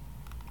now.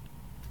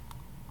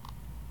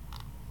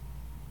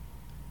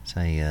 As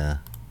I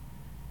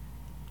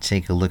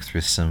take a look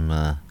through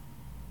some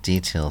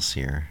details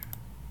here.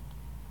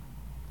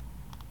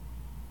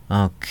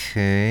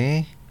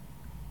 Okay.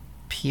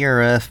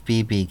 PRF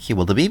BBQ.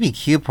 Well, the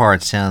BBQ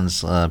part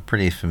sounds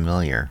pretty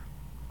familiar.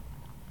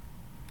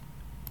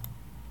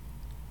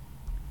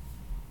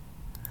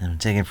 I'm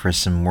taking for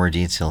some more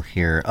detail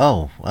here.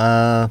 Oh,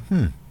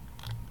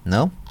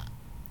 no?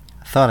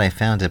 thought I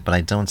found it, but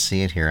I don't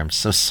see it here. I'm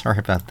so sorry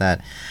about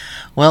that.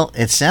 Well,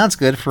 it sounds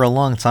good for a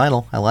long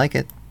title. I like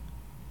it.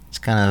 It's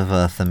kind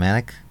of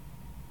thematic.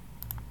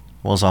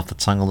 Rolls off the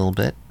tongue a little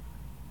bit.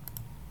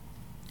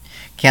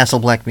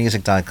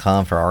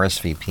 CastleBlackMusic.com for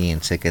RSVP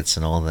and tickets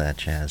and all that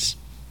jazz.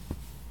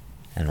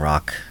 And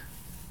rock.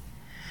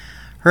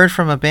 Heard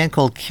from a band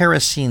called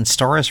Kerosene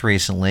Stars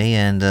recently,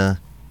 and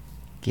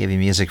gave you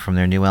music from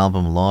their new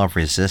album Law of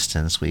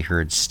Resistance. We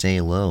heard Stay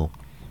Low.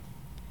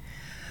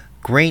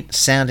 Great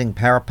sounding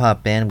power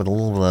pop band with a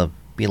little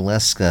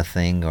Beatlesque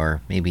thing,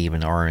 or maybe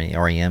even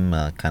REM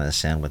kind of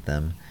sound with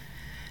them.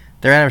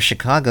 They're out of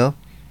Chicago.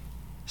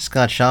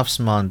 Scott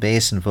Shofsman on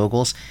bass and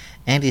vocals,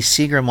 Andy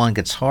Seagram on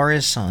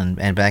guitars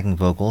and backing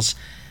vocals,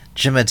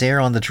 Jim Adair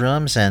on the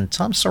drums, and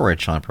Tom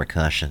Sorich on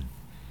percussion.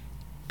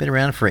 Been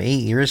around for 8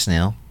 years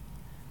now,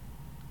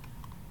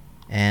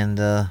 and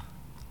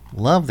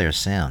love their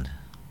sound.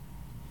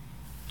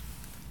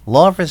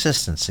 Law of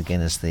Resistance,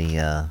 again, is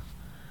the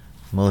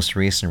most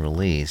recent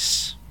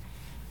release.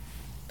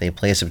 They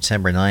play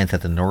September 9th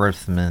at the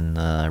Northman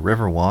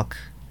Riverwalk,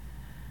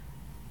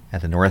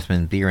 at the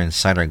Northman Beer and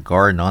Cider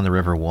Garden on the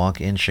Riverwalk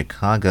in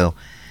Chicago,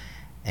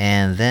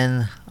 and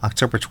then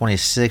October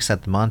 26th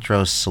at the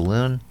Montrose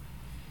Saloon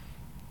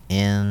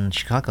in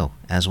Chicago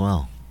as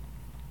well.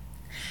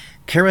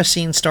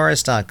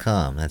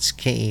 KeroseneStars.com. That's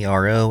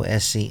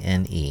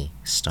KEROSENE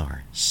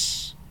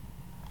stars.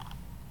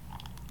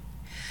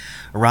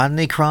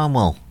 Rodney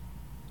Cromwell,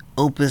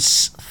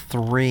 Opus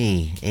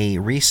 3, a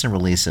recent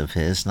release of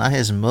his. Not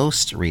his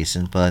most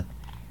recent, but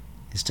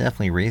it's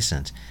definitely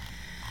recent.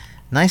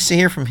 Nice to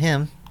hear from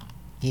him.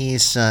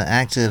 He's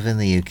active in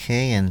the UK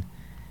and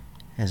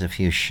has a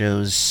few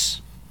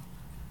shows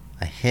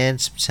ahead.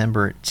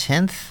 September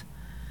 10th,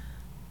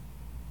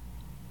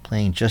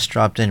 playing Just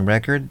Dropped In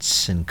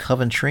Records in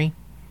Coventry.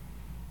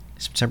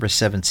 September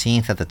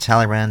 17th at the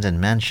Talleyrand in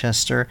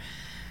Manchester.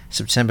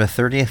 September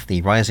 30th,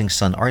 the Rising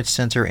Sun Arts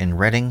Center in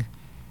Reading.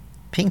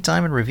 Pink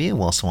Diamond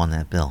Review also on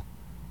that bill.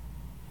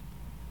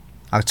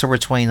 October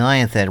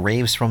 29th at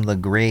Raves from the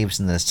Graves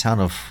in the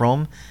town of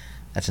Frome.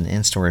 That's an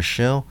in-store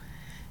show.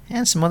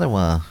 And some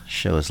other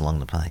shows along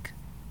the pike.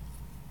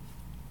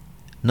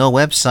 No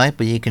website,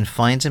 but you can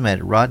find him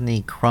at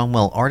Rodney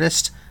Cromwell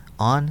Artist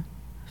on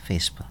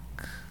Facebook.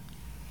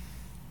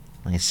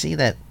 When I see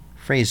that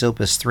phrase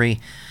Opus 3,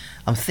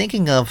 I'm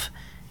thinking of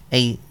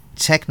a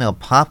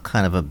techno-pop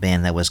kind of a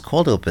band that was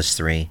called Opus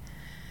 3.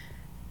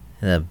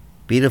 A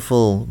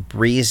beautiful,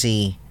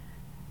 breezy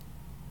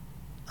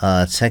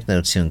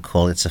techno tune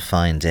called It's a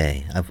Fine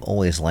Day. I've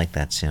always liked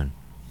that tune.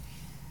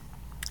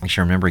 I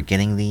actually remember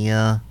getting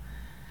the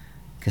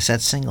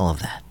cassette single of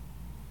that.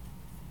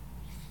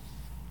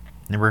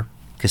 Remember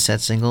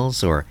cassette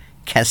singles, or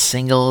cass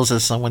singles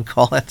as someone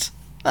call it?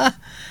 I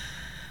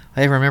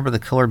remember the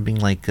color being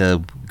like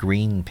a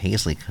green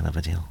paisley kind of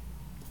a deal.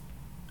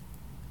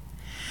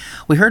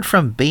 We heard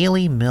from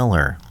Bailey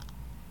Miller,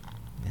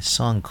 a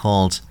song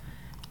called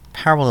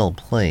Parallel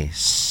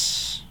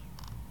Place.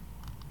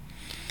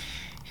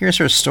 Here's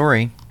her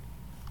story.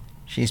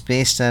 She's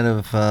based out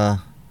of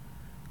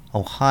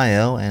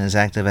Ohio and is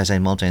active as a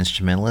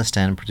multi-instrumentalist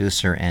and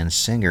producer and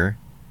singer,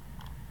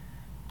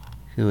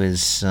 who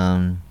is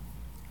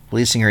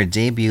releasing her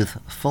debut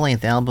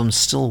full-length album,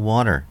 Still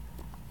Water.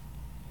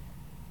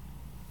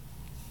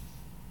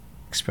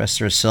 Expressed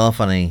herself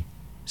on a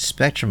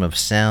spectrum of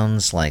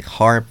sounds like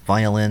harp,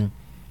 violin,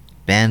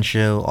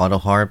 banjo, auto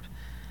harp,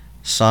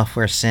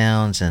 software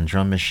sounds, and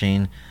drum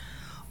machine,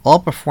 all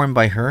performed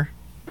by her.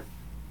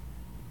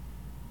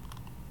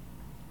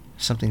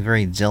 Something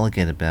very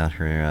delicate about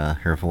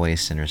her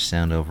voice and her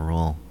sound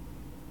overall.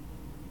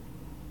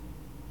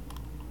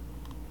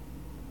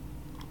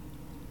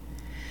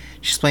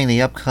 She's playing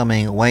the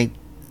upcoming White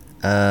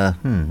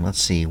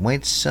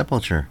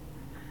Sepulchre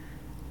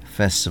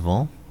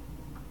Festival.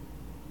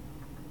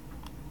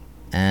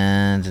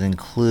 And it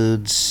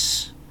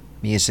includes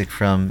music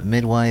from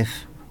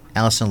Midwife,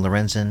 Alison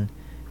Lorenzen,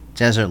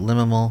 Desert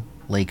Liminal,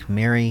 Lake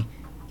Mary,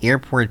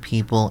 Airport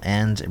People,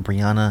 and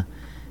Brianna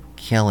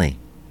Kelly.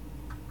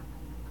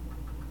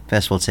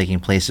 Festival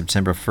taking place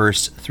September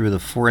 1st through the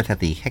 4th at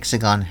the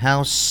Hexagon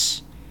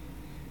House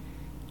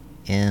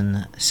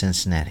in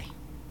Cincinnati.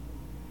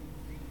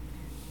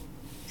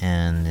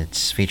 And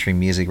it's featuring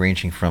music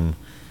ranging from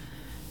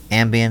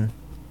ambient,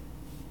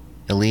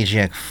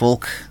 elegiac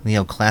folk,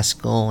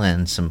 neoclassical,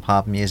 and some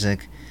pop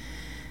music,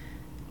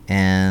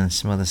 and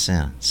some other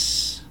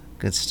sounds.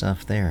 Good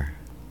stuff there.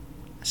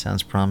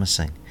 Sounds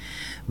promising.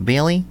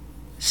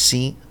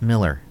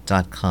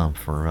 BaileyCMiller.com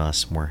for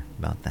some more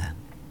about that.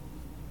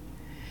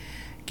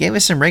 Gave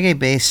us some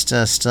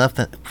reggae-based stuff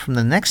from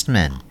the Next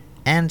Men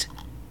and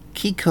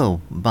Kiko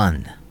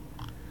Bun.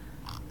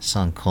 A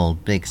song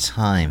called Big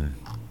Time.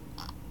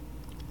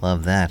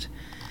 Love that.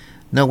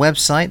 No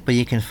website, but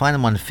you can find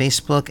them on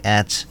Facebook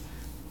at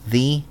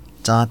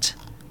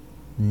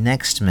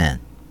the.nextmen.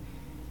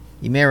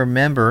 You may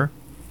remember,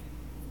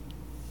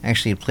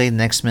 actually played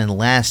Next Men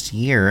last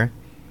year,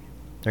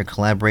 their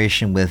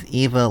collaboration with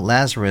Eva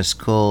Lazarus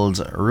called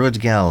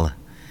Rudgel.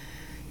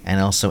 and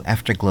also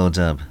Afterglow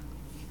dub.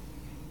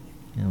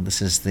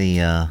 This is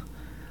the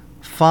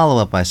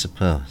follow-up, I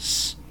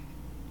suppose.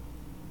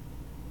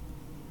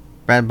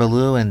 Brad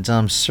Ballou and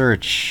Dumb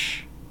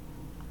Search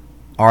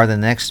are the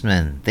Next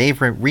Men. They've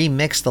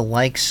remixed the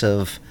likes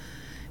of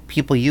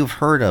people you've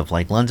heard of,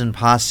 like London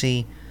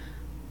Posse,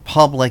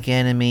 Public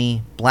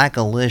Enemy, Black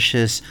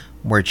Alicious,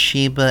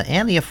 Morcheeba,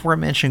 and the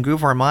aforementioned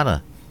Groove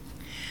Armada.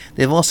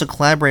 They've also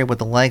collaborated with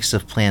the likes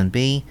of Plan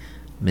B,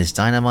 Ms.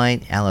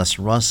 Dynamite, Alice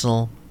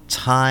Russell,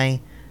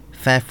 Ty,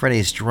 Fat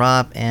Freddy's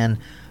Drop, and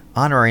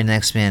honorary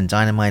Next Man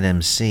Dynamite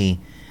MC,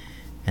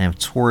 and have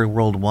toured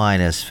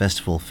worldwide as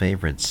festival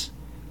favorites.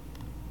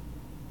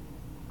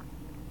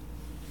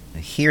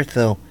 Here,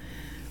 though,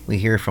 we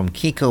hear from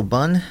Kiko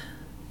Bun,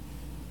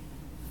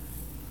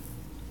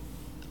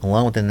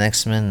 along with the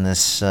Next Men,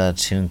 this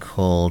tune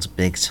called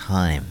Big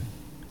Time.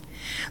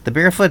 The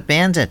Barefoot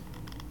Bandit,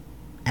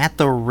 At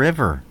the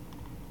River,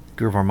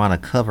 Groove Armada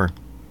cover.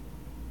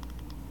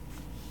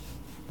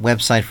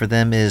 Website for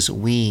them is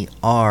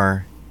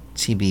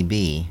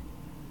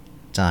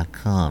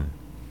wearetbb.com.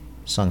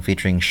 Song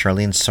featuring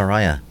Charlene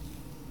Soraya.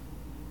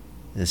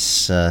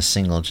 This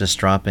single just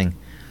dropping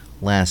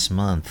last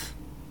month.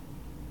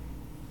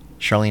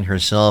 Charlene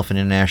herself, an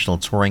international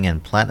touring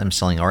and platinum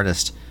selling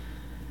artist,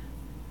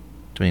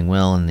 doing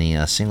well in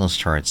the singles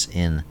charts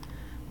in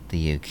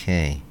the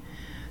UK.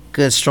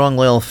 Good, strong,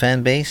 loyal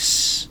fan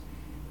base,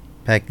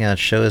 packing out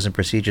shows in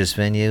prestigious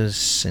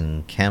venues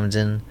in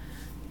Camden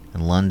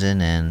and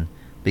London, and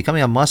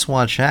becoming a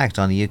must-watch act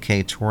on the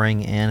UK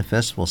touring and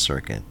festival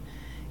circuit.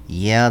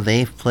 Yeah,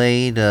 they've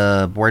played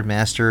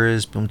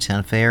Boardmasters,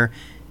 Boomtown Fair,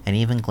 and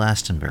even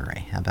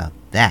Glastonbury. How about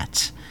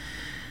that?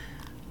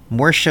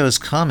 More shows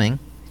coming.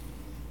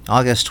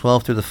 August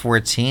 12th through the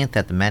 14th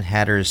at the Mad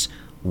Hatter's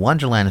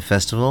Wonderland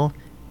Festival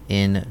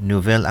in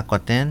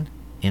Nouvelle-Aquitaine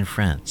in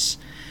France.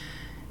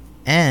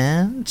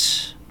 And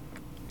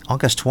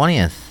August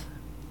 20th,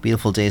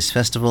 Beautiful Days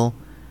Festival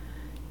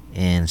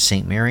in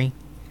St. Mary.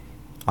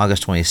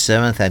 August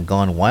 27th at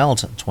Gone Wild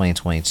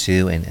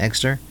 2022 in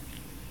Exeter.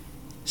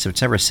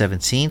 September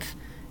 17th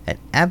at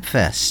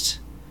Abfest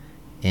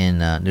in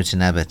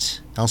Newton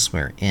Abbot,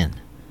 elsewhere in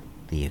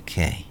the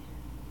UK.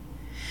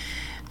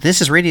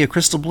 This is Radio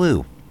Crystal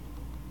Blue.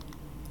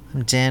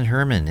 I'm Dan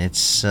Herman.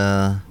 It's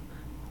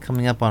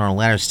coming up on our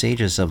latter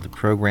stages of the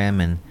program,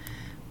 and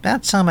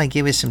about time I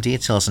give you some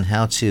details on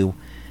how to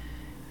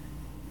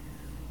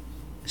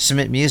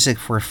submit music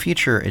for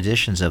future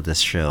editions of this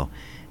show.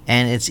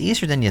 And it's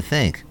easier than you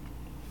think.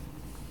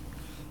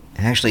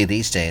 Actually,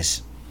 these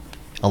days,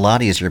 a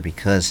lot easier,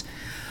 because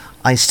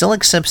I still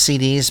accept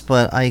CDs,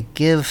 but I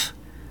give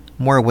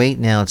more weight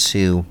now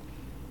to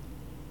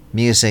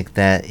music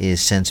that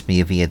is sent to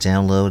me via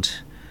download,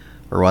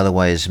 or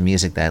otherwise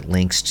music that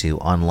links to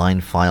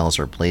online files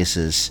or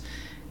places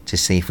to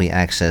safely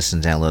access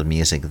and download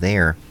music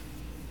there.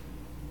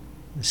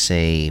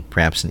 Say,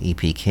 perhaps an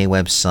EPK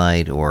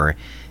website or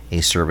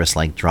a service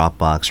like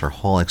Dropbox or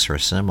Holix or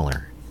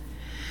similar.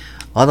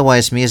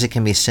 Otherwise, music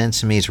can be sent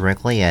to me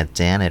directly at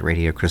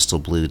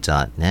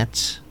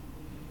dan@radiocrystalblue.net.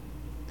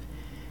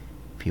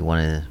 If you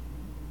want to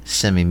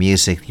send me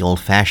music the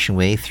old-fashioned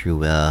way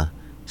through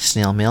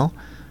snail mail,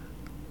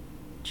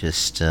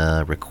 just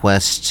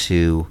request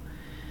for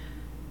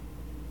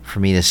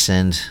me to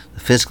send the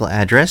physical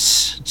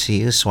address to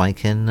you so I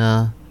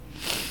can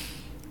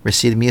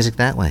receive the music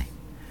that way.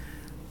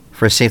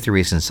 For safety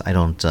reasons, I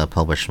don't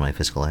publish my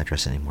physical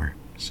address anymore.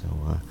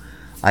 So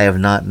I have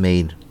not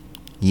made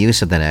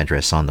use of that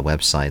address on the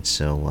website,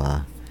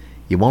 so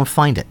you won't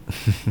find it.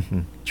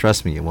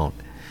 Trust me, you won't.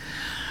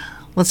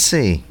 Let's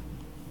see.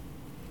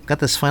 Got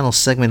this final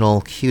segment all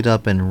queued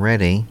up and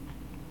ready.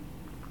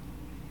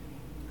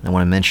 I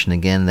want to mention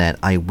again that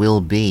I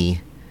will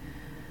be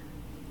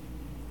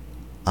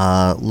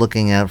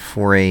looking out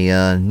for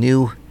a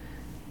new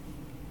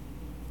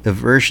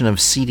version of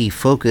CD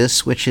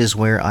Focus, which is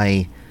where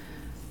I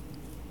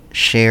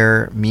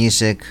share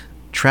music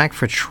track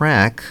for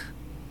track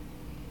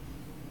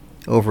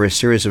over a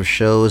series of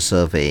shows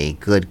of a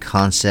good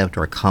concept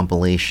or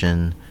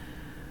compilation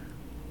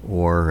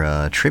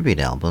or tribute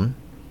album.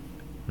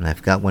 And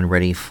I've got one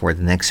ready for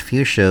the next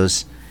few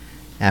shows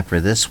after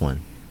this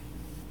one.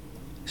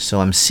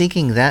 So I'm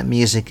seeking that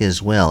music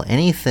as well.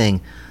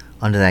 Anything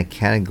under that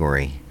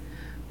category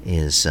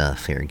is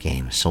fair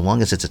game, so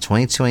long as it's a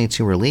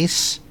 2022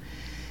 release.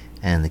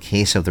 And in the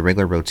case of the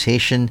regular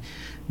rotation,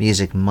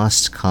 music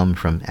must come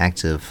from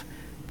active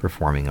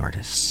performing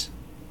artists.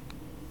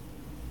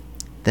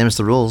 Them's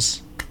the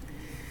rules.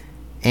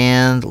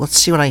 And let's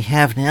see what I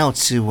have now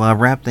to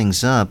wrap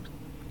things up.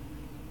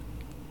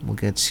 We'll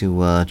get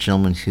to a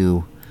gentleman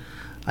who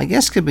I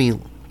guess could be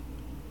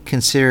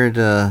considered,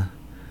 I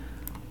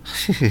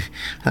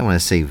don't want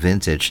to say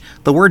vintage.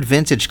 The word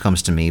vintage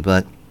comes to me,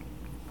 but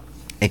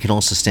it can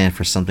also stand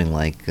for something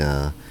like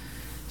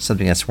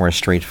something that's more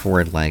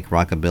straightforward, like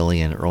rockabilly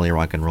and early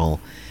rock and roll.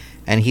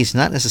 And he's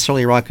not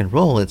necessarily rock and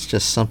roll, it's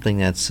just something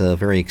that's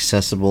very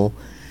accessible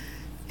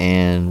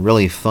and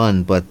really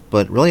fun, but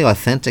really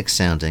authentic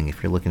sounding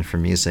if you're looking for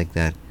music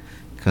that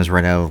Comes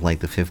right out of like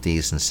the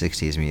 50s and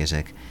 60s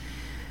music.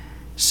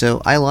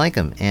 So I like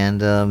him,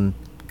 and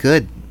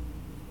good,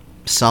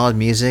 solid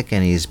music,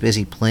 and he's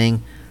busy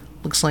playing.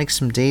 Looks like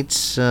some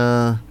dates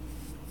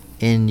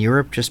in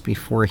Europe just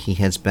before he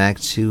heads back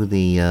to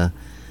the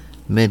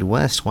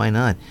Midwest. Why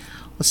not?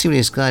 Let's see what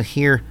he's got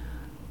here.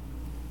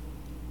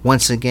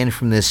 Once again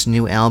from this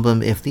new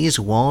album, If These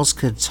Walls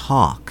Could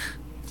Talk.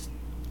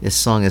 This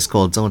song is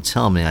called Don't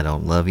Tell Me I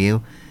Don't Love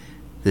You.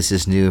 This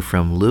is new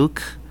from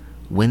Luke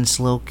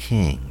Winslow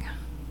King.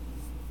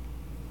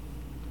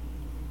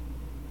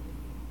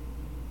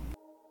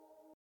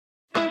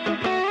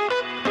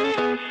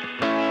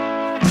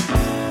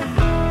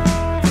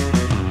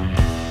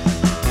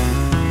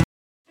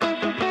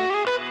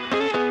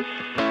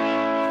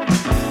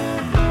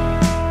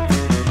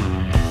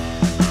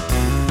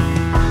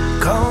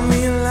 Call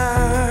me a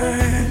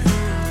liar.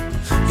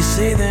 You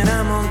say that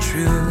I'm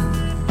untrue.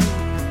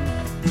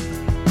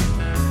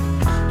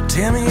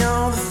 Tell me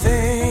all the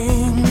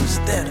things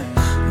that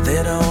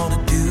I ought to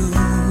do.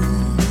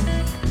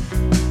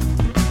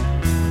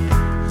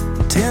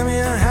 Tell me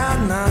I had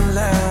my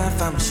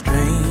life, I'm a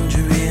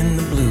stranger in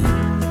the blue.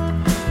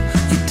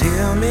 You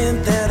tell me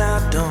that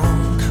I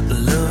don't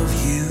love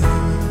you.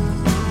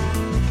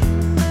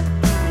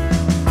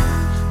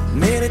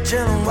 Made each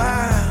other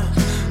wild,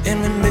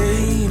 and we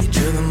made each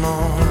other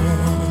mourn.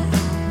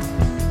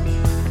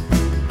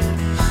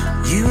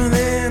 You were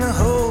there to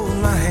hold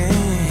my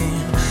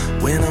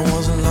hand when I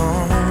was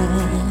alone.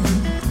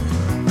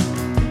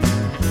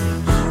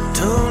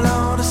 Told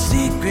all the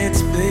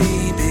secrets,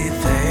 baby,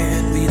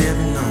 that we'd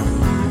ever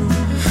known.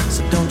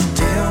 So don't you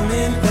tell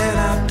me that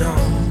I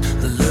don't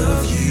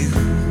love you.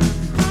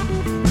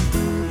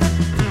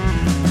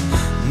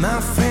 My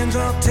friends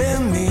all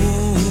tell me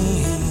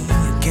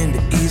it can be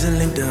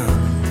easily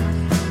done.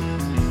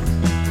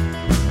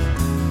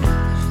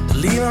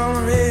 Leave all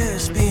the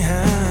rest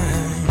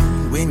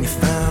behind when you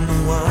find the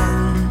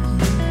one.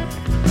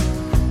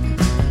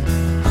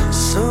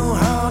 So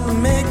hard to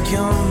make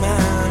your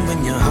mind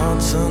when your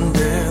heart's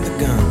under the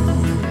gun.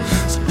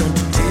 So don't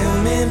you tell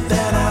me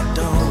that I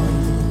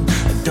don't.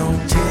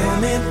 Don't tell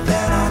me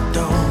that I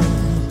don't.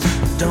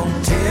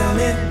 Don't tell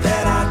me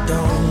that I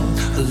don't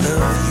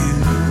love you.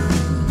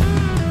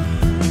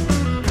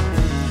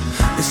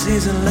 This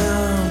isn't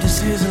love,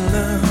 this isn't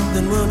love.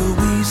 Then what are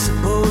we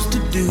supposed to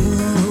do?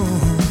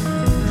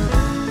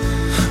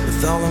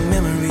 With all the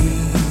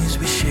memories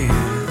we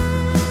share.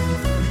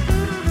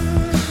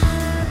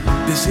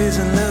 This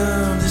isn't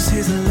love, this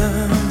isn't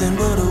love. Then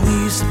what are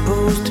we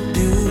supposed to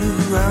do?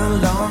 I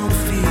long to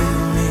feel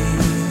me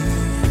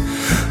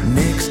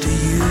next to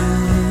you.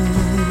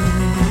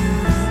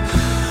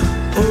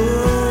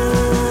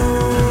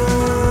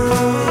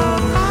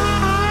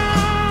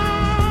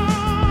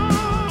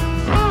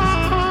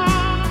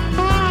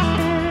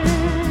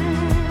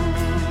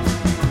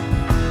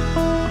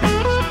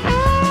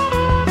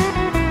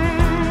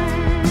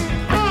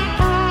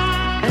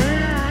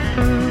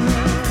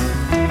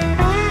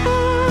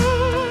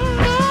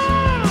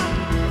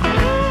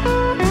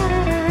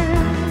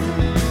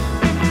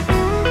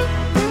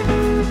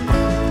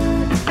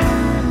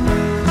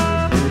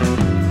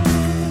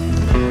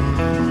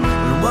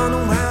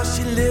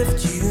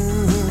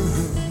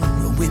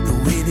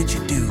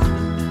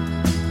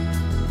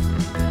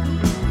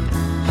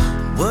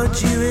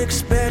 What you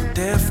expect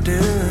after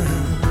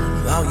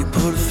all you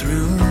put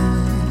through,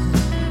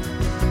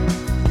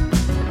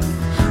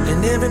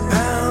 and every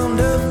pound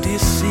of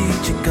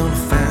deceit you're gonna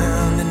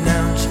find and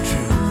now it's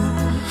true.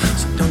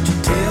 So don't you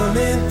tell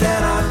me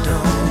that I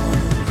don't.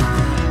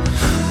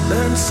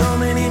 Burned so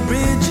many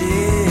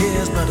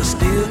bridges, but I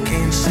still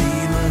can't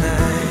see the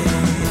light.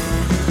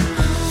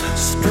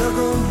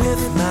 Struggled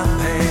with my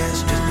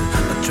past,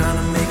 just trying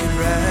to make it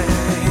right.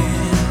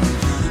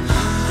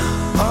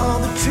 All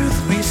the truth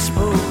we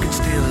spoke, it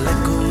still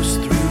echoes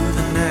through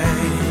the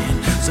night.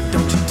 So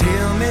don't you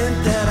tell me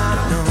that I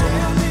don't.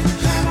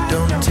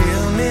 Don't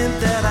tell me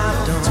that I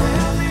don't.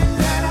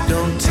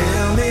 Don't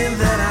tell me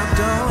that I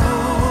don't.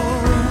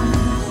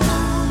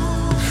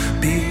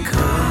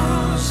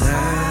 Because I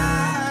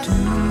do.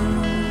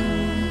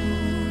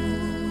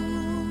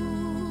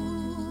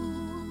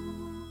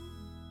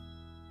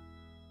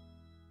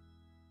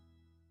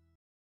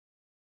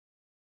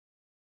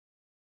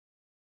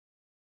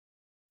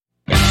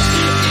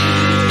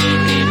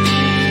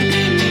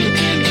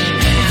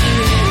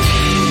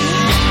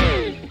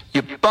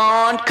 You're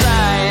born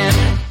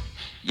crying,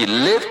 you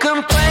live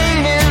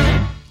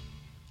complaining,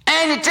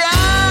 and you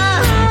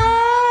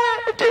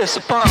die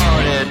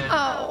disappointed.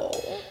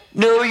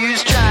 No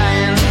use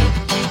trying,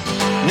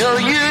 no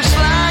use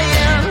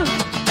lying,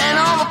 and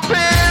all the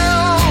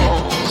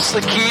pills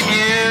that keep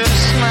you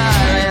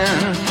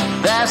smiling.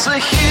 That's the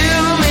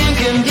human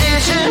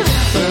condition,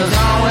 there's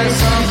always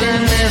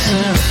something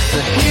missing.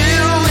 The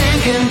human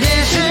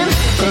condition,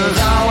 there's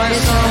always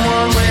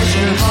someone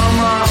wishing for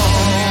more.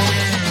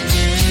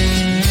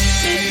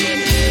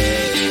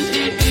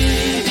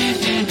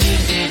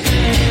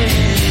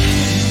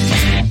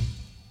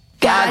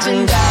 Gods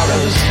and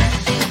dollars,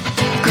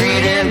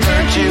 greed and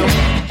virtue,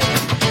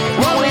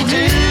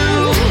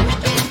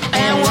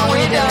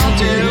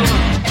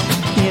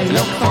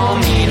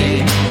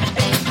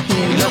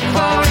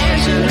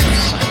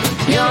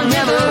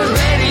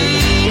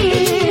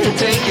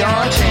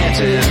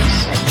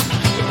 faces.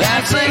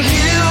 That's a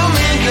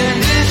human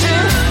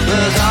condition.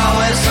 There's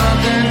always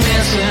something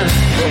missing.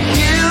 The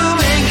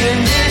human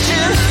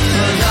condition.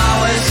 There's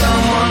always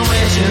someone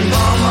wishing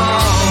for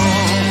more.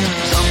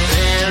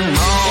 Something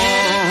more.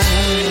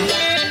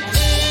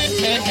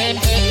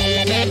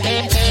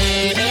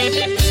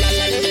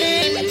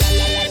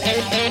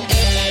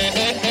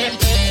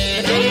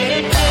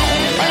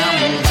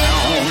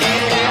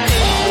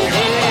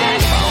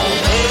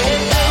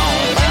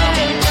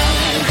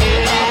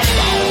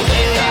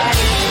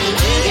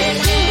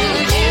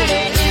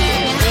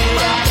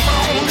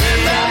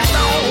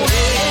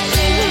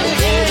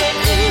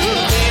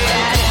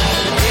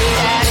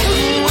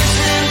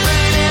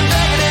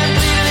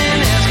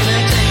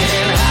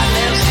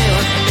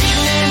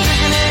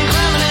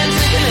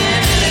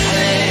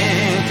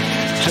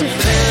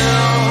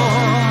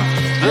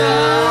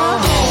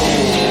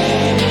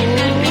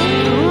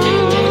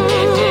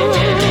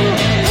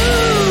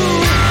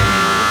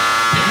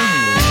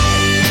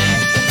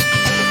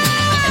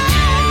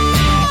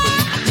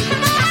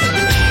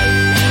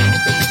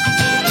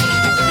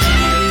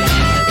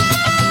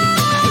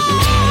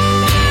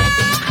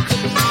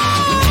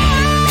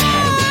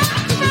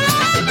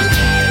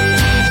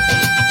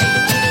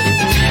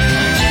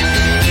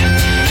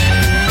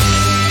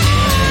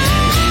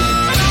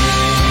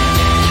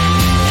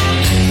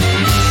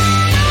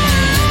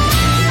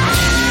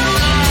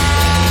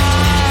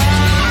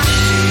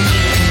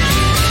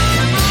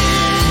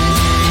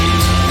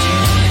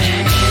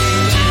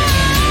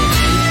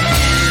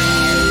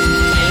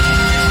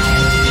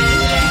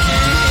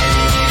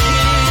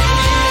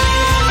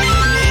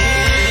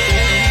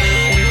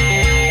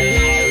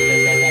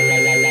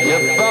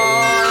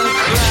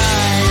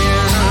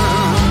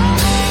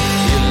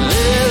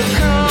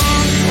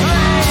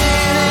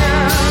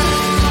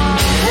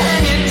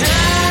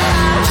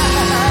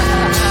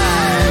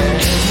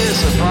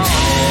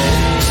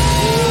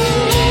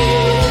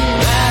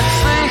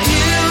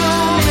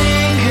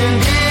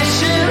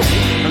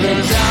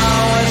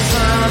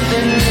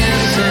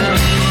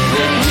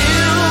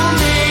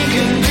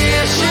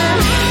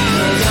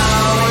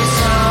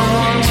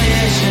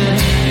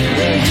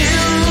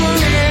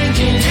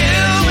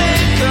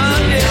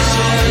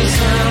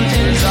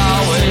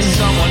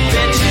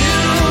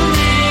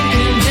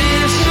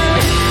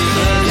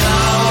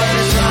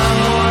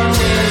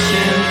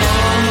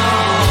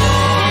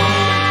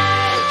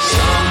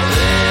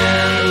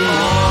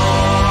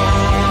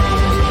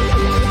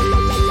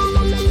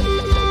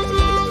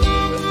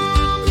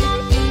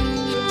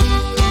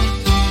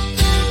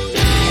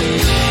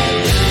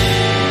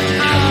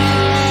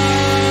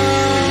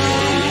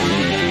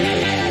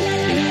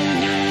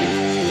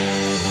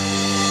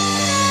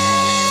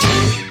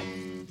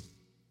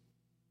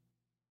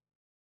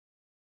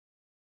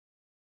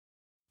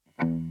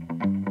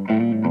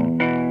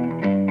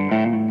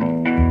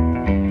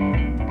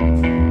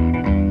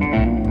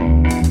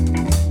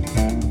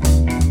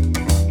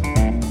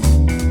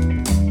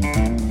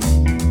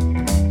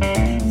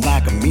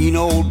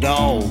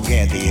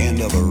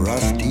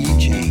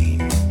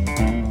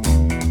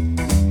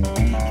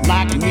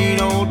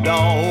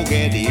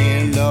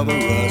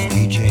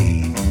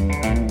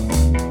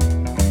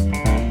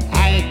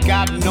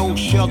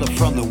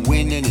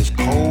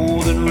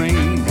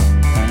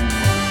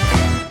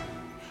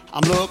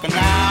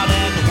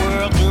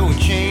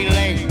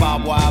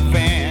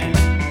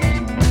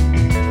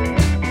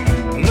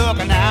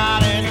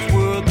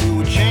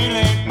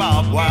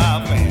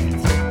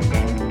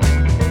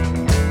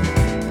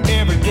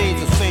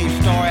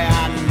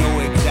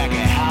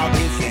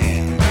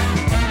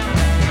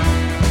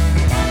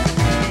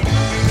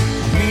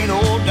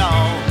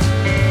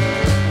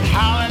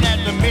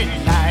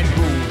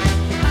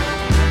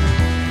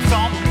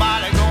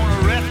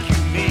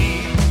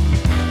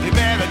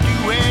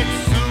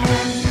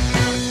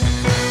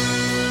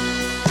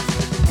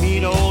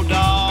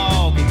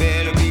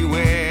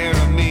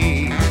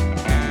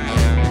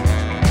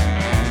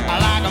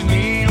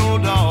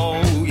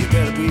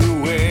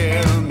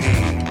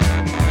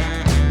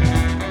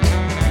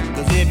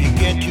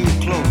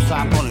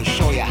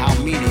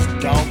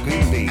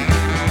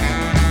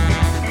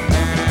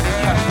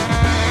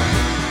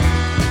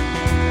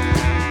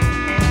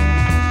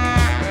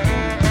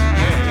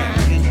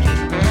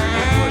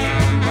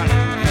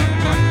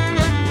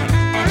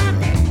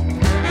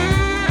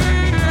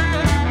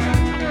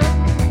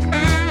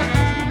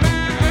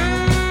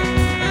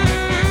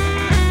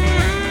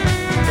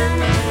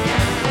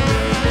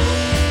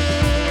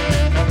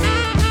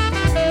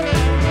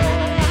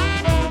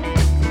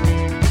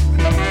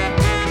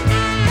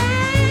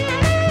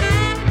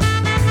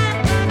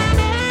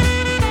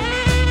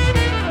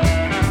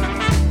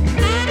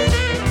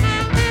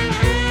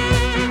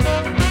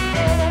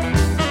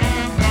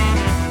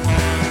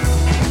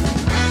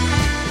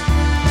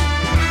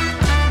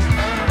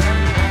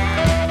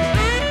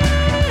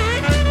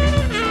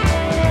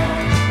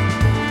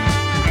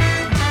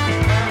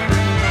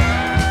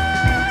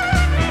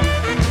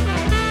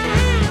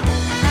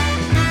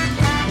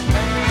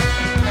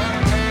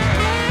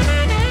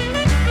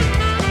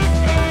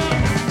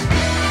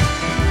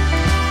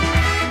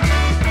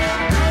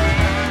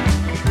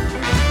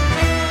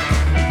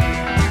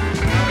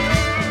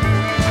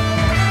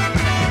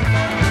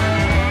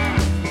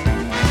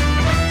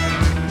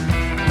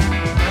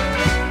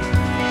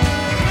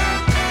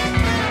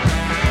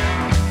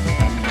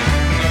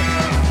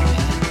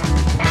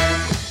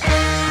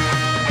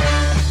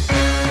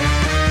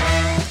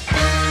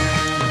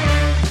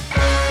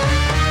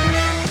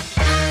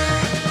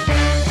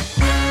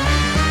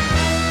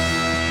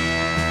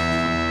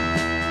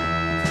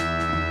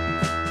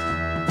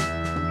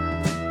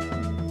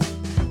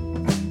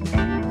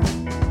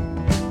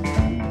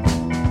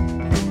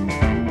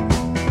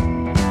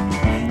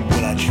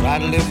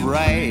 to live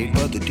right,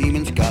 but the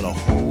demons got a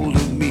hold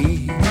of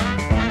me.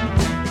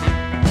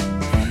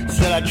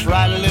 Said I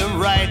try to live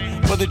right,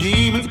 but the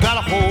demons got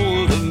a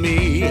hold of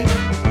me.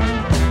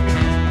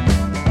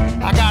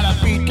 I gotta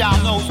beat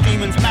down those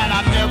demons, man,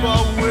 I never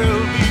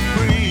will be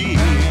free.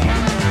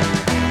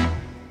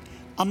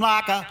 I'm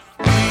like a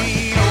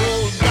mean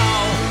old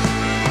dog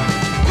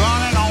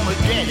running on a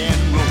dead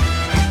end road.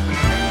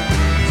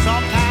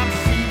 Sometimes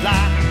seems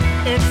like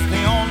it's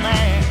the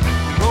only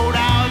road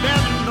I'll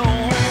ever know.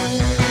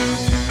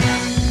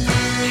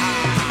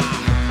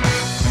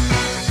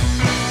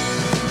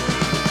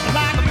 I'm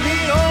like a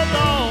mean old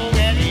dog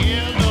at the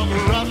end of a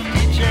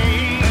rusty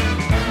chain.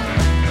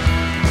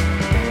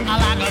 I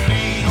like a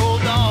mean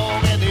old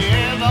dog at the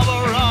end of a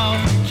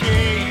rusty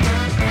chain.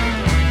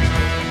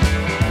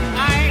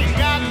 I ain't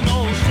got no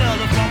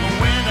shelter from the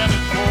wind and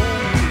the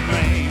cold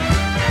rain.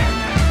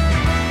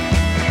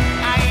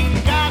 I ain't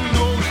got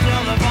no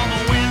shelter from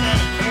the wind and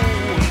the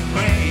cold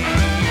rain.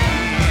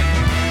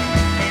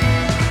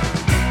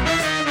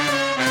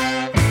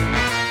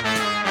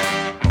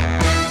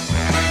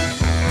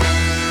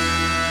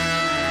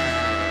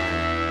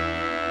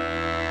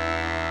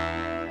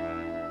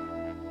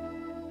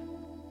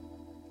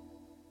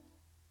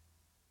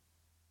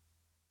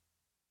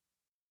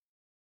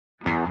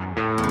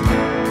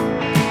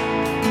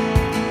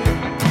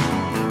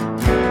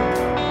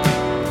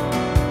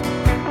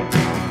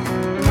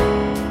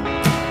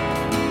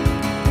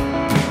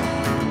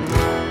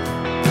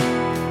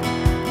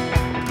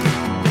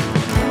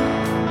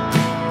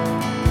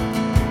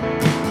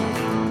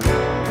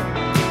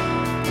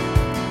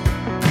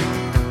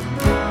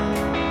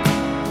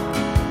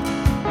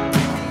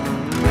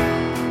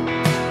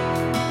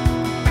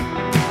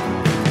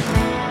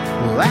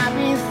 Well, I've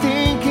been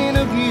thinking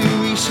of you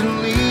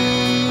recently,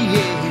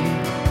 yeah.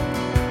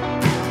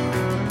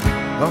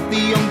 Of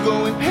the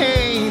ongoing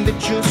pain that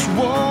just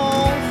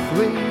won't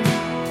flee.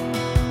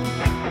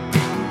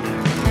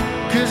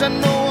 'Cause I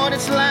know what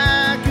it's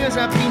like, 'cause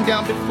I've been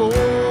down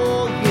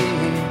before,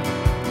 yeah.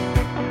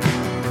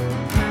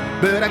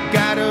 But I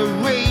gotta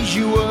raise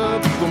you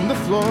up from the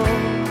floor.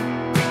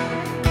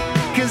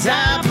 'Cause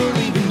I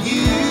believe in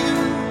you.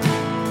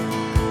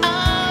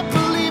 I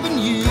believe in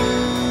you,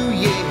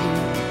 yeah.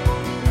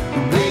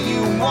 The way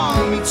you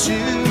want me to,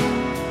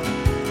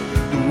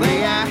 the way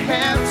I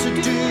have to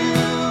do,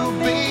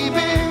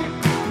 baby.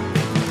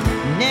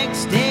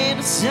 Next day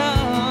the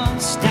sun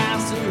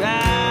starts to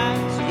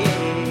rise,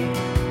 yeah.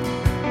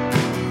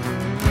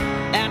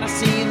 And I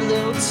see a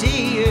little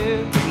tear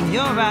in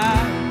your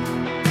eye.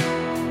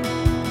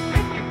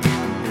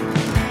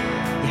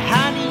 You're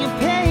hiding your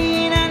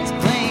pain and it's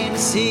plain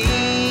to see,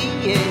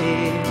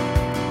 yeah.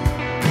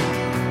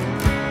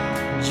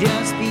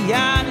 Just be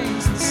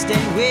honest and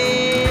stay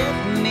with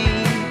me.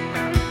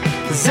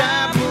 'Cause I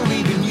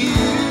believe in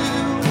you.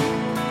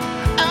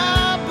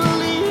 I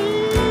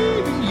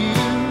believe in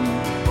you.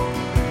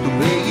 The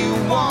way you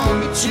want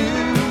me to,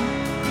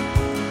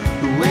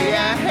 the way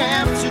I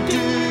have to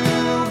do,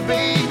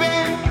 baby.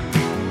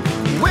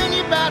 When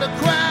you're about to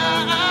cry,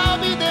 I'll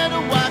be there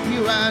to wipe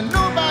you out.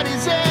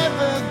 Nobody's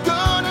ever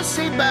gonna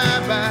say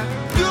bye-bye.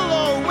 You'll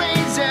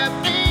always have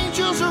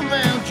angels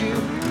around you.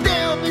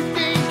 They'll be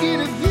thinking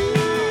of you.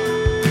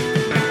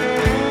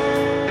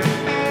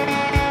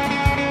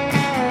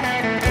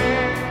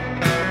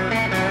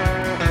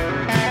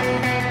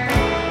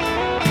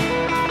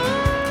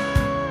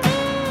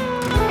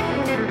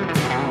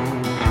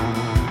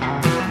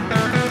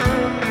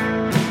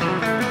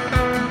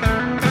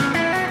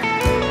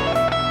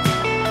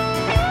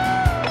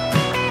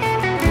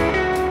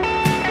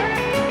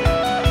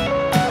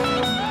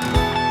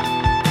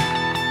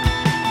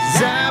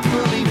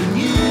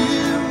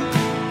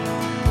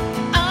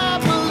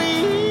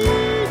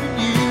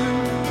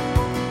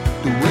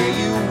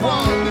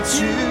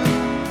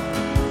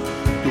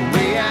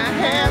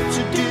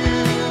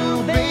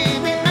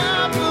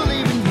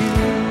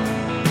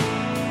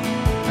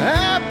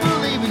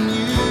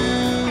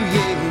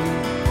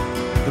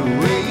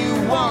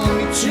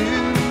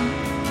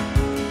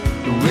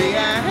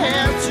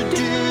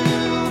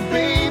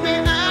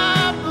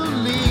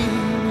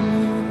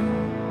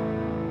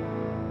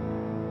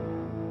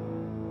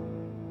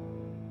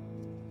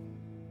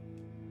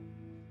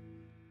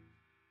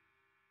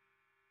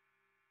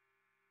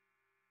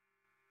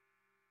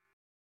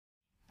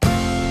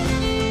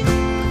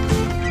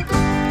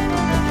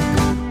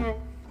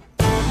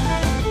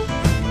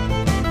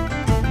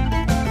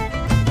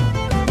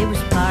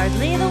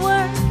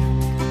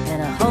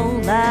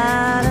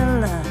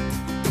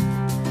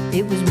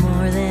 It was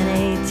more than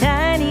a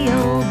tiny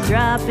old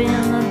drop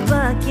in the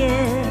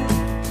bucket.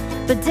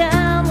 But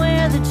down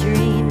where the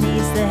dream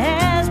meets the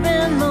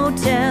has-been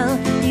motel,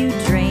 you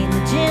drained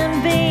the Jim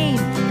Beam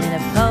in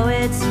a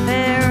poet's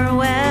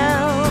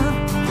farewell.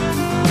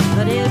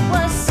 But it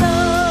was so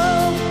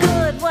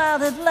good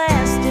while it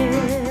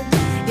lasted.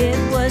 It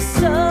was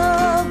so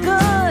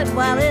good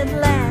while it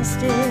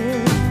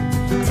lasted.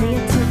 Till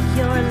you took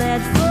your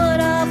lead foot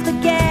off the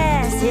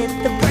gas, hit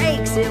the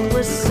brakes. It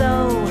was so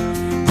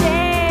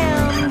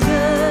damn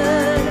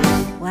good.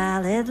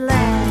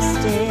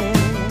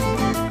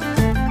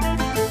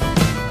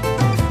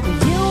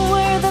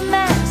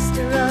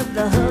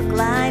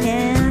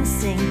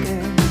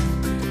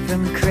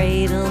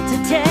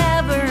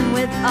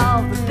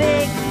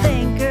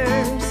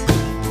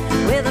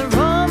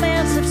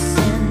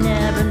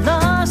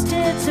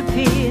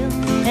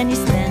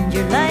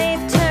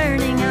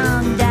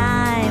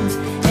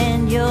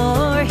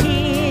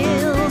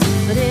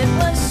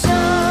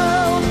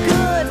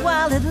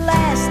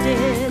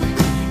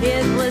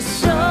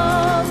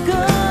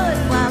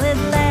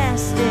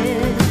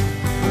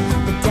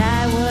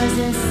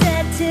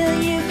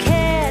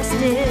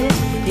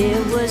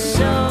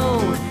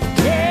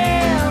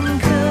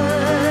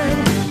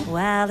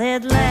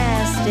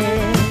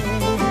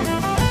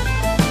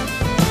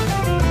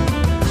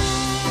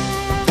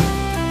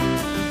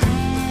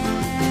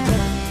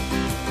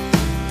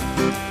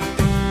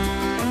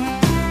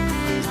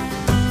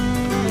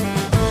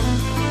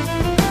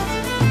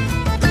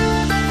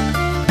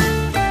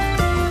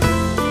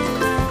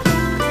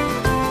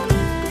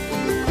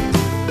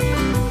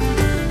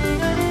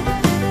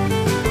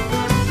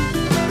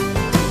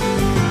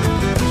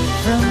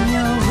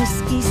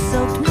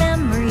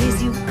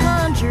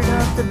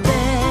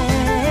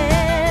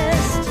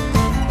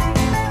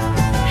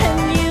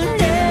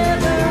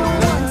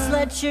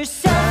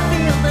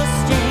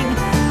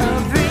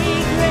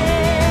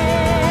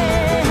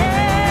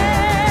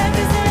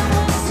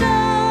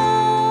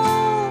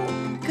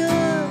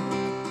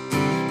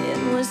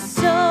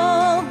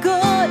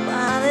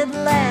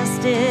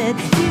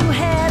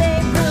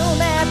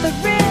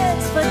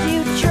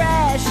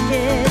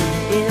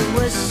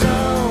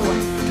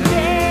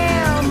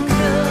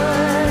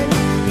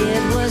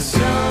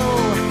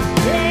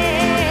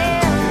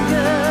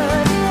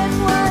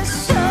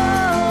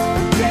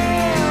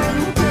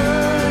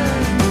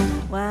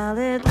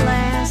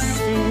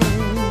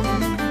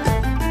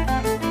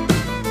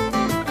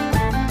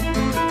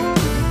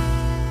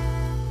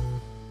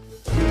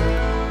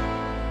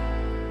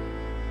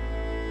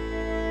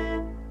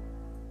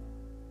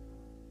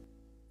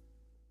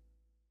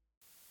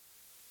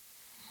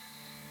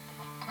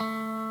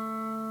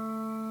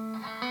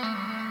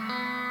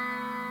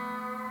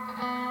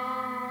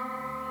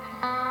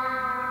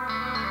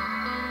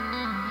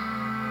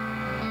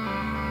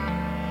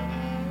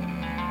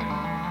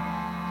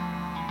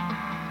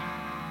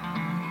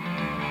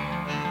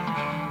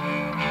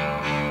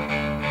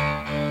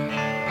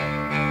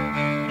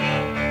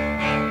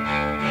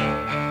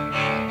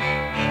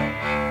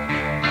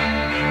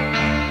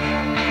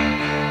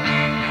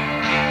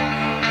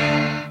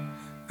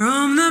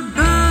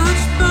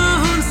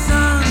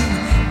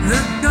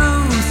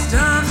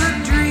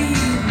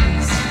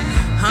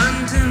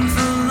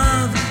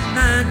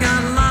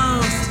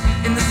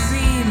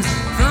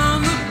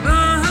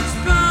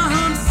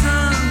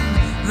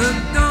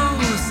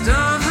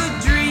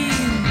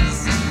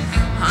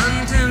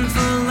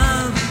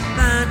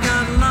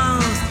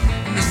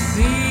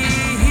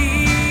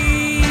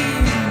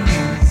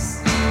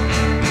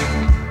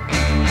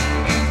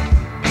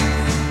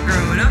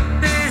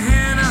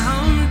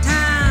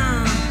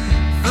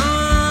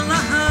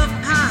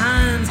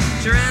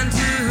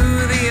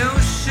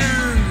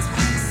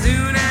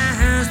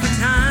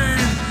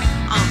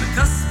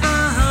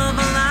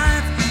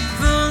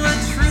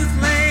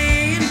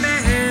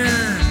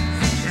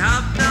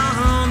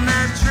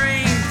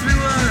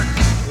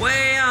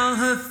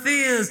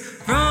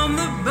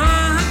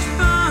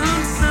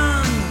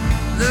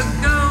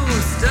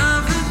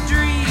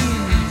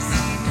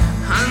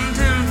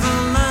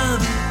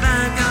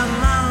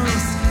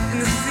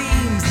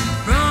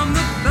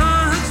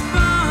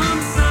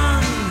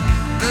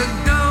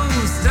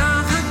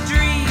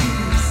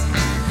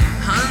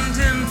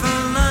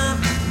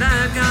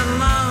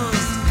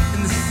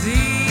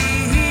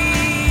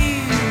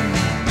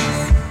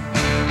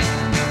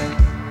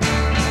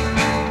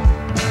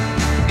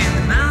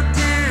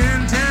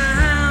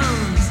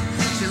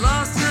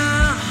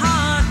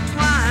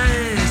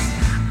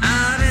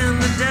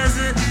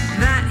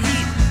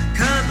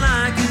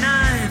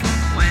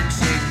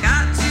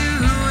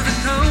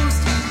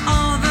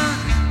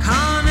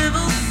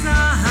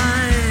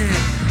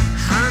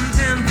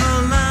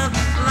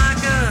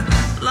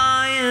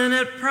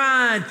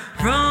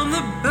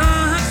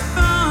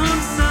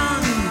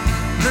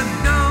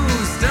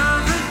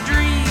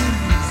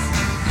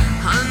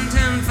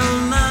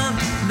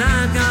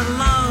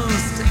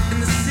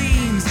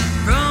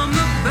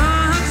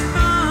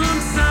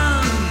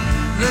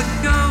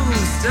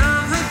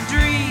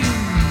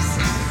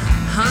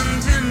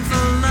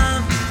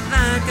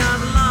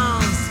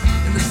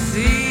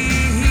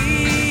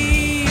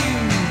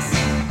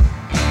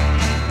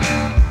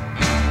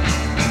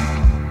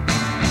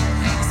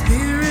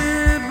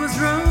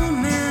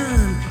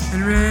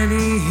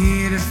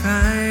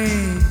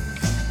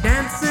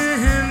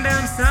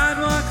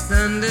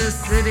 the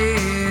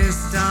city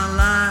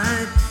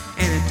starlight.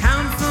 In a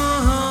town full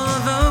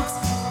of oaks,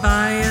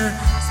 fire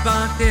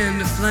sparked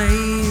into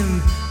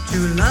flame.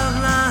 True love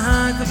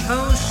like a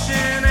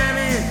potion, and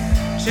it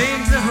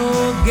changed the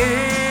whole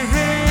game.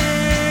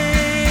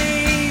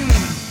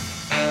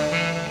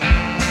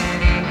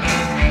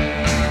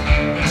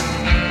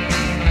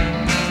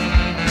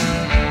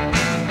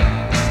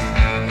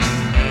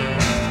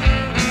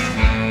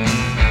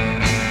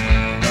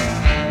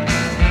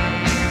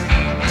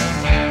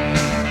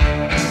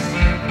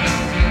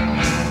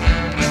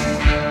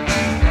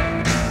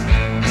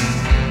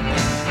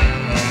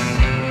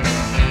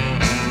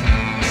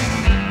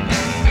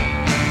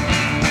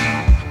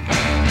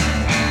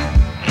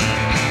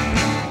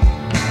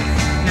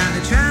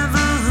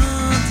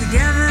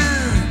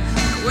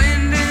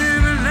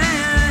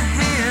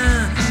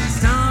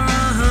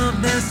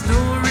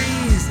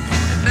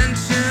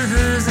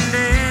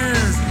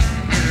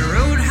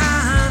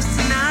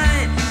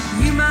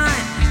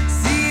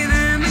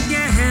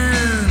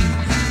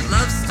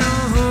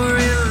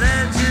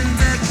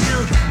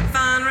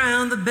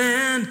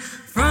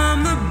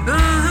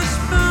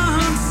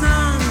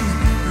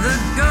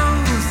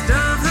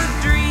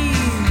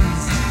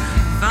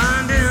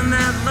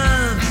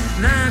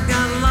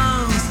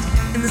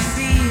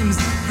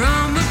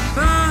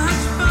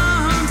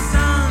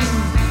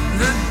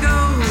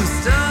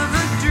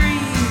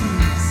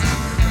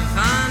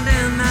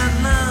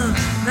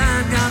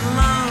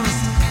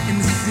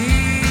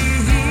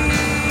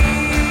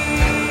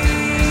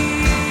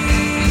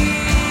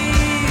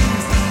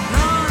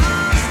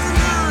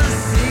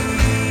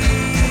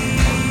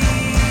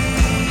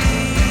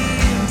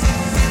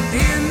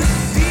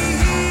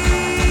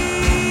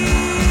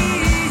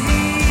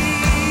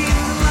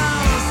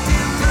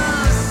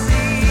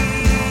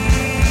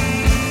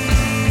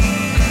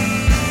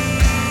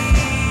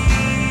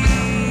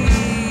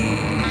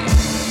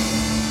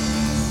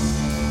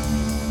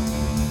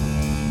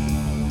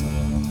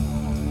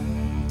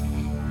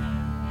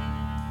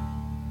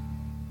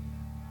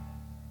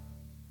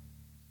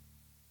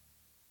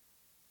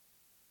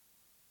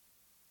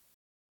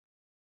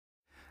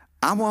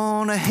 I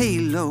want a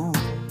halo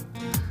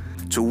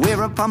to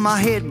wear upon my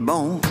head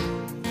bone,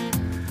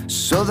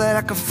 so that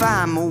I can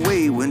find my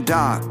way when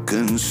dark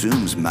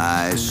consumes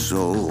my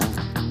soul.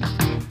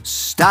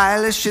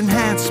 Stylish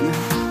enhancement,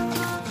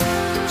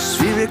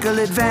 spherical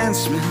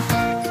advancement,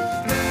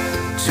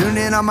 tune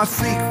in on my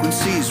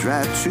frequencies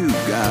right to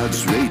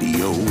God's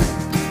radio.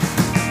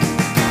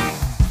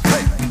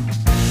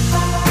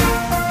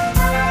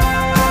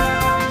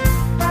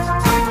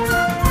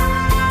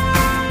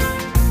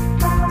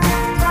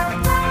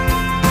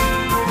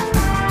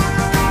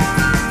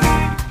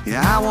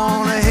 I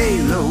want a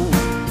halo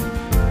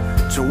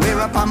to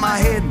wear up on my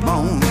head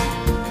bone,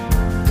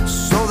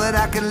 so that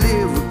I can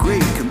live with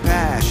great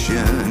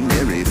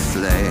compassionary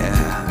flair.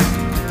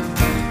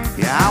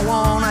 Yeah, I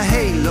want a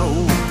halo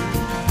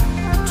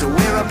to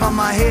wear up on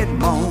my head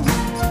bone.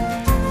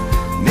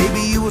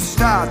 Maybe you will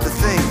start to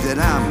think that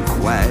I'm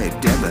quite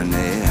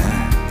debonair.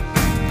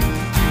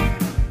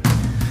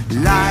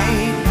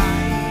 Light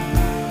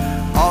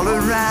all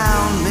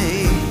around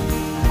me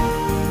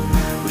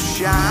will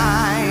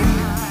shine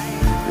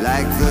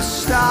like the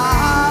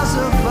stars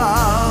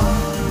above.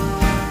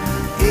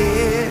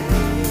 It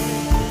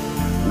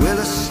will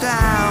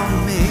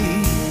astound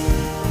me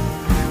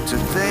to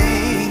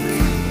think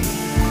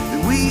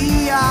that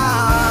we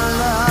are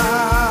love.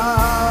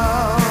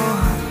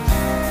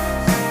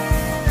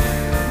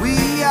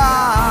 We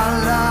are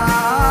love.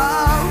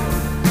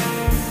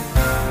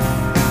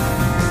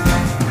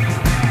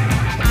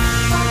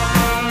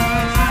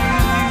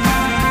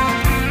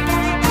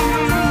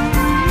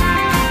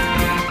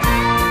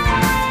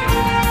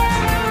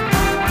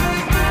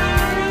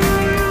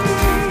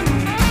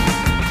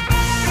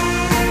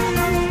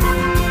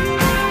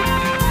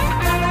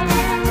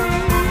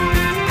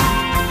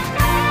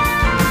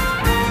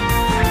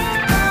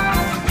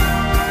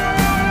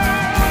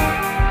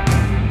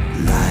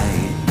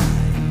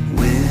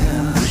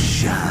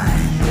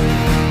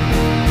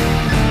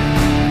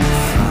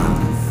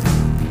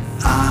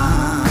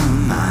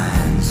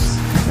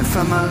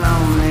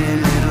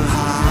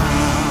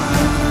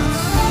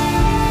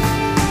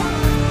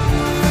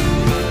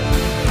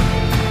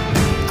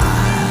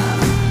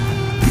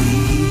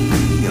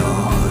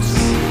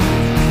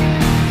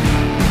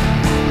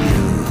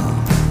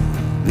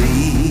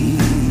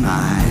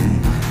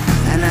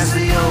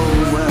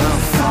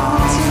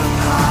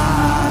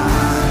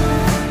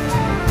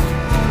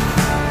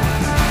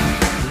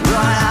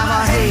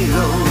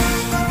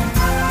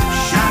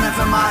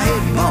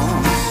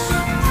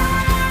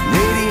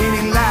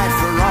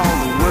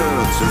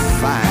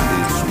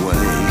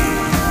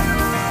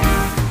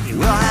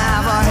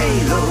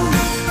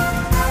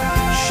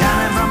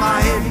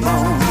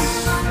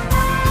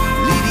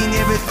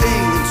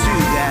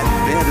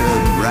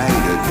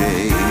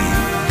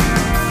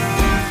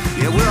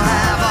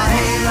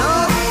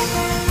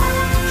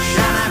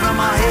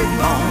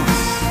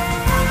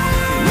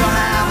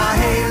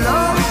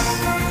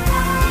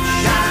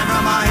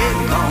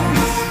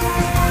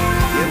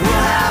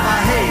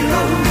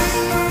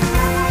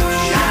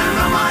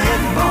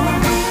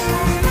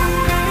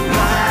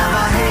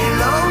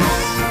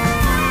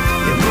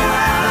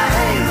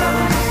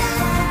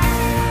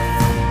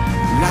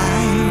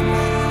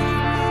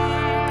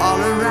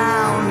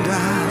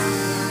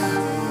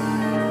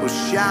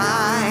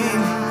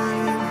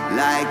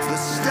 like the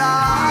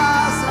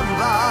stars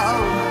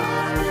above.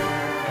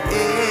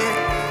 It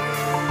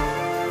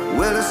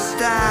will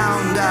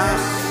astound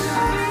us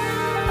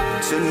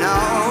to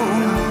know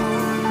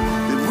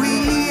that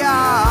we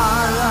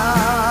are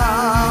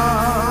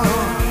love.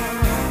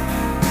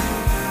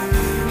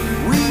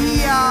 We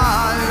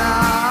are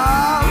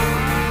love.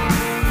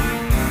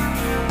 We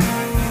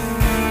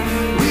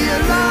are love. We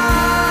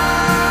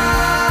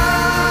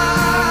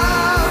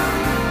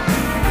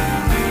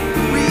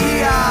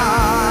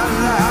are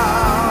love.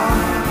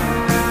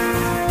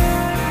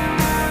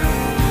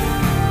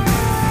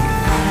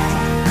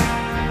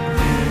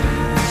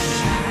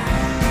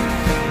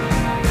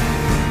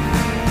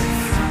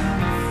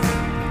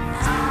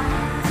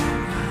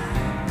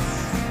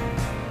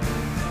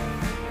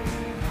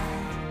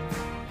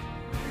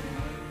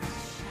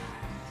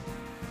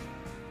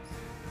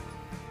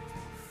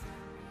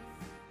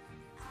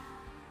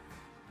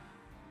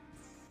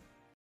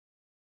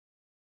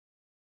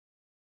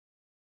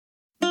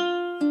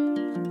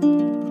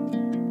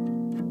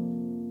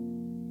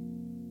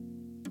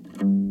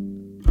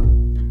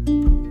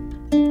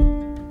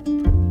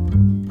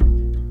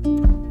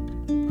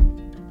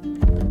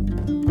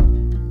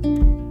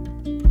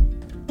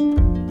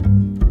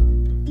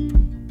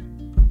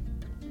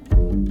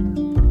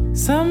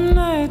 Some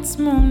nights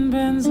moon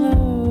bends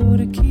low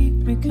to keep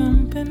me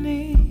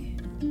company.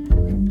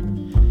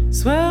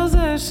 Swells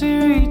as she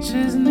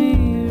reaches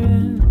near,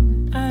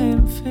 and I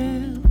am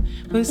filled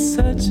with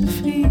such a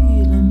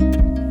feeling,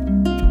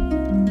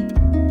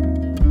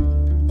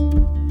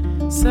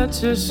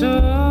 such a sure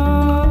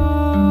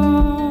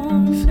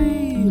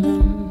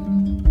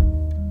feeling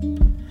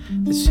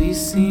that she's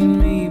seen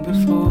me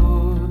before.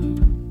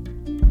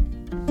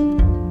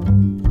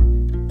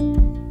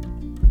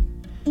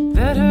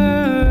 That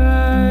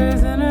her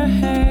eyes and her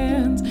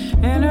hands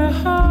and her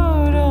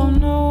heart all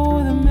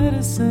know the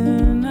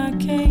medicine I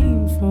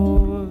came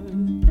for.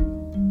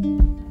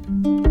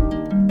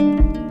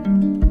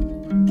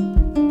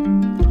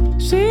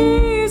 She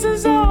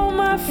eases all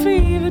my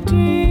fever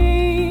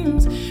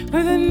dreams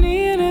with the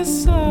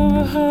nearness of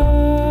her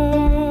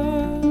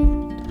heart,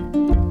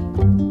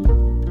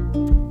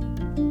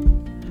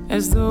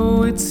 as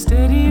though it's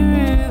steady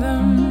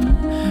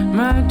rhythm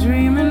my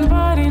dreaming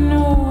body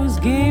knows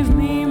gave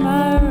me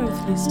my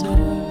earthly start.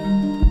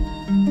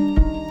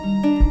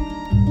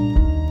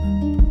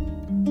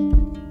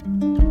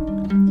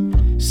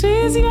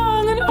 She's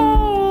young and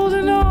old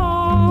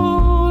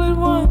all at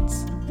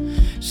once.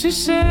 She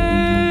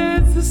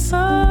sheds the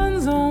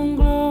sun's own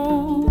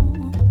glow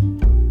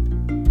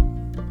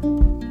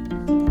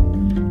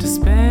to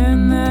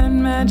span that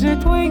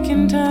magic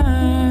waking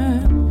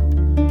time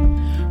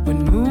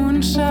when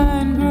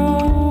moonshine grows.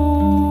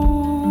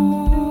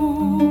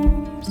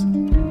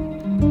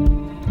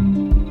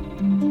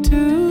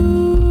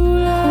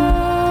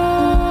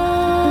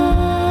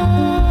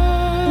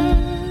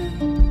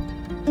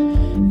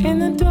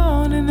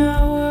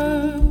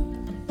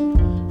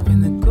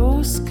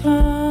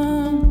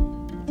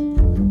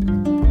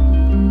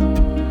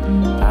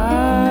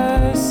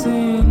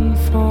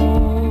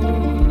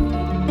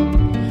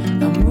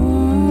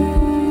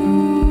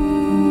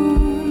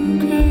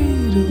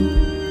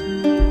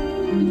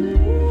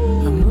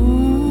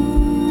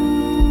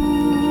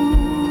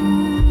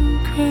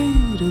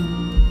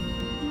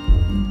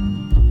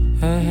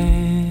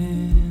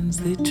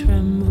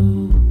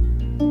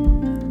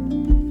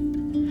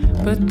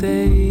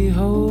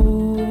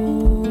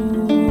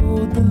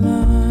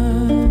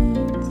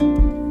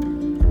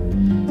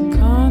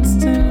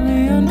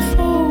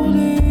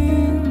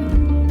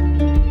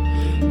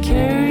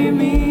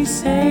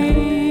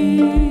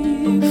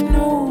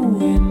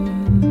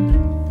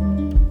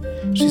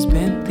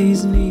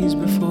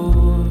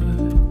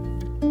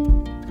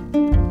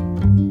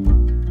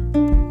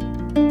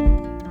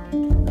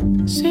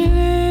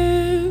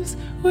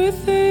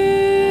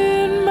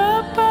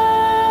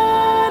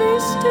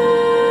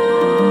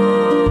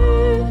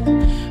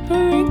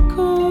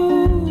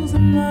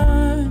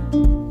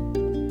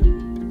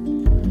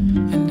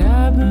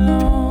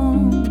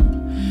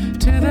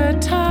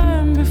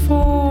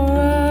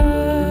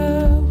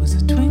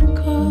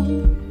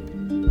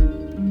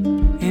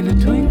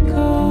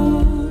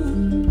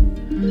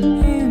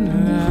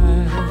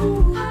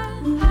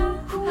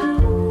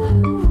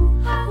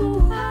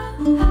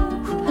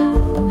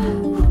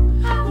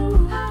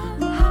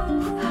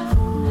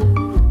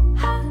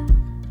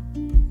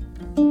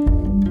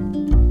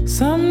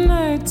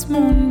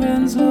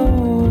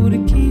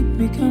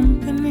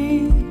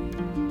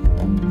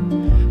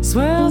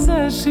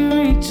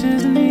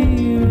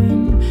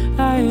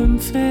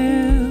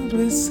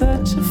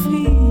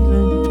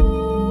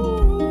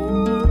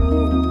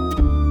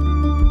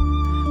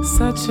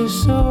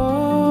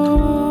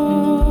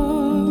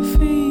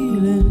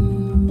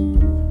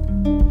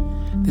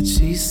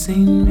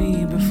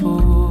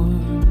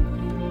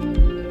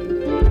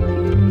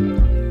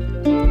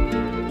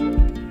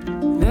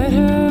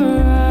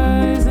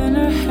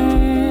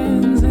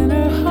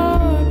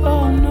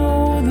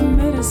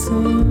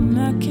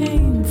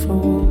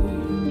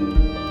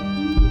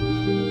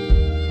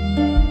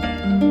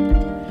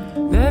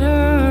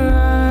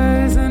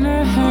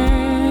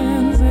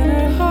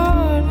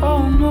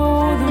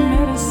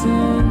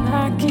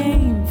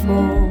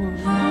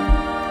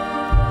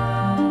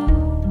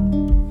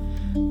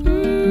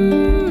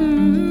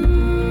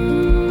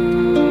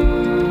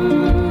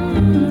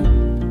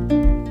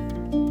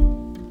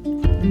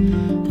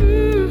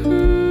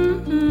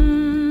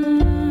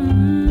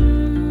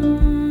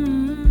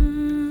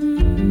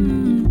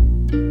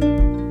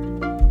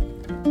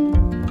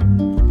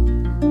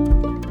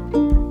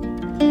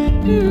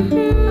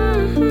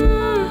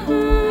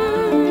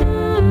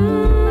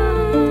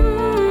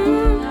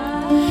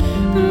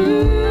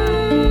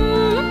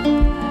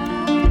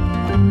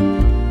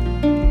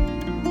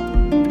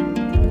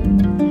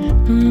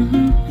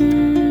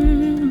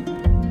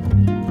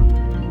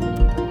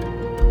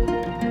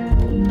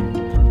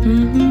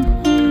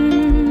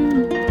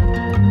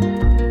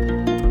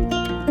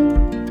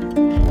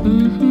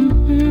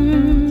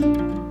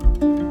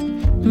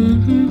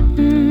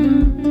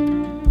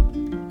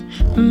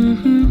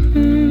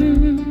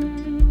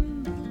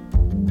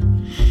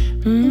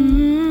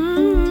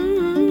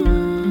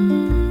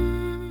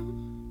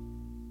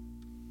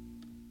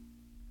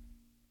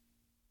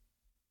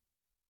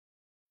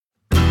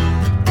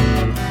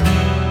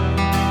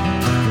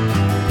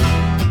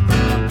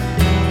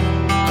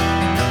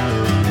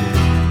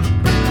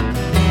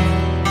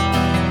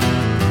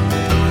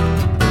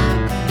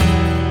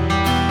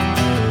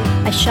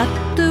 I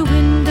shut the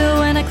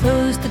window and I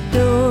closed the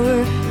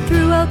door.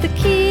 Threw out the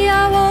key,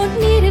 I won't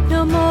need it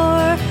no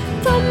more.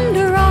 Thumbed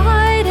a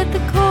ride at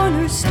the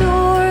corner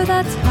store.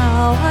 That's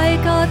how I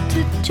got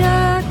to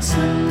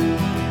Jackson.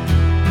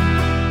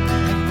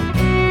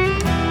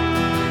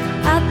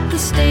 At the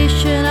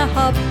station, I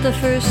hopped the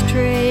first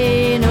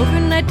train.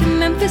 Overnight to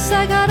Memphis,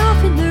 I got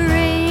off in the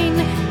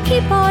rain.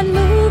 Keep on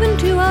moving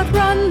to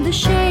outrun the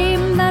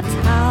shame. That's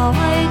how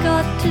I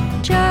got to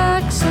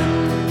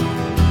Jackson.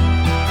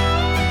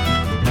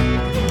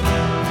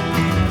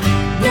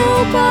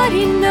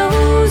 Nobody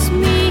knows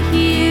me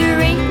here,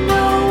 ain't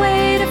no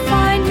way to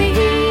find me.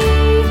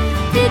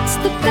 It's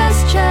the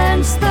best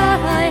chance that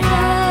I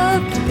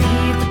have to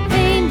leave the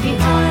pain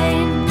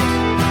behind.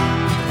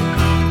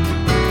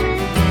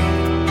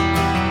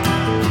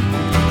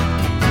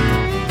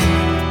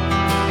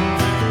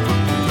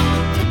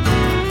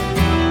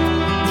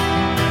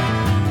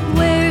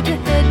 Where to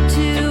head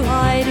to,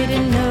 I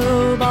didn't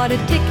know. Bought a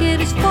ticket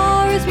as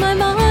far as my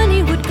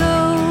money would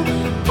go.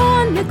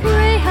 On the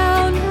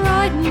Greyhound,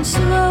 riding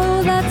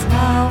slow, that's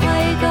how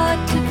I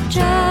got to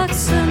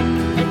Jackson.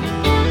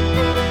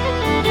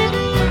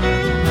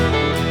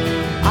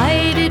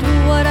 I did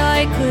what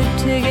I could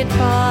to get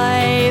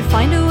by,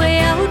 find a way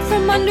out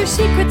from under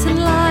secrets and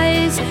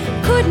lies.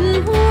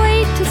 Couldn't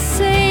wait to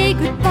say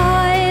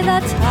goodbye,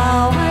 that's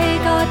how I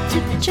got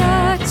to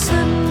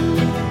Jackson.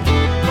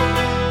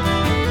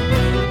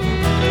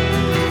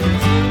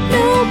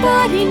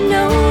 Nobody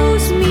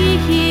knows me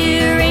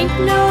here, ain't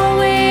no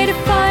way to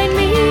find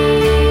me.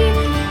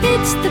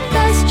 It's the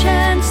best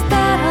chance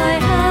that I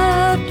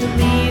have to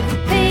leave the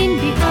pain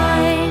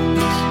behind.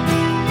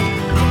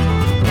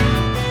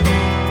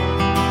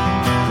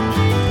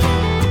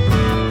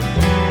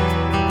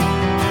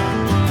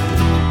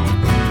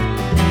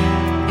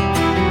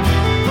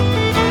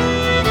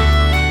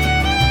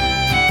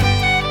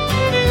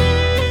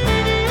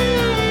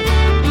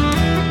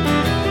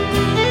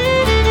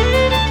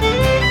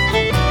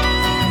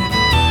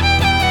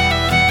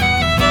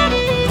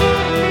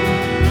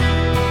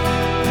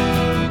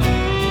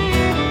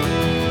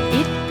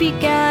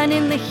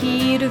 In the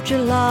heat of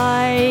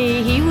July,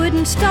 he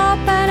wouldn't stop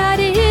and I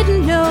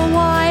didn't know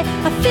why.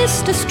 A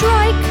fist, a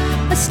strike,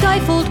 a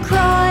stifled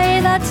cry,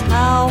 that's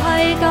how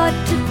I got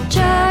to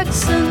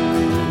Jackson.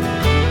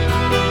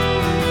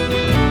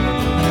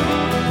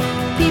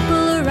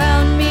 People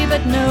around me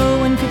but no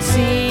one could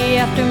see.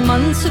 After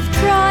months of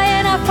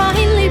trying I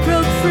finally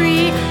broke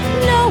free.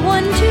 No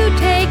one to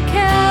take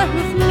care of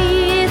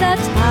me,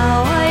 that's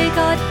how I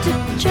got to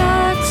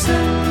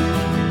Jackson.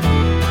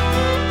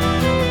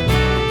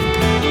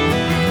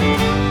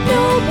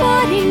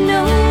 Nobody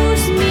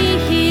knows me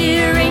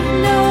here,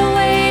 ain't no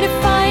way to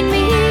find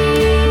me.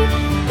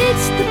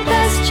 It's the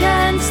best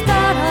chance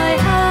that I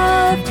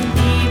have to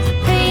leave the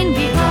pain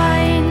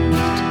behind.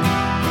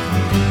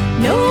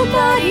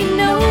 Nobody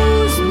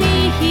knows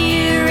me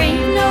here,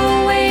 ain't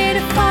no way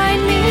to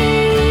find me.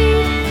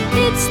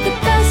 It's the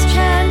best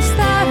chance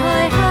that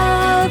I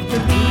have to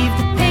leave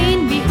the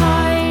pain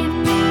behind.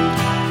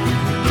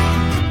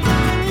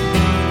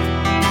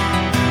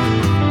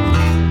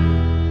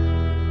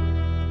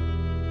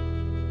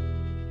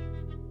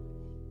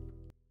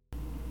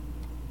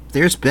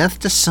 There's Beth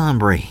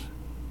DeSombre.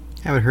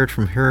 Haven't heard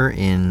from her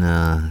in,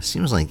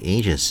 seems like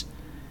ages.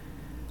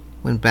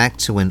 Went back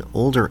to an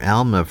older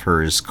album of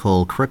hers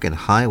called Crooked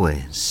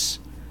Highways,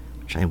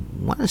 which I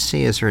want to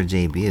say is her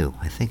debut.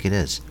 I think it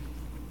is.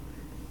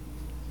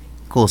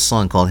 Cool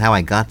song called How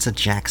I Got to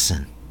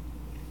Jackson.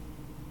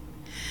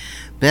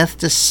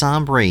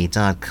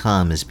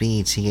 BethDesombre.com is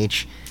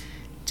BethDesombre.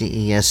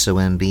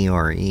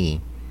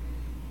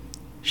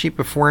 She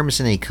performs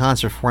in a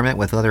concert format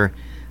with other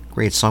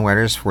great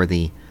songwriters for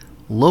the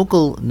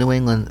local New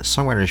England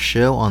Songwriters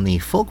Show on the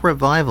Folk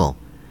Revival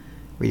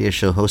radio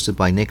show hosted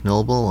by Nick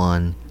Noble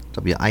on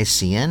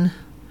WICN.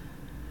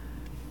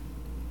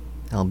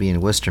 That'll be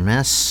in Worcester,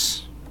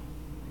 Mass.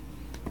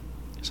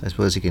 So I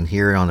suppose you can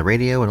hear it on the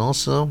radio and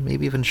also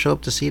maybe even show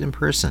up to see it in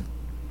person.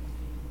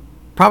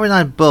 Probably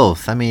not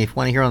both. I mean, if you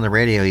want to hear it on the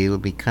radio, it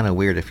would be kind of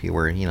weird if you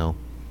were,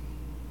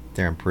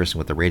 there in person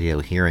with the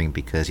radio hearing,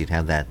 because you'd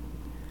have that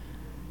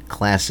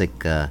classic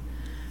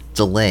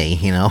delay,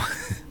 if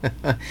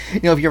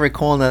you ever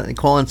call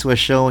into a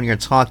show and you're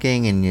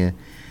talking and you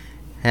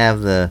have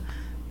the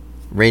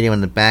radio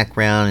in the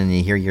background and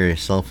you hear your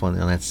cell phone,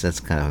 that's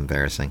kind of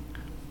embarrassing.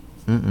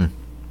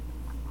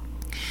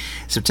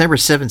 September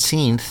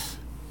 17th,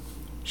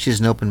 she's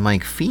an open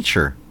mic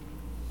feature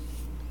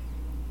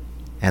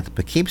at the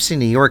Poughkeepsie,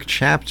 New York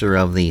chapter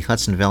of the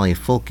Hudson Valley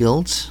Folk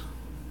Guild.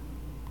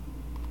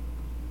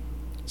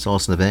 It's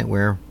also an event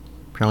where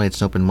apparently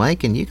it's an open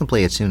mic and you can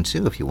play a tune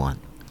too if you want.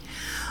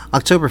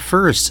 October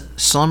 1st,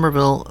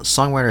 Somerville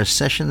Songwriter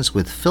Sessions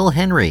with Phil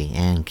Henry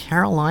and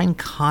Caroline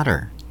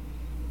Cotter.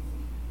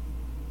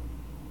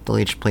 They'll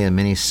each play a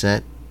mini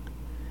set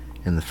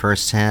in the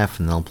first half,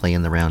 and they'll play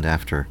in the round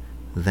after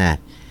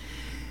that.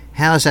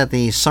 Housed at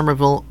the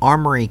Somerville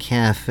Armory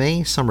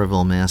Cafe,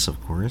 Somerville, Mass,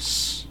 of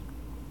course.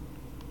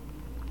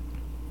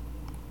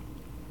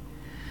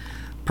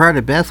 Prior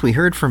to Beth, we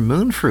heard from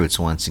Moonfruits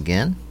once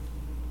again.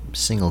 A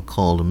single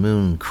called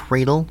Moon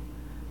Cradle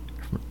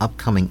from an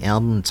upcoming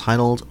album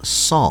titled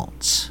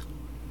Salt.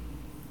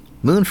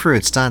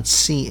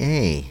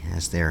 Moonfruits.ca,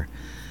 as they're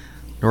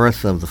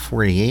north of the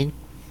 48.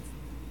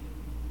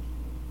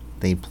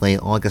 They play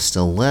August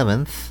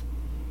 11th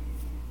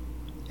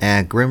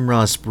at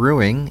Grimross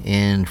Brewing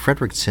in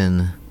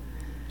Fredericton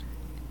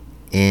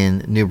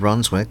in New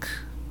Brunswick.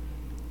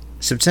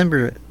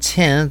 September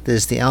 10th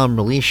is the album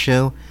release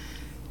show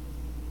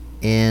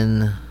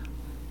in,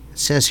 it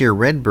says here,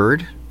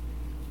 Redbird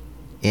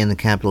in the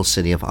capital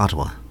city of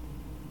Ottawa.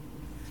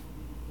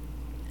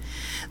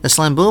 The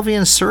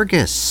Slambovian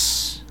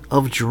Circus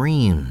of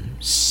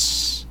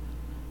Dreams,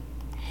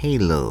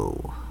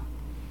 Halo,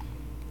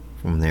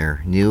 from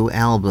their new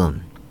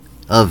album,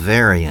 A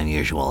Very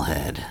Unusual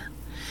Head.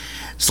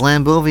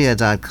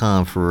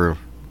 Slambovia.com for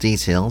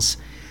details.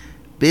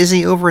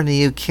 Busy over in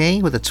the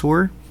UK with a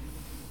tour.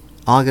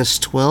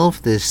 August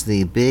 12th is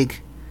the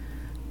big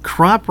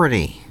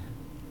Cropperty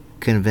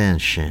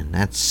convention.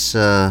 That's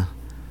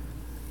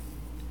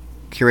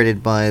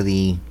curated by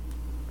the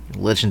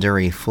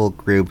legendary folk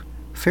group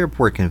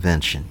Fairport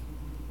Convention.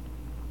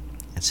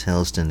 It's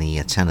housed in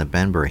the town of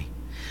Banbury.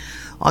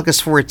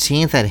 August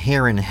 14th at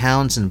Hare and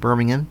Hounds in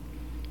Birmingham.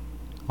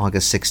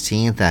 August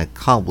 16th at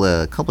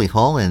Copley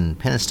Hall in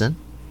Penistone.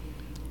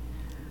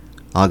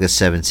 August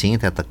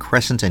 17th at the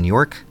Crescent in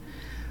York.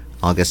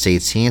 August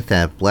 18th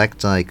at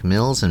Blackdyke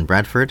Mills in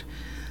Bradford.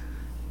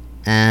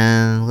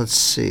 And let's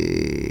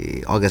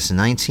see, August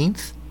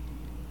 19th,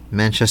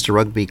 Manchester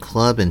Rugby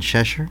Club in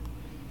Cheshire.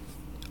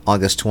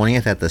 August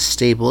 20th at the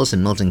Stables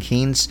in Milton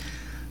Keynes.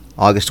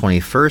 August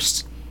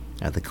 21st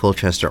at the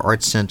Colchester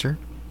Arts Centre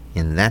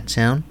in that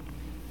town.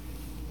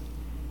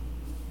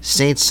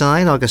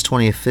 Stateside, August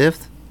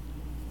 25th,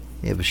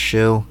 they have a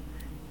show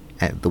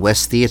at the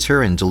West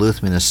Theatre in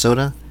Duluth,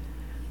 Minnesota.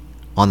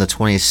 On the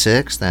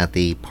 26th at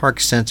the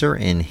Park Center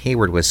in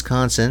Hayward,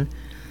 Wisconsin.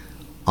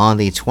 On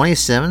the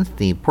 27th,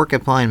 the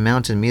Porcupine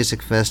Mountain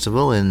Music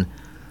Festival in...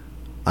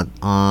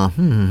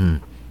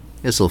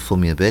 this will fool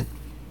me a bit.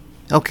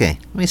 Okay,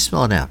 let me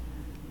spell it out.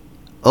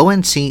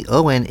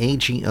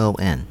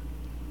 Ontonagon.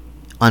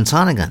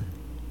 Ontonagon.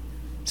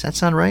 Does that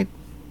sound right?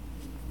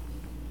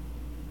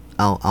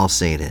 I'll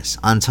say it is.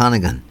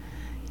 Ontonagon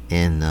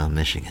in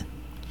Michigan.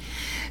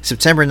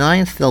 September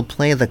 9th, they'll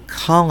play the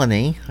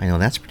Colony. I know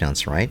that's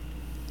pronounced right.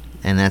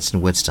 And that's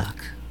in Woodstock.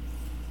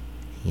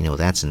 You know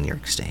that's in New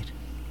York State.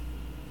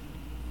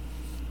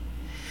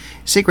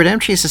 Secret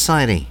Entry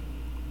Society.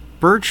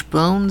 Birch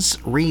Bones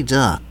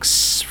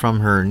Redux from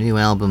her new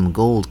album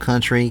Gold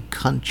Country,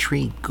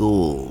 Country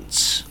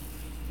Golds.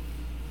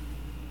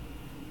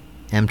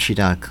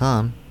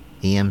 Emchy.com,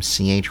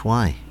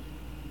 EMCHY.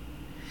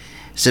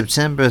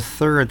 September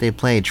 3rd, they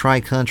play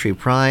Tri-Country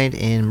Pride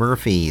in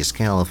Murphys,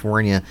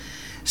 California.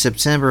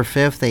 September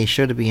 5th, they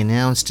show to be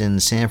announced in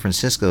San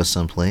Francisco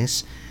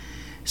someplace.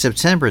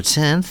 September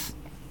 10th,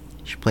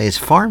 she plays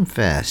Farm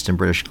Fest in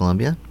British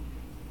Columbia.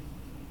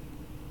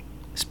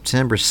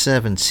 September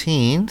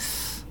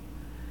 17th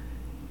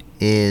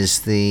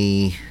is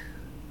the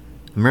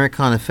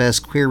Americana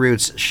Fest Queer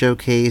Roots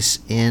Showcase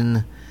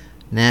in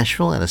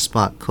Nashville at a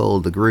spot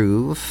called The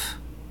Groove.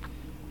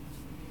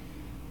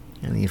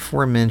 And the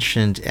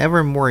aforementioned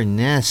Evermore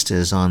Nest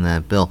is on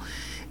that bill.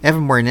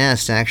 Evermore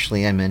Nest,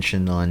 actually, I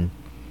mentioned on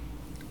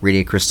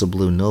Radio Crystal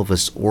Blue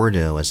Novus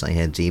Ordo as I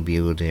had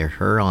debuted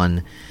her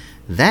on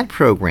that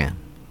program,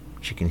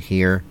 which you can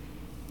hear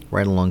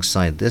right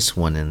alongside this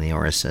one in the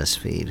RSS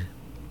feed.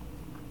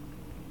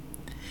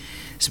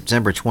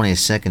 September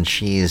 22nd,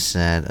 she is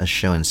at a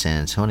show in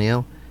San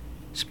Antonio.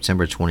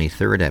 September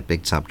 23rd at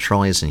Big Top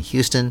Trolley's in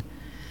Houston.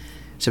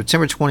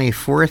 September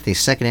 24th, the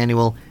second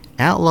annual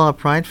Outlaw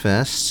Pride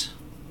Fest.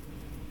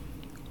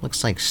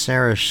 Looks like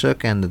Sarah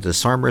Shook and the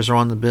Disarmers are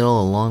on the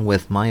bill, along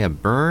with Maya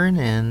Byrne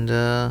and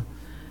a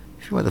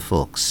few other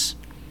folks.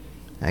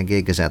 That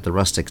gig is at the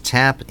Rustic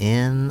Tap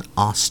in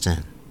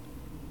Austin.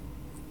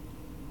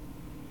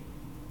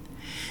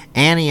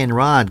 Annie and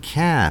Rod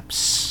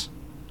Capps,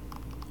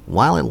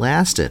 While It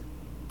Lasted,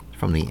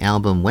 from the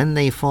album When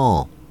They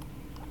Fall.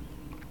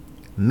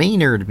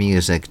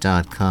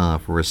 Maynardmusic.com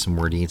for some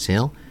more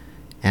detail.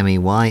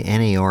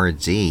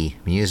 Maynard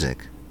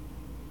Music.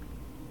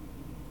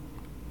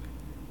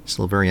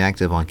 Still very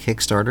active on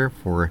Kickstarter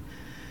for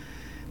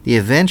the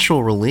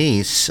eventual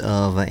release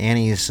of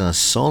Annie's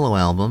solo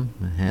album.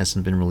 It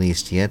hasn't been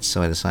released yet,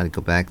 so I decided to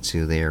go back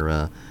to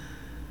their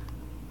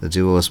the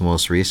duo's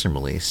most recent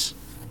release.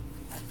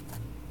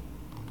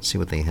 Let's see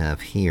what they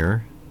have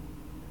here.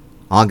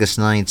 August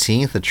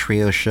 19th, a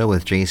trio show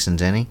with Jason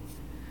Denny.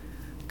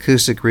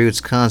 Acoustic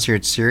Roots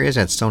concert series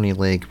at Stony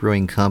Lake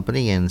Brewing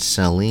Company in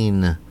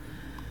Saline,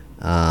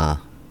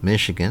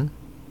 Michigan.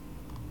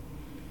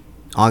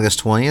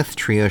 August 20th,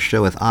 trio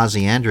show with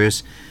Ozzy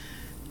Andrews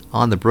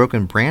on the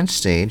Broken Branch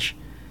stage.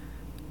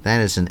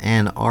 That is in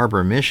Ann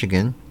Arbor,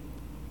 Michigan,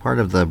 part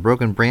of the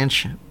Broken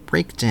Branch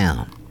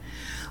Breakdown.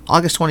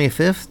 August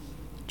 25th,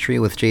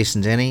 trio with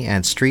Jason Denny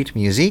at Street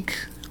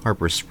Musique,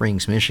 Harper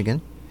Springs,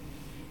 Michigan.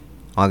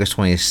 August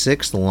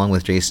 26th, along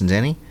with Jason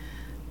Denny,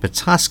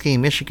 Petoskey,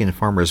 Michigan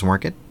Farmers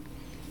Market.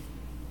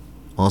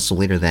 Also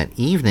later that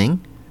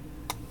evening,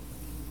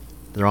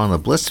 they're on the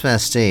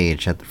Blissfest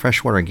stage at the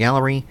Freshwater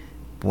Gallery,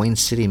 Boyne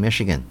City,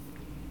 Michigan.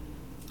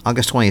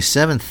 August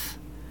 27th,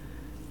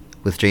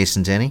 with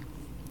Jason Denny,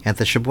 at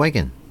the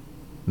Sheboygan,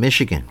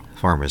 Michigan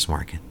Farmers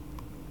Market.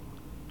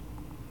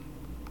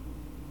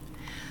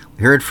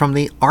 We heard from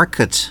the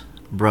Arcot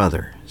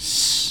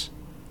Brothers.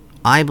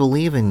 I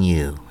Believe in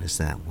You is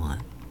that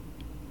one.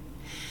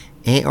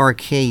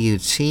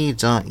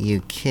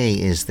 arkut.uk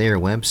is their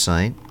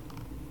website.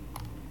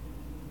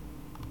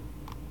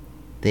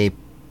 They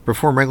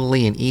perform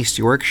regularly in East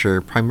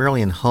Yorkshire,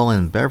 primarily in Hull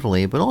and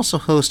Beverley, but also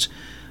host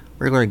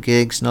regular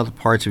gigs in other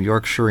parts of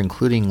Yorkshire,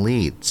 including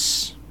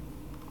Leeds.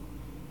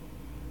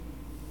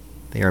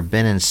 They are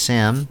Ben and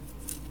Sam,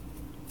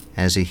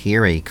 as you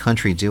hear, a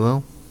country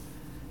duo,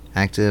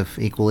 active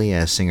equally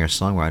as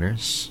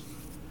singer-songwriters.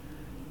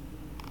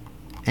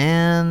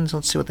 And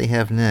let's see what they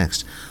have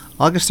next.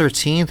 August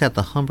 13th at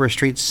the Humber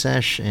Street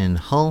Sesh in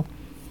Hull,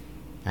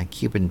 at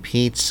Cupid and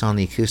Pete's on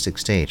the acoustic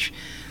stage.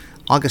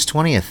 August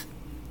 20th,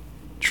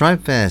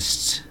 Tribe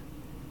Fest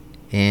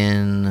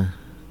in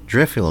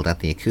Driffield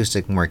at the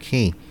Acoustic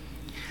Marquee.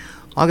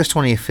 August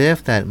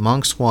 25th at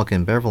Monk's Walk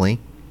in Beverley.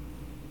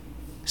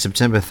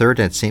 September 3rd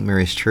at St.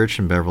 Mary's Church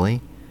in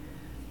Beverley.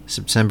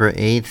 September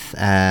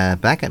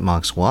 8th back at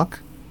Monk's Walk.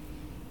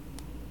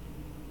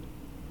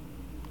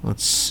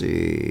 Let's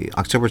see.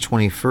 October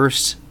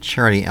 21st,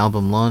 charity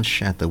album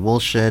launch at the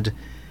Woolshed at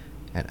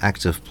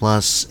Active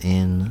Plus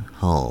in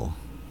Hull.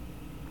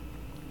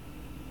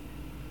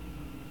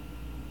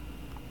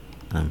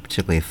 I'm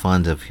particularly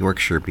fond of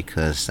Yorkshire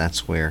because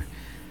that's where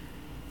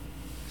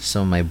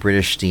some of my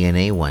British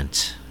DNA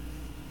went.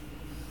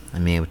 I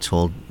may have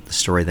told the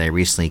story that I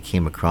recently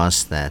came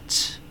across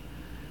that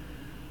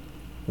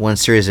one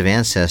series of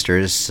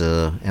ancestors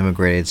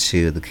emigrated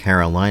to the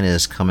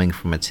Carolinas coming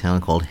from a town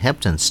called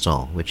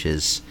Heptonstall, which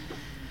is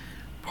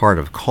part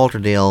of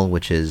Calderdale,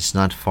 which is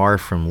not far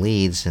from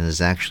Leeds and is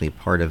actually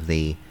part of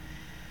the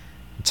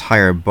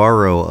entire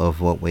borough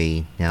of what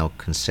we now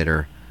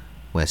consider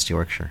West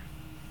Yorkshire.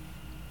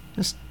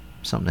 Just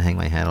something to hang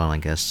my hat on, I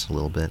guess, a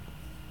little bit.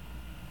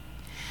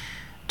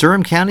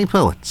 Durham County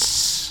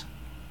Poets.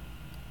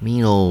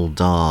 Mean Old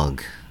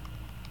Dog.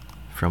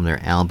 From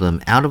their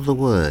album Out of the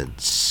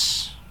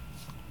Woods.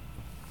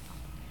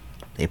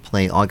 They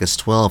play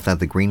August 12th at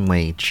the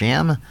Greenway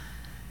Jam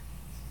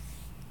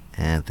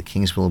at the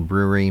Kingsville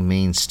Brewery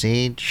main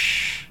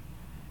stage.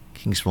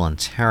 Kingsville,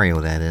 Ontario,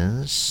 that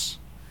is.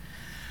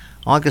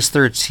 August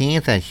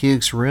 13th at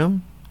Hughes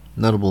Room.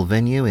 Notable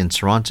venue in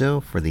Toronto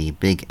for the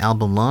big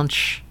album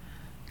launch.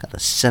 Got a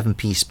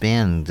 7-piece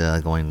band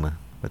going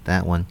with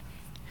that one.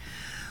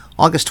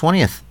 August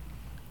 20th,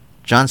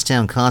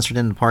 Johnstown Concert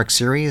in the Park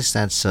Series.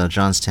 That's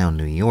Johnstown,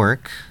 New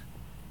York.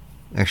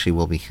 Actually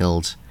will be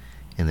held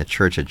in the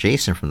church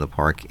adjacent from the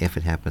park if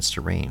it happens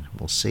to rain.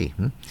 We'll see.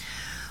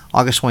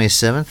 August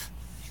 27th,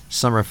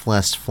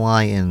 Summerfest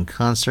Fly-In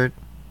Concert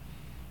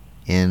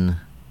in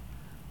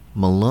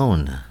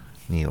Malone,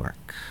 New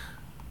York.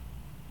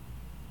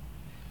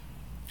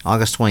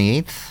 August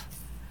 28th,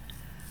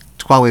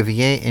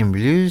 Trois-Rivières in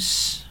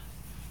Blues.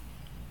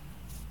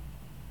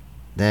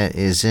 That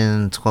is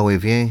in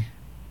Trois-Rivières.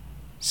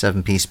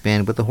 7-piece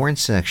band with the horn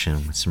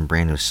section with some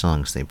brand new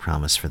songs they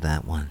promise for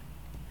that one.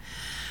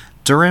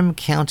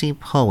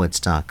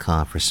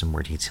 DurhamCountyPoets.com for some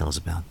more details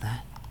about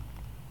that.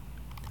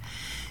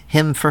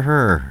 Hymn for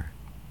Her,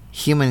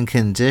 Human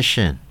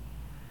Condition,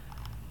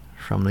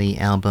 from the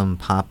album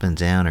Poppin'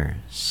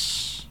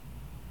 Downers.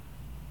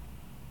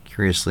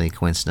 Curiously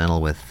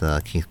coincidental with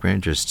Keith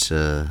Granger's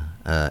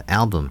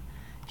album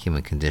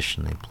Human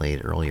Condition they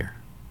played earlier.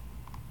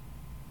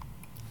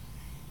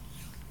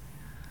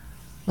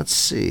 Let's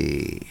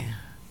see.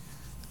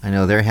 I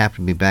know they're happy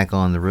to be back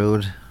on the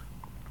road.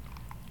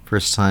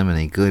 First time in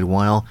a good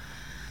while.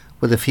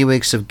 With a few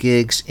weeks of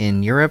gigs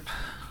in Europe.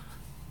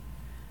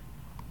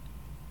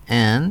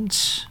 And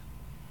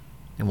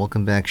a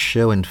welcome back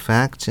show, in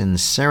fact, in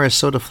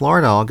Sarasota,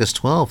 Florida,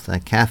 August 12th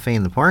at Cafe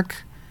in the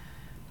Park.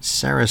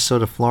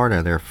 Sarasota,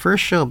 Florida, their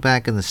first show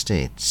back in the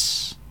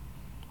States.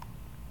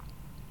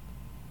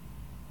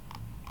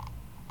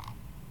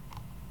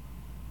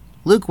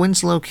 Luke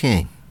Winslow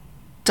King,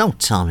 Don't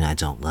Tell Me I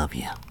Don't Love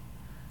You,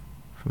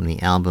 from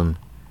the album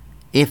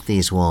If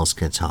These Walls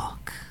Could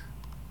Talk.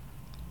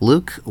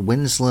 Luke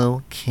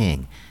Winslow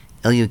King,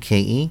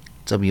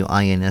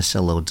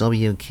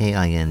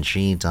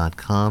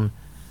 LukeWinslowking.com.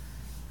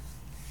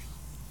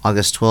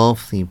 August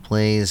 12th, he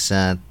plays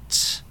at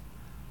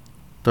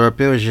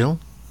Torrevieja.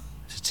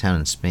 It's a town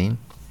in Spain.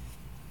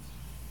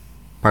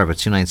 Part of a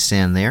 2-night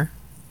stand there.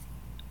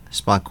 A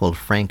spot called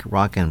Frank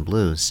Rock and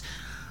Blues.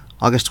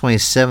 August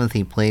 27th,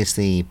 he plays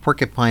the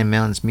Porcupine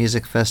Mountains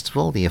Music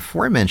Festival, the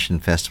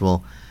aforementioned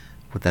festival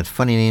with that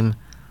funny name,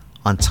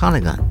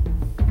 Ontonagon,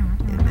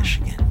 in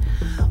Michigan.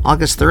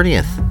 August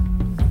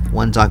 30th,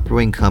 One Dock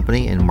Brewing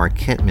Company in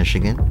Marquette,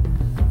 Michigan.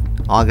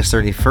 August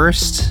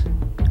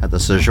 31st, at the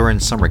Sojourn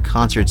Summer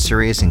Concert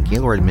Series in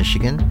Gaylord,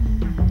 Michigan.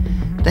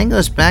 Then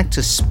goes back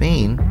to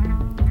Spain,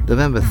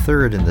 November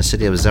 3rd in the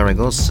city of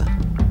Zaragoza.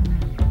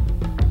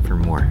 For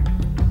more.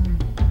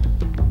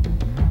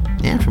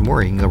 And for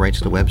more, you can go right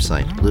to the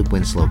website,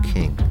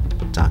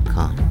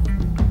 LukeWinslowKing.com.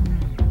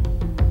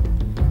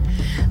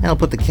 And I'll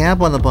put the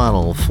cap on the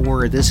bottle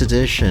for this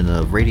edition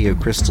of Radio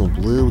Crystal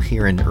Blue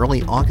here in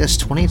early August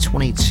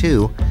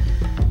 2022.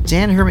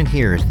 Dan Herman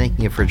here,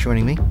 thanking you for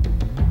joining me.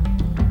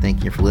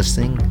 Thank you for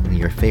listening to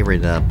your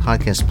favorite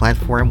podcast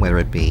platform, whether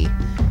it be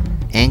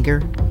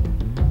Anchor,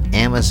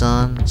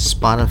 Amazon,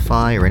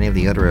 Spotify, or any of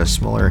the other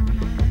smaller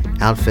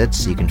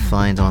outfits you can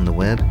find on the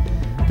web.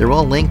 They're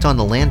all linked on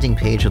the landing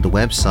page of the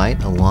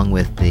website, along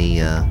with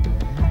the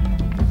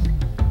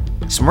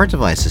smart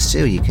devices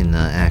too you can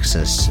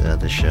access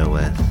the show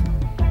with.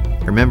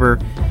 Remember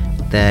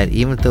that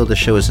even though the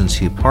show is in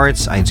two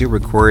parts, I do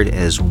record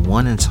as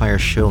one entire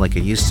show like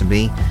it used to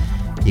be.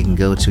 You can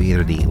go to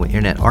either the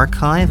Internet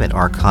Archive at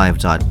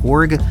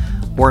archive.org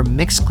or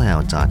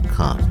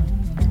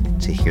mixcloud.com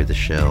to hear the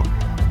show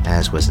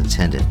as was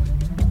intended,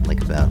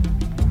 like about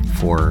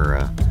 4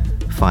 or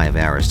 5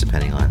 hours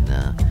depending on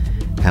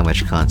how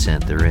much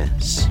content there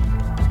is.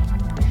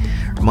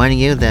 Reminding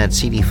you that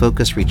CD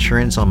Focus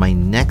returns on my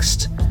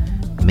next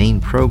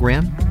main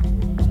program.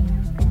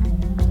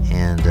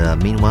 And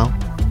meanwhile,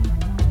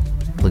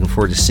 looking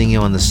forward to seeing you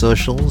on the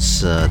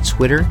socials.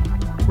 Twitter,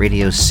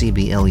 Radio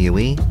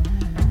CBLUE.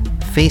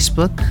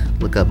 Facebook,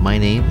 look up my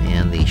name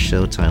and the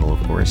show title,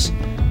 of course.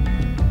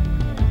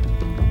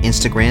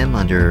 Instagram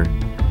under...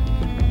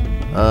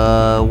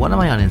 what am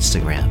I on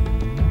Instagram?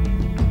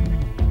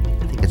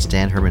 I think it's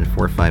Dan Herman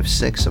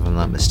 456, if I'm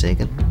not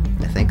mistaken.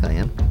 I think I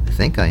am.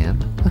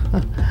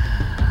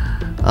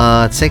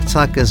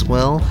 TikTok as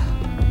well.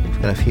 I've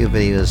got a few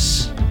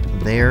videos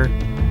there.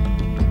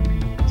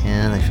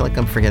 And I feel like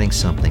I'm forgetting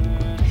something.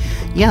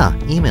 Yeah,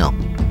 email.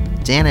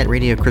 Dan at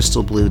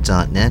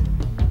radiocrystalblue.net.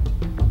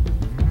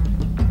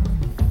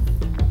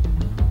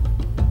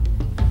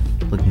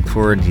 Looking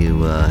forward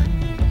to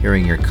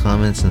hearing your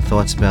comments and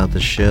thoughts about the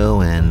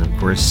show. And, of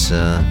course,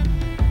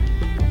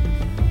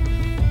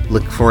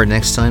 look forward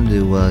next time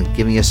to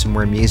giving you some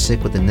more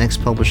music with the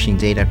next publishing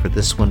date after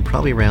this one,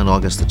 probably around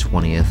August the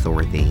 20th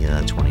or the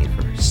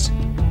 21st.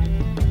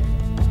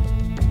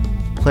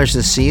 Pleasure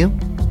to see you.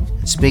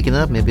 And speaking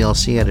of, maybe I'll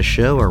see you at a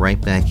show or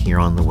right back here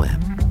on the web.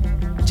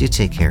 Do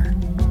take care.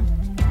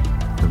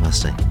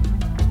 Namaste.